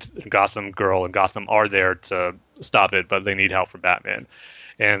Gotham bridge, and Gotham Girl and Gotham are there to stop it, but they need help from Batman.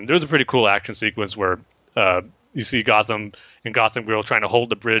 And there's a pretty cool action sequence where you see Gotham and Gotham Girl trying to hold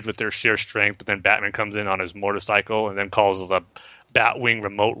the bridge with their sheer strength, but then Batman comes in on his motorcycle and then calls the Batwing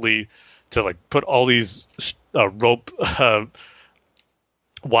remotely to put all these rope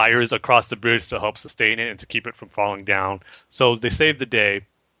wires across the bridge to help sustain it and to keep it from falling down. So they save the day,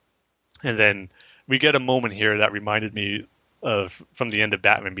 and then we get a moment here that reminded me of from the end of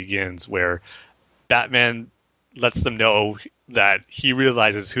Batman Begins, where Batman lets them know that he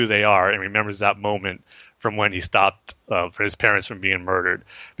realizes who they are and remembers that moment from when he stopped for his parents from being murdered.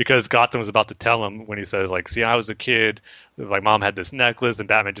 Because Gotham was about to tell him when he says, like, see, I was a kid, my mom had this necklace, and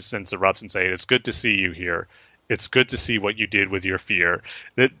Batman just interrupts and says, it's good to see you here. It's good to see what you did with your fear.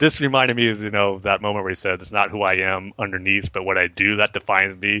 This reminded me of, that moment where he said, it's not who I am underneath, but what I do that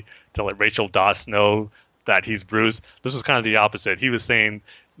defines me, to let Rachel Dawes know that he's Bruce. This was kind of the opposite. He was saying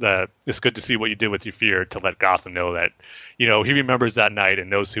that it's good to see what you did with your fear, to let Gotham know that, he remembers that night and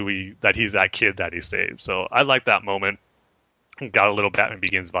knows that he's that kid that he saved. So I like that moment. Got a little Batman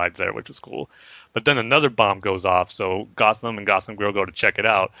Begins vibes there, which was cool. But then another bomb goes off, so Gotham and Gotham Girl go to check it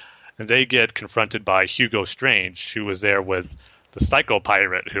out, and they get confronted by Hugo Strange, who was there with the Psycho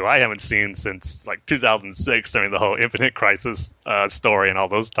Pirate, who I haven't seen since like 2006 during the whole Infinite Crisis story and all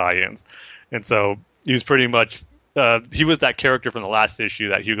those tie-ins. And so he was pretty much he was that character from the last issue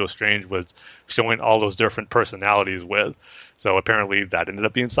that Hugo Strange was showing all those different personalities with. So apparently that ended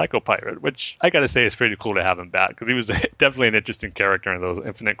up being Psycho Pirate, which I gotta say is pretty cool to have him back, because he was definitely an interesting character in those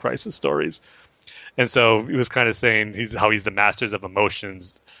Infinite Crisis stories. And so he was kind of saying how he's the masters of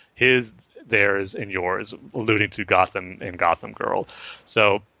emotions, his, theirs, and yours, alluding to Gotham and Gotham Girl.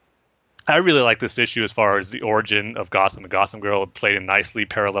 So I really like this issue as far as the origin of Gotham and Gotham Girl. It played in nicely,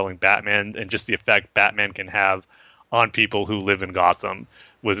 paralleling Batman, and just the effect Batman can have on people who live in Gotham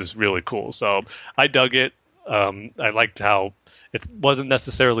was just really cool. So I dug it. I liked how it wasn't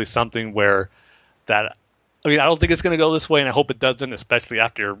necessarily something where that... I don't think it's going to go this way, and I hope it doesn't, especially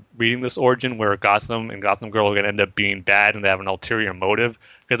after reading this origin where Gotham and Gotham Girl are going to end up being bad and they have an ulterior motive,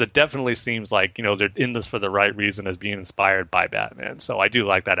 because it definitely seems like, they're in this for the right reason, as being inspired by Batman. So I do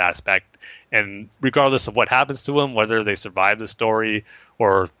like that aspect. And regardless of what happens to them, whether they survive the story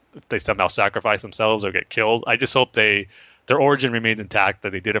or if they somehow sacrifice themselves or get killed, I just hope their origin remains intact,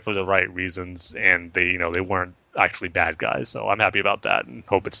 that they did it for the right reasons, and they weren't actually bad guys. So I'm happy about that and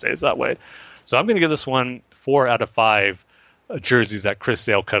hope it stays that way. So I'm going to give this one 4 out of 5 jerseys that Chris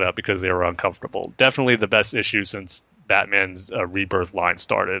Sale cut up because they were uncomfortable. Definitely the best issue since Batman's Rebirth line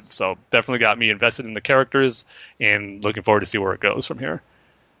started. So definitely got me invested in the characters and looking forward to see where it goes from here.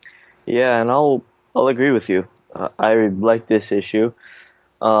 Yeah, and I'll agree with you. I like this issue.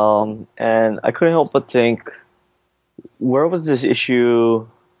 And I couldn't help but think, where was this issue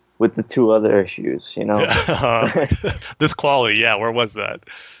with the 2 other issues, This quality, where was that?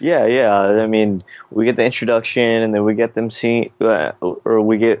 Yeah. I mean, we get the introduction, and then we get them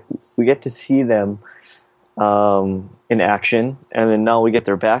we get to see them in action, and then now we get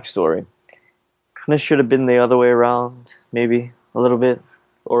their backstory. Kind of should have been the other way around, maybe a little bit,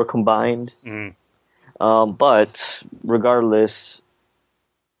 or combined. But regardless,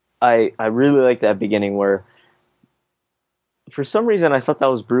 I really like that beginning where, for some reason, I thought that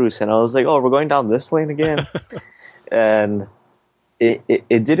was Bruce, and I was like, "Oh, we're going down this lane again," and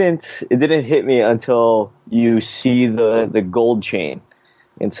it didn't hit me until you see the gold chain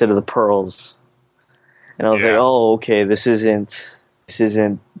instead of the pearls, and I was like, "Oh, okay, this isn't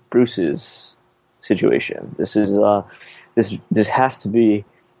Bruce's situation. This is this has to be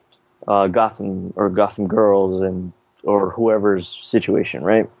Gotham or Gotham Girls or whoever's situation,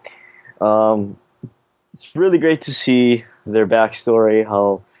 right?" It's really great to see their backstory,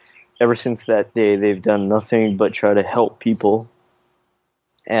 how ever since that day they've done nothing but try to help people.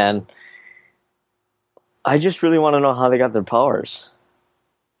 And I just really want to know how they got their powers.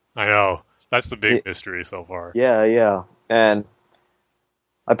 I know. That's the big mystery so far. Yeah. And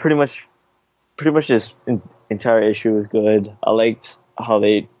I pretty much this entire issue was good. I liked how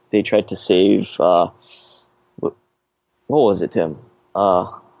they tried to save what was it, Tim?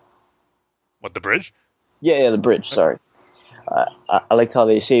 What, the bridge? Yeah, the bridge, sorry. I liked how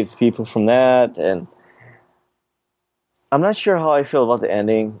they saved people from that, and I'm not sure how I feel about the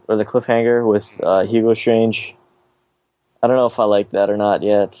ending or the cliffhanger with Hugo Strange. I don't know if I like that or not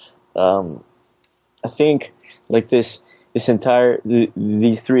yet. I think like these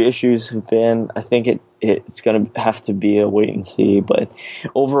 3 issues have been, I think it's going to have to be a wait and see, but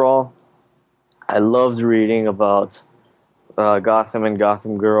overall, I loved reading about Gotham and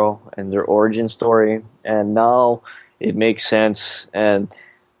Gotham Girl and their origin story, and now it makes sense, and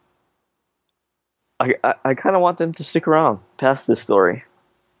I kind of want them to stick around past this story.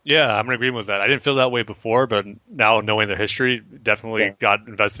 Yeah, I'm in agreement with that. I didn't feel that way before, but now knowing their history, definitely got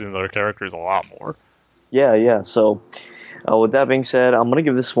invested in their characters a lot more. Yeah. So with that being said, I'm going to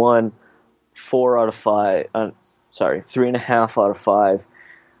give this one 3.5 out of 5.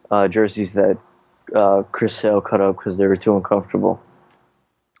 jerseys that Chris Sale cut up because they were too uncomfortable.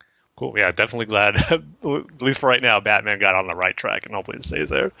 Cool. Yeah, definitely glad, at least for right now, Batman got on the right track, and hopefully it stays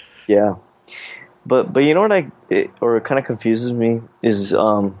there. Yeah. But you know what it kind of confuses me is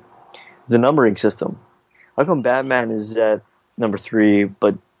the numbering system. How come Batman is at number 3,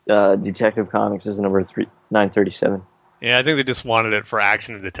 but Detective Comics is number 937? Yeah, I think they just wanted it for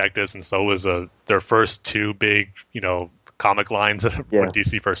action and detectives, and so was their first 2 big, comic lines when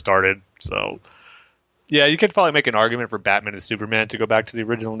DC first started. So, yeah, you could probably make an argument for Batman and Superman to go back to the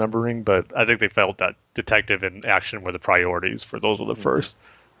original numbering, but I think they felt that detective and action were the priorities for those were the first.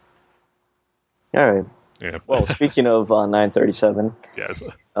 All right. Yeah. Well, speaking of 937, yes,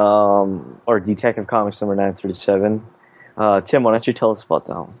 or Detective Comics number 937, Tim, why don't you tell us about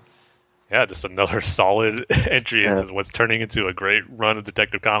that one? Yeah, just another solid entry into what's turning into a great run of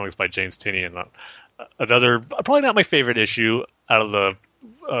Detective Comics by James Tynion. Another, probably not my favorite issue out of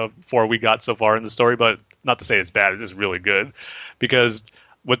the 4 we got so far in the story, but not to say it's bad. It is really good because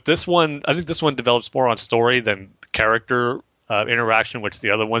with this one, I think this one develops more on story than character interaction, which the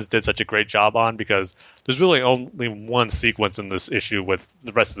other ones did such a great job on, because there's really only one sequence in this issue with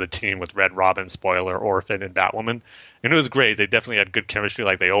the rest of the team, with Red Robin, spoiler, Orphan, and Batwoman. And it was great. They definitely had good chemistry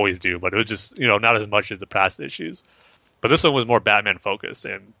like they always do, but it was just, not as much as the past issues. But this one was more Batman focused,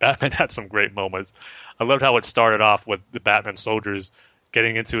 and Batman had some great moments. I loved how it started off with the Batman soldiers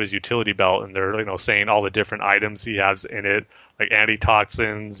getting into his utility belt, and they're, saying all the different items he has in it, like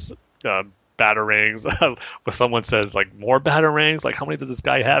antitoxins, batarangs. But someone says, like, more batarangs? Like, how many does this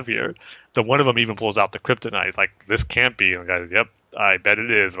guy have here? So one of them even pulls out the kryptonite. He's like, this can't be. And the guy's, yep, I bet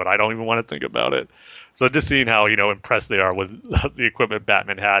it is, but I don't even want to think about it. So just seeing how, impressed they are with the equipment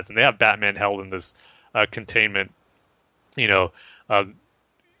Batman has. And they have Batman held in this containment.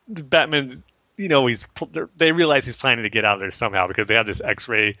 Batman, they realize he's planning to get out of there somehow, because they have this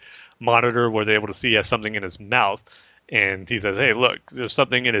X-ray monitor where they're able to see he has something in his mouth. And he says, hey, look, there's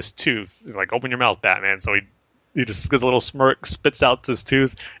something in his tooth. He's like, open your mouth, Batman. So he just gives a little smirk, spits out his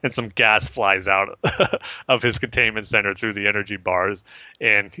tooth, and some gas flies out of his containment center through the energy bars.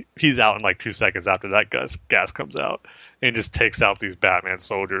 And he's out in like 2 seconds after that gas comes out. And just takes out these Batman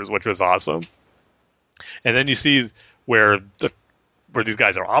soldiers, which was awesome. And then you see where these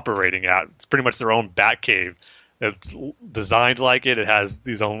guys are operating at. It's pretty much their own Batcave. It's designed like it. It has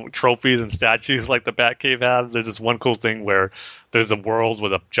these own trophies and statues like the Batcave has. There's this one cool thing where there's a world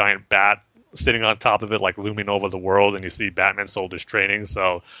with a giant bat sitting on top of it, like looming over the world, and you see Batman soldiers training.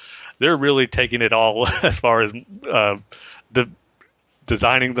 So they're really taking it all as far as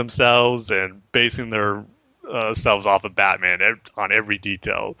designing themselves and basing their selves off of Batman on every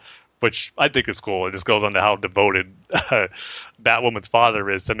detail, which I think is cool. It just goes on to how devoted Batwoman's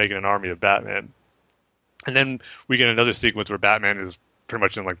father is to making an army of Batman. And then we get another sequence where Batman is pretty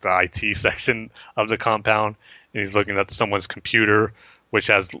much in like the IT section of the compound, and he's looking at someone's computer, which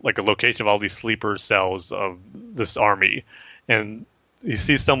has like a location of all these sleeper cells of this army. And you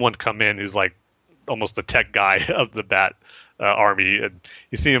see someone come in who's like almost the tech guy of the Bat army, and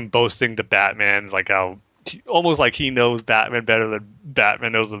you see him boasting to Batman like how almost like he knows Batman better than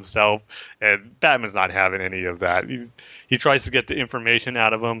Batman knows himself, and Batman's not having any of that. He tries to get the information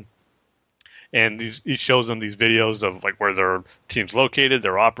out of him. And he shows them these videos of like where their team's located,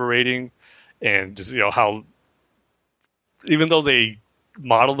 they're operating, and just how even though they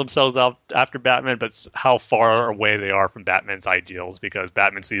model themselves out after Batman, but how far away they are from Batman's ideals, because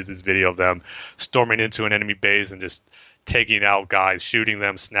Batman sees this video of them storming into an enemy base and just taking out guys, shooting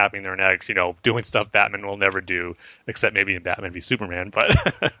them, snapping their necks, doing stuff Batman will never do, except maybe in Batman v Superman. But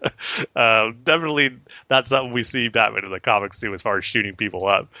definitely not something we see Batman in the comics do as far as shooting people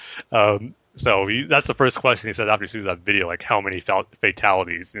up. So that's the first question he said after he sees that video, like how many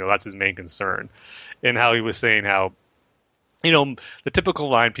fatalities, that's his main concern. And how he was saying how, the typical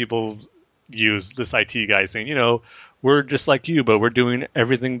line people use, this IT guy saying, we're just like you, but we're doing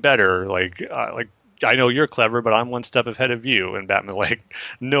everything better. Like I know you're clever, but I'm one step ahead of you. And Batman's like,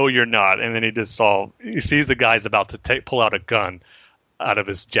 no, you're not. And then he sees the guy's about to pull out a gun out of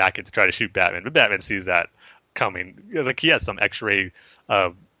his jacket to try to shoot Batman. But Batman sees that coming. Like he has some X-ray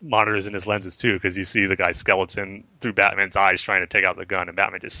monitors in his lenses too, because you see the guy's skeleton through Batman's eyes trying to take out the gun, and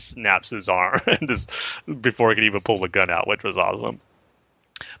Batman just snaps his arm and just before he can even pull the gun out, which was awesome.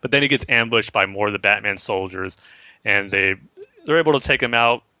 But then he gets ambushed by more of the Batman soldiers, and they're able to take him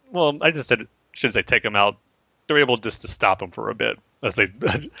out. Well, I just shouldn't say take him out. They're able just to stop him for a bit as they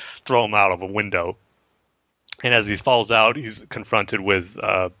throw him out of a window. And as he falls out, he's confronted with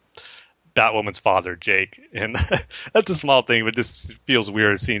Batwoman's father, Jake. And that's a small thing, but this feels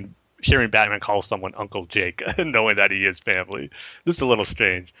weird seeing hearing Batman call someone Uncle Jake, knowing that he is family. Just a little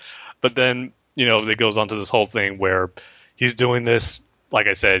strange. But then, it goes on to this whole thing where he's doing this, like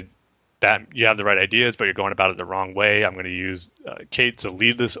I said, you have the right ideas, but you're going about it the wrong way. I'm going to use Kate to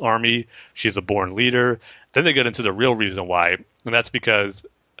lead this army. She's a born leader. Then they get into the real reason why, and that's because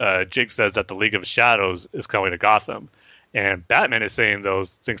Jake says that the League of Shadows is coming to Gotham. And Batman is saying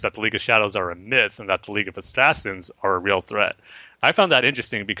thinks that the League of Shadows are a myth and that the League of Assassins are a real threat. I found that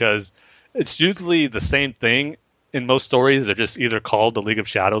interesting because it's usually the same thing in most stories. They're just either called the League of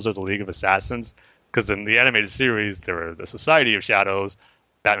Shadows or the League of Assassins. Because in the animated series, there were the Society of Shadows,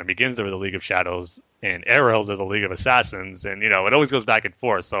 Batman Begins, there were the League of Shadows, and Arrow, there's the League of Assassins, and it always goes back and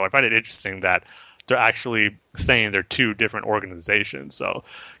forth. So I find it interesting that they're actually saying they're two different organizations. So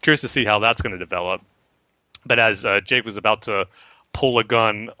curious to see how that's going to develop. But as Jake was about to pulls a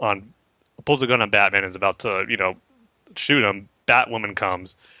gun on Batman and is about to shoot him, Batwoman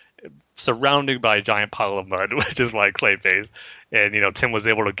comes, surrounded by a giant pile of mud, which is why Clayface. And Tim was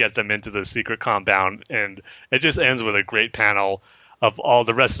able to get them into the secret compound, and it just ends with a great panel of all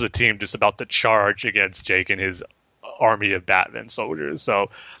the rest of the team just about to charge against Jake and his army of Batman soldiers. So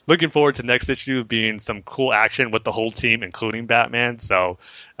looking forward to next issue being some cool action with the whole team, including Batman. So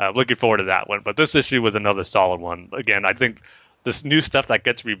looking forward to that one. But this issue was another solid one. Again, I think this new stuff that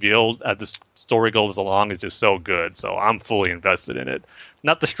gets revealed as the story goes along is just so good. So I'm fully invested in it.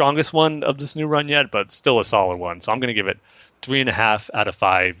 Not the strongest one of this new run yet, but still a solid one. So I'm going to give it 3.5 out of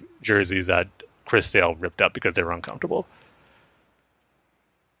 5 jerseys that Chris Sale ripped up because they were uncomfortable.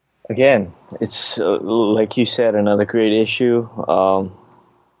 Again, it's like you said, another great issue. I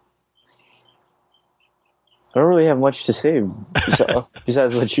don't really have much to say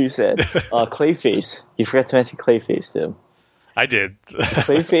besides what you said. Clayface. You forgot to mention Clayface, Tim. I did.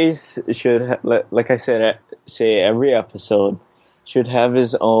 Clayface should, like I said, say every episode should have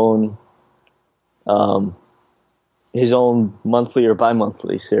his own monthly or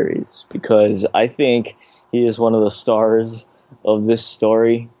bi-monthly series, because I think he is one of the stars of this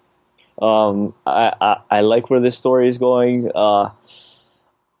story. I like where this story is going. I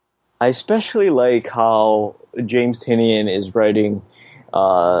especially like how James Tynion is writing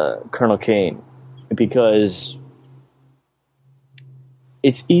Colonel Kane, because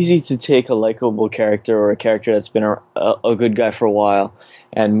it's easy to take a likable character or a character that's been a good guy for a while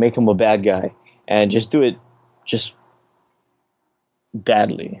and make him a bad guy and just do it just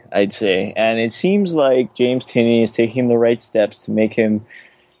badly, I'd say. And it seems like James Tynion is taking the right steps to make him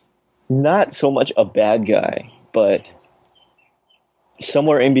not so much a bad guy, but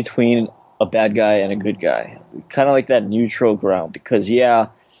somewhere in between a bad guy and a good guy. Kind of like that neutral ground, because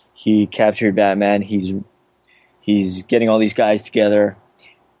he captured Batman, he's getting all these guys together,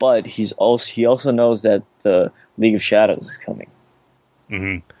 but he also knows that the League of Shadows is coming.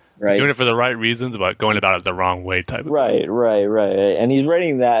 Mm-hmm. Right? Doing it for the right reasons, but going about it the wrong way type of thing. Right. And he's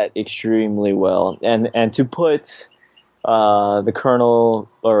writing that extremely well. And to put the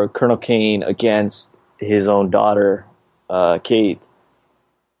Colonel Kane against his own daughter, Kate,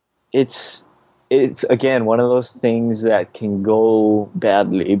 it's again one of those things that can go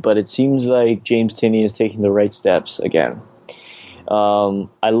badly, but it seems like James Tynion is taking the right steps again.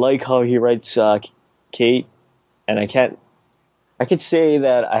 I like how he writes Kate, and I could say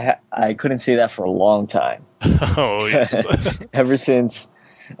that I couldn't say that for a long time. Oh, yes. Ever since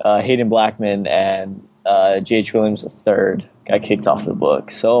Hayden Blackman and J.H. Williams III got kicked off the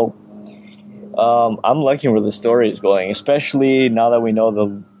book. So I'm liking where the story is going, especially now that we know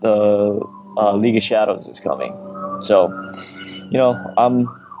the League of Shadows is coming. So,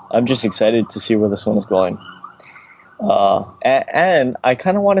 I'm just excited to see where this one is going. And I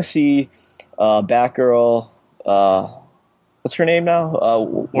kind of want to see Batgirl. What's her name now?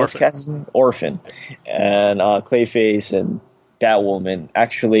 Orphan. And Clayface and Batwoman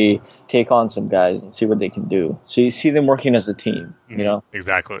actually take on some guys and see what they can do. So you see them working as a team,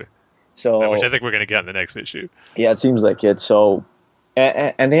 Exactly. So, which I think we're going to get in the next issue. Yeah, it seems like it. So,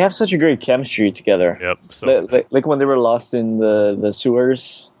 and they have such a great chemistry together. Yep. So like when they were lost in the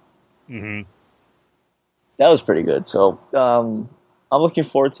sewers. Mm-hmm. That was pretty good. So I'm looking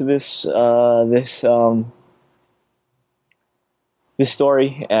forward to this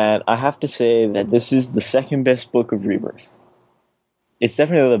story, and I have to say that this is the second best book of Rebirth. It's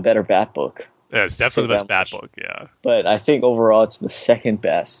definitely the better Bat book. Yeah, it's definitely the best Bat book, yeah. But I think overall it's the second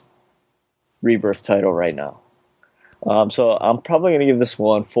best Rebirth title right now. So I'm probably going to give this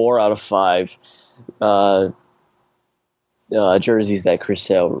one 4 out of 5 jerseys that Chris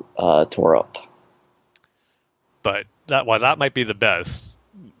Sale tore up. But that might be the best.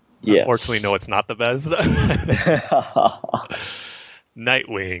 Yes. Unfortunately, no, it's not the best.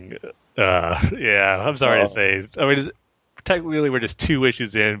 Nightwing. Yeah, I'm sorry to say. I mean, technically we're just 2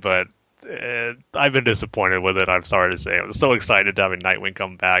 issues in, but I've been disappointed with it. I'm sorry to say. I was so excited to have a Nightwing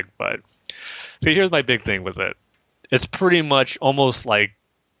come back, but here's my big thing with it. It's pretty much almost like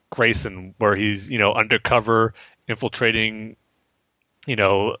Grayson, where he's undercover, infiltrating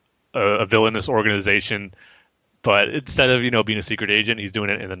a villainous organization, but instead of being a secret agent, he's doing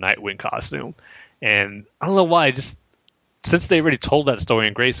it in a Nightwing costume. And I don't know why. Just since they already told that story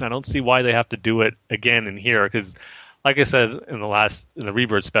in Grayson, I don't see why they have to do it again in here. Because, like I said in the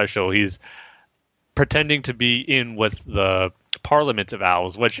Rebirth special, he's pretending to be in with the Parliament of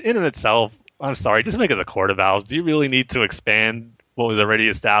Owls, which in and itself, I'm sorry, just make it the Court of Owls. Do you really need to expand what was already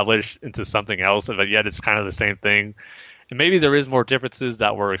established into something else? But yet it's kind of the same thing. And maybe there is more differences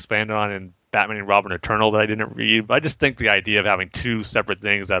that were expanded on in Batman and Robin Eternal that I didn't read. But I just think the idea of having 2 separate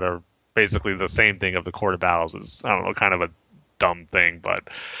things that are basically the same thing of the Court of Owls is, I don't know, kind of a dumb thing. But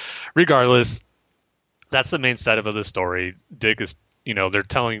regardless, that's the main setup of the story. Dick is, they're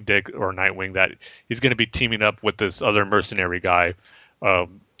telling Dick or Nightwing that he's going to be teaming up with this other mercenary guy.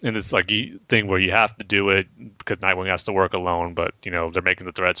 And it's like thing where you have to do it because Nightwing has to work alone. But, they're making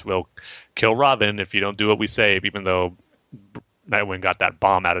the threats. We'll kill Robin if you don't do what we say, even though Nightwing got that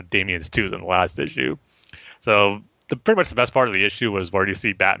bomb out of Damian's tooth in the last issue. So pretty much the best part of the issue was where you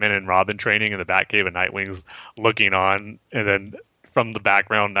see Batman and Robin training in the Batcave and Nightwing's looking on, and then from the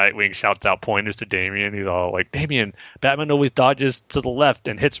background, Nightwing shouts out pointers to Damian. He's all like, Damian, Batman always dodges to the left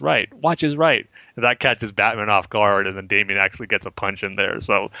and hits right. Watch his right. And that catches Batman off guard, and then Damian actually gets a punch in there.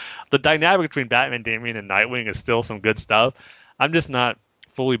 So the dynamic between Batman, Damian, and Nightwing is still some good stuff. I'm just not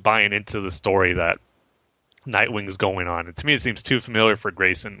fully buying into the story that Nightwing's going on. And to me, it seems too familiar for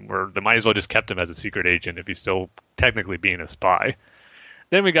Grayson, where they might as well just kept him as a secret agent if he's still technically being a spy.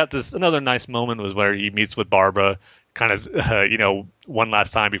 Then we got another nice moment was where he meets with Barbara, kind of, one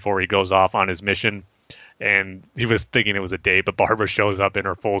last time before he goes off on his mission. And he was thinking it was a date, but Barbara shows up in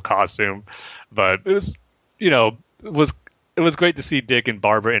her full costume. But it was, it was great to see Dick and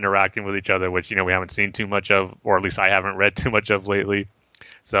Barbara interacting with each other, which, we haven't seen too much of, or at least I haven't read too much of lately.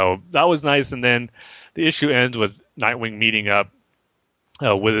 So that was nice. And then the issue ends with Nightwing meeting up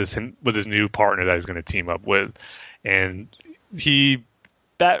with his new partner that he's going to team up with. And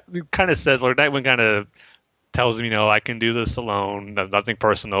that kind of says, like, Nightwing kind of tells him, I can do this alone, nothing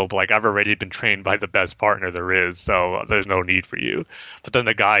personal, but like I've already been trained by the best partner there is, so there's no need for you. But then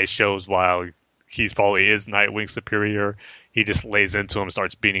the guy shows while he's probably is Nightwing's superior, he just lays into him,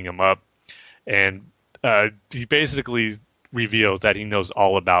 starts beating him up, and he basically reveals that he knows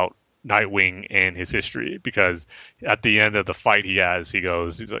all about Nightwing and his history, because at the end of the fight he's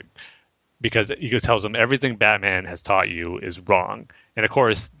like, because he tells him everything Batman has taught you is wrong. And of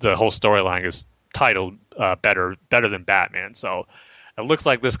course the whole storyline is titled better than Batman, so it looks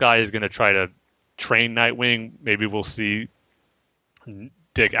like this guy is going to try to train Nightwing. Maybe we'll see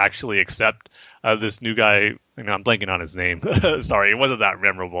Dick actually accept this new guy. I'm blanking on his name. Sorry, it wasn't that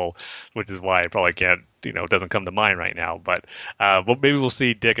memorable, which is why I probably can't, it doesn't come to mind right now. But maybe we'll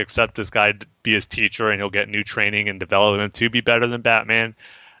see Dick accept this guy to be his teacher, and he'll get new training and develop him to be better than Batman.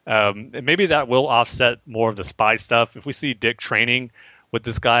 And maybe that will offset more of the spy stuff. If we see Dick training with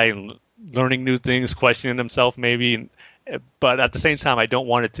this guy and learning new things, questioning himself maybe, but at the same time, I don't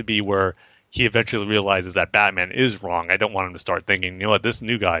want it to be where he eventually realizes that Batman is wrong. I don't want him to start thinking, this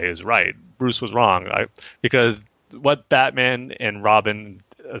new guy is right. Bruce was wrong. Because what Batman and Robin,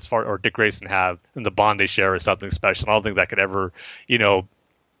 or Dick Grayson have, and the bond they share is something special. I don't think that could ever,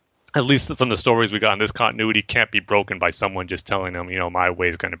 at least from the stories we got in this continuity, can't be broken by someone just telling them, my way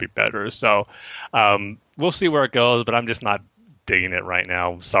is going to be better. So we'll see where it goes, but I'm just not digging it right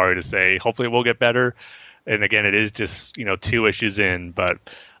now. Sorry to say. Hopefully it will get better. And again, it is just, 2 issues in, but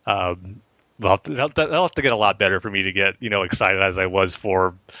they'll have to get a lot better for me to get, excited as I was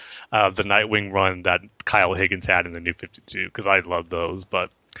for the Nightwing run that Kyle Higgins had in the New 52, because I love those.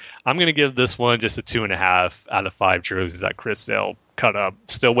 But I'm going to give this one just a 2.5 out of 5 jerseys that Chris Sale cut up.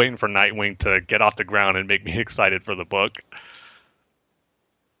 Still waiting for Nightwing to get off the ground and make me excited for the book.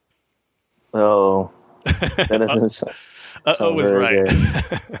 Oh, that doesn't sound was right.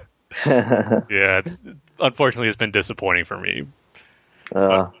 Good. Yeah, unfortunately, it's been disappointing for me.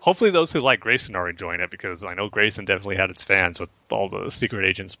 Hopefully those who like Grayson are enjoying it, because I know Grayson definitely had its fans with all the secret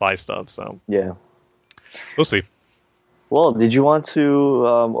agent spy stuff. So yeah, we'll see. Well, did you want to,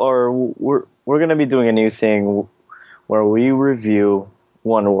 or we're going to be doing a new thing where we review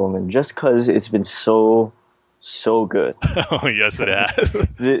Wonder Woman, just because it's been so good. Oh, yes, it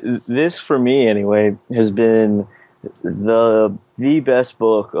has. This, for me anyway, has been the best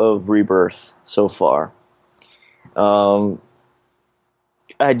book of Rebirth so far.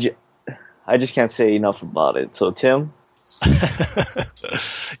 I just can't say enough about it. So, Tim?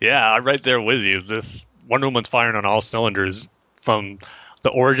 Yeah, I'm right there with you. This Wonder Woman's firing on all cylinders, from the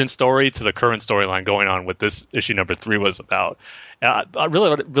origin story to the current storyline going on with this issue number 3 was about. What I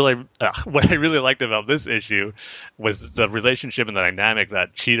really liked about this issue was the relationship and the dynamic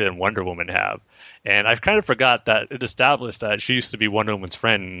that Cheetah and Wonder Woman have. And I kind of forgot that it established that she used to be Wonder Woman's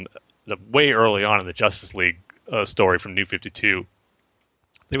friend way early on in the Justice League story from New 52.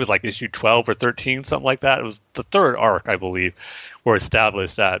 It was like issue 12 or 13, something like that. It was the third arc, I believe, where it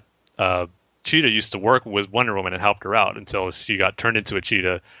established that Cheetah used to work with Wonder Woman and helped her out until she got turned into a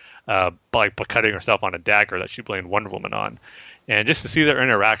cheetah by cutting herself on a dagger that she blamed Wonder Woman on. And just to see their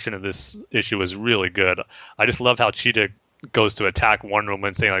interaction in this issue was really good. I just love how Cheetah goes to attack Wonder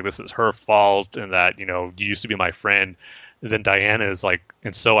Woman, saying like this is her fault and that, you used to be my friend. And then Diana is like,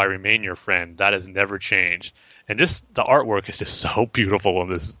 and so I remain your friend. That has never changed. And just the artwork is just so beautiful in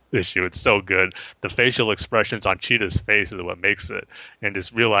this issue. It's so good. The facial expressions on Cheetah's face is what makes it. And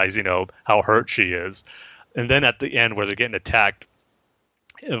just realize, how hurt she is. And then at the end where they're getting attacked,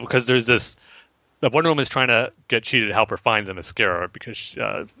 because there's this, the Wonder Woman's trying to get Cheetah to help her find the mascara because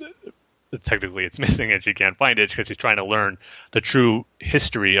technically it's missing and she can't find it because she's trying to learn the true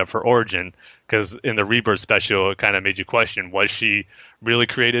history of her origin. Because in the Rebirth special, it kind of made you question, was she really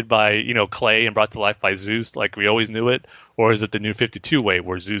created by, clay and brought to life by Zeus like we always knew it? Or is it the New 52 way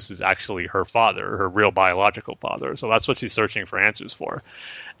where Zeus is actually her father, her real biological father? So that's what she's searching for answers for.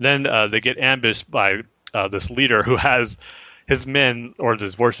 Then they get ambushed by this leader who has his men, or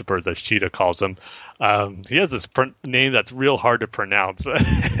his worshippers, as Cheetah calls them. He has this name that's real hard to pronounce.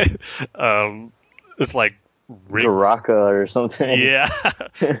 It's like Garaka or something. Yeah.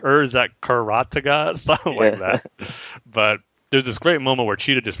 Or is that Karataga? Something like that. But there's this great moment where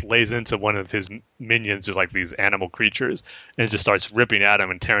Cheetah just lays into one of his minions, who's like these animal creatures, and just starts ripping at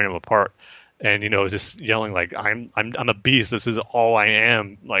him and tearing him apart. And, just yelling like, I'm a beast. This is all I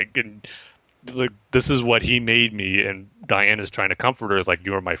am. This is what he made me. And Diana's trying to comfort her, like,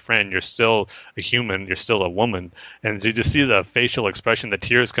 you are my friend. You're still a human. You're still a woman. And you just see the facial expression, the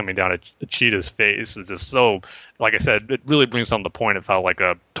tears coming down at Cheetah's face. It's just so, like I said, it really brings home the point of how, like,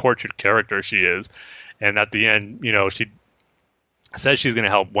 a tortured character she is. And at the end, she says she's going to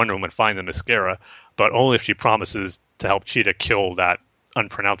help Wonder Woman find the mascara, but only if she promises to help Cheetah kill that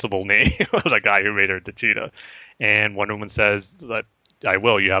unpronounceable name of the guy who made her the Cheetah. And Wonder Woman says that, I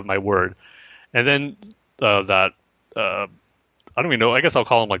will, you have my word. And then I don't even know, I guess I'll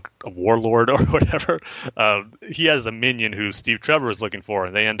call him like a warlord or whatever. He has a minion who Steve Trevor is looking for,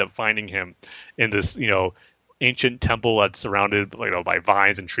 and they end up finding him in this, ancient temple that's surrounded by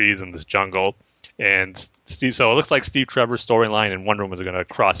vines and trees in this jungle. And so it looks like Steve Trevor's storyline and Wonder Woman are going to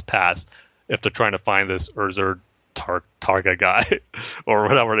cross paths if they're trying to find this Urza Targa guy or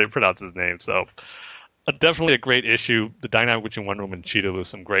whatever they pronounce his name. So definitely a great issue. The dynamic between Wonder Woman and Cheetah was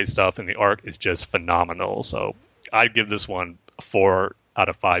some great stuff, and the art is just phenomenal. So I'd give this one 4 out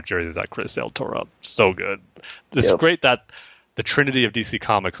of 5 jerseys that Chris Sale tore up. So good. It's great that the trinity of DC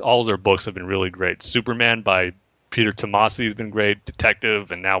Comics, all of their books have been really great. Superman by Peter Tomasi has been great,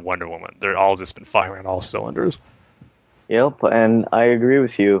 Detective, and now Wonder Woman. They're all just been firing on all cylinders. Yep, and I agree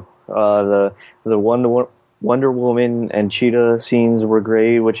with you. The Wonder Woman and Cheetah scenes were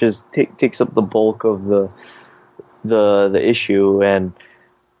great, which is takes up the bulk of the issue, and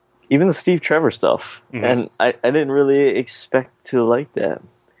even the Steve Trevor stuff. Mm-hmm. And I didn't really expect to like that,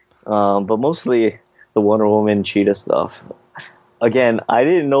 but mostly the Wonder Woman Cheetah stuff. Again, I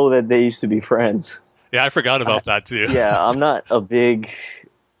didn't know that they used to be friends. Yeah, I forgot about that too. Yeah, I'm not a big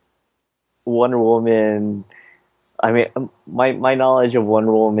Wonder Woman. I mean, my knowledge of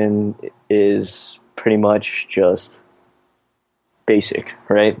Wonder Woman is pretty much just basic,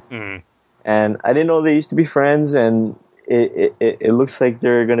 right? Mm. And I didn't know they used to be friends, and it looks like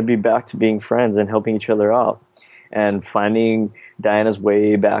they're going to be back to being friends and helping each other out and finding Diana's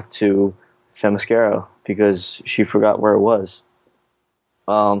way back to Themyscira because she forgot where it was.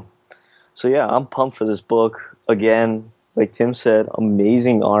 So yeah, I'm pumped for this book. Again, like Tim said,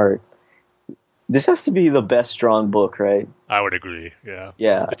 amazing art. This has to be the best drawn book, right? I would agree, yeah.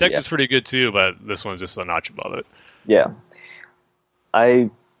 Yeah. Detective's pretty good too, but this one's just a notch above it. Yeah. I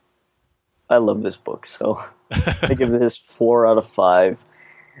love this book, so I give this 4 out of 5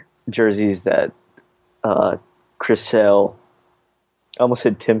 jerseys that Chris Sale, I almost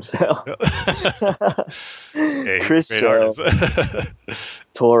said Tim Sale. Hey, Chris Sale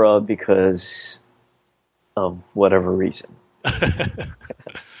tore up because of whatever reason.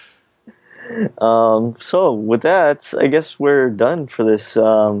 So with that, I guess we're done for this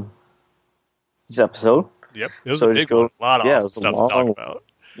episode. Yep, it was a big one. A lot of awesome stuff to talk about.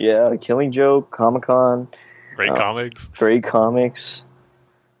 Yeah, Killing Joke, Comic-Con. Great comics. Great comics.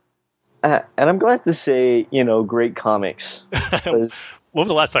 And I'm glad to say, great comics. When was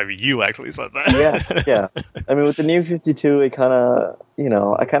the last time you actually said that? Yeah. I mean, with the New 52, it kind of,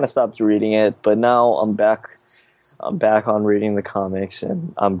 I kind of stopped reading it, but now I'm back on reading the comics,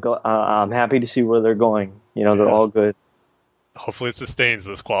 and I'm happy to see where they're going. They're all good. Hopefully it sustains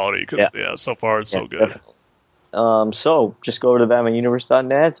this quality, because so far it's so good. Definitely. So just go over to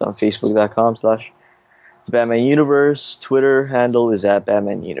BatmanUniverse.net, on Facebook.com/The Batman Universe. Twitter handle is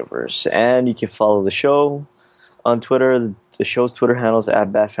 @BatmanUniverse. And you can follow the show on Twitter. The show's Twitter handle is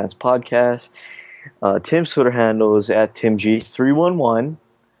 @BatFansPodcast. Tim's Twitter handle is @TimG311.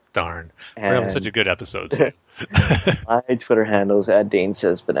 Darn. We're having such a good episode. So. My Twitter handle is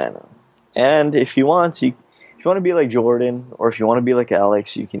 @DaneSaysBanana. And if you want to be like Jordan, or if you want to be like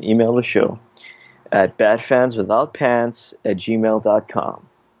Alex, you can email the show at batfanswithoutpants@gmail.com.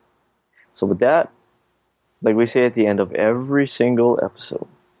 So with that, like we say at the end of every single episode,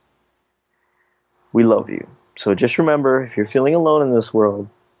 we love you. So just remember, if you're feeling alone in this world,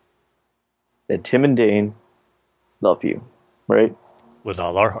 that Tim and Dane love you, right? With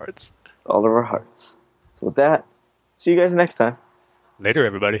all our hearts. All of our hearts. So with that, see you guys next time. Later,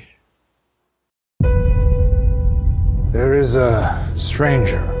 everybody. There is a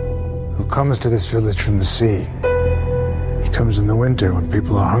stranger who comes to this village from the sea. He comes in the winter when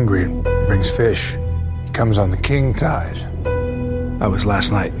people are hungry and brings fish. He comes on the king tide. That was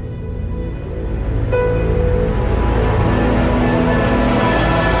last night.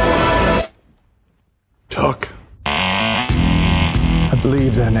 Talk. I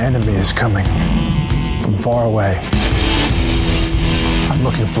believe that an enemy is coming from far away. I'm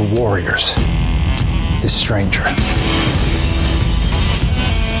looking for warriors. This stranger.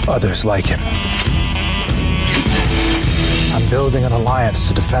 Others like him. I'm building an alliance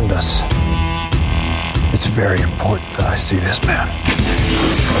to defend us. It's very important that I see this man.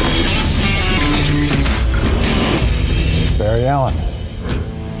 Barry Allen.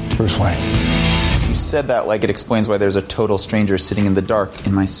 Bruce Wayne. You said that like it explains why there's a total stranger sitting in the dark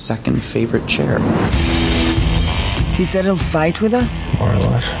in my second favorite chair. He said he'll fight with us? More or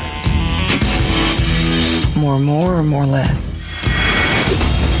less. More or more less?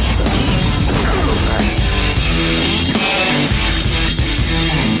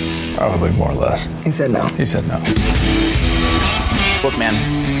 Probably more or less. He said no. He said no. Look, man,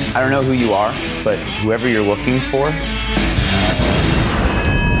 I don't know who you are, but whoever you're looking for,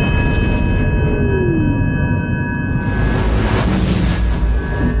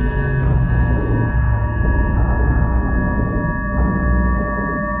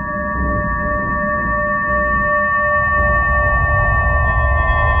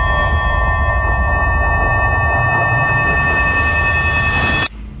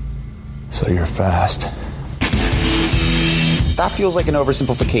 So you're fast. that feels like an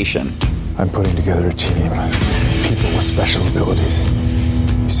oversimplification. I'm putting together a team. People with special abilities.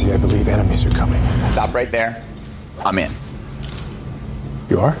 You see, I believe enemies are coming. Stop right there. I'm in.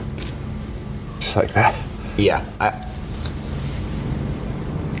 You are? Just like that? Yeah,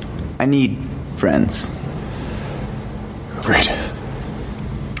 I need friends. Great.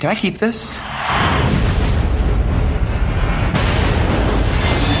 Can I keep this?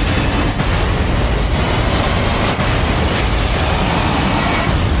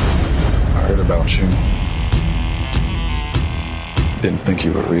 I heard about you. Didn't think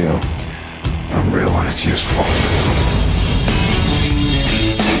you were real. I'm real when it's useful.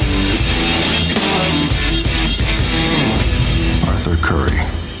 Arthur Curry.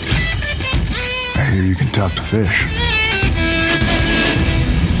 I hear you can talk to fish.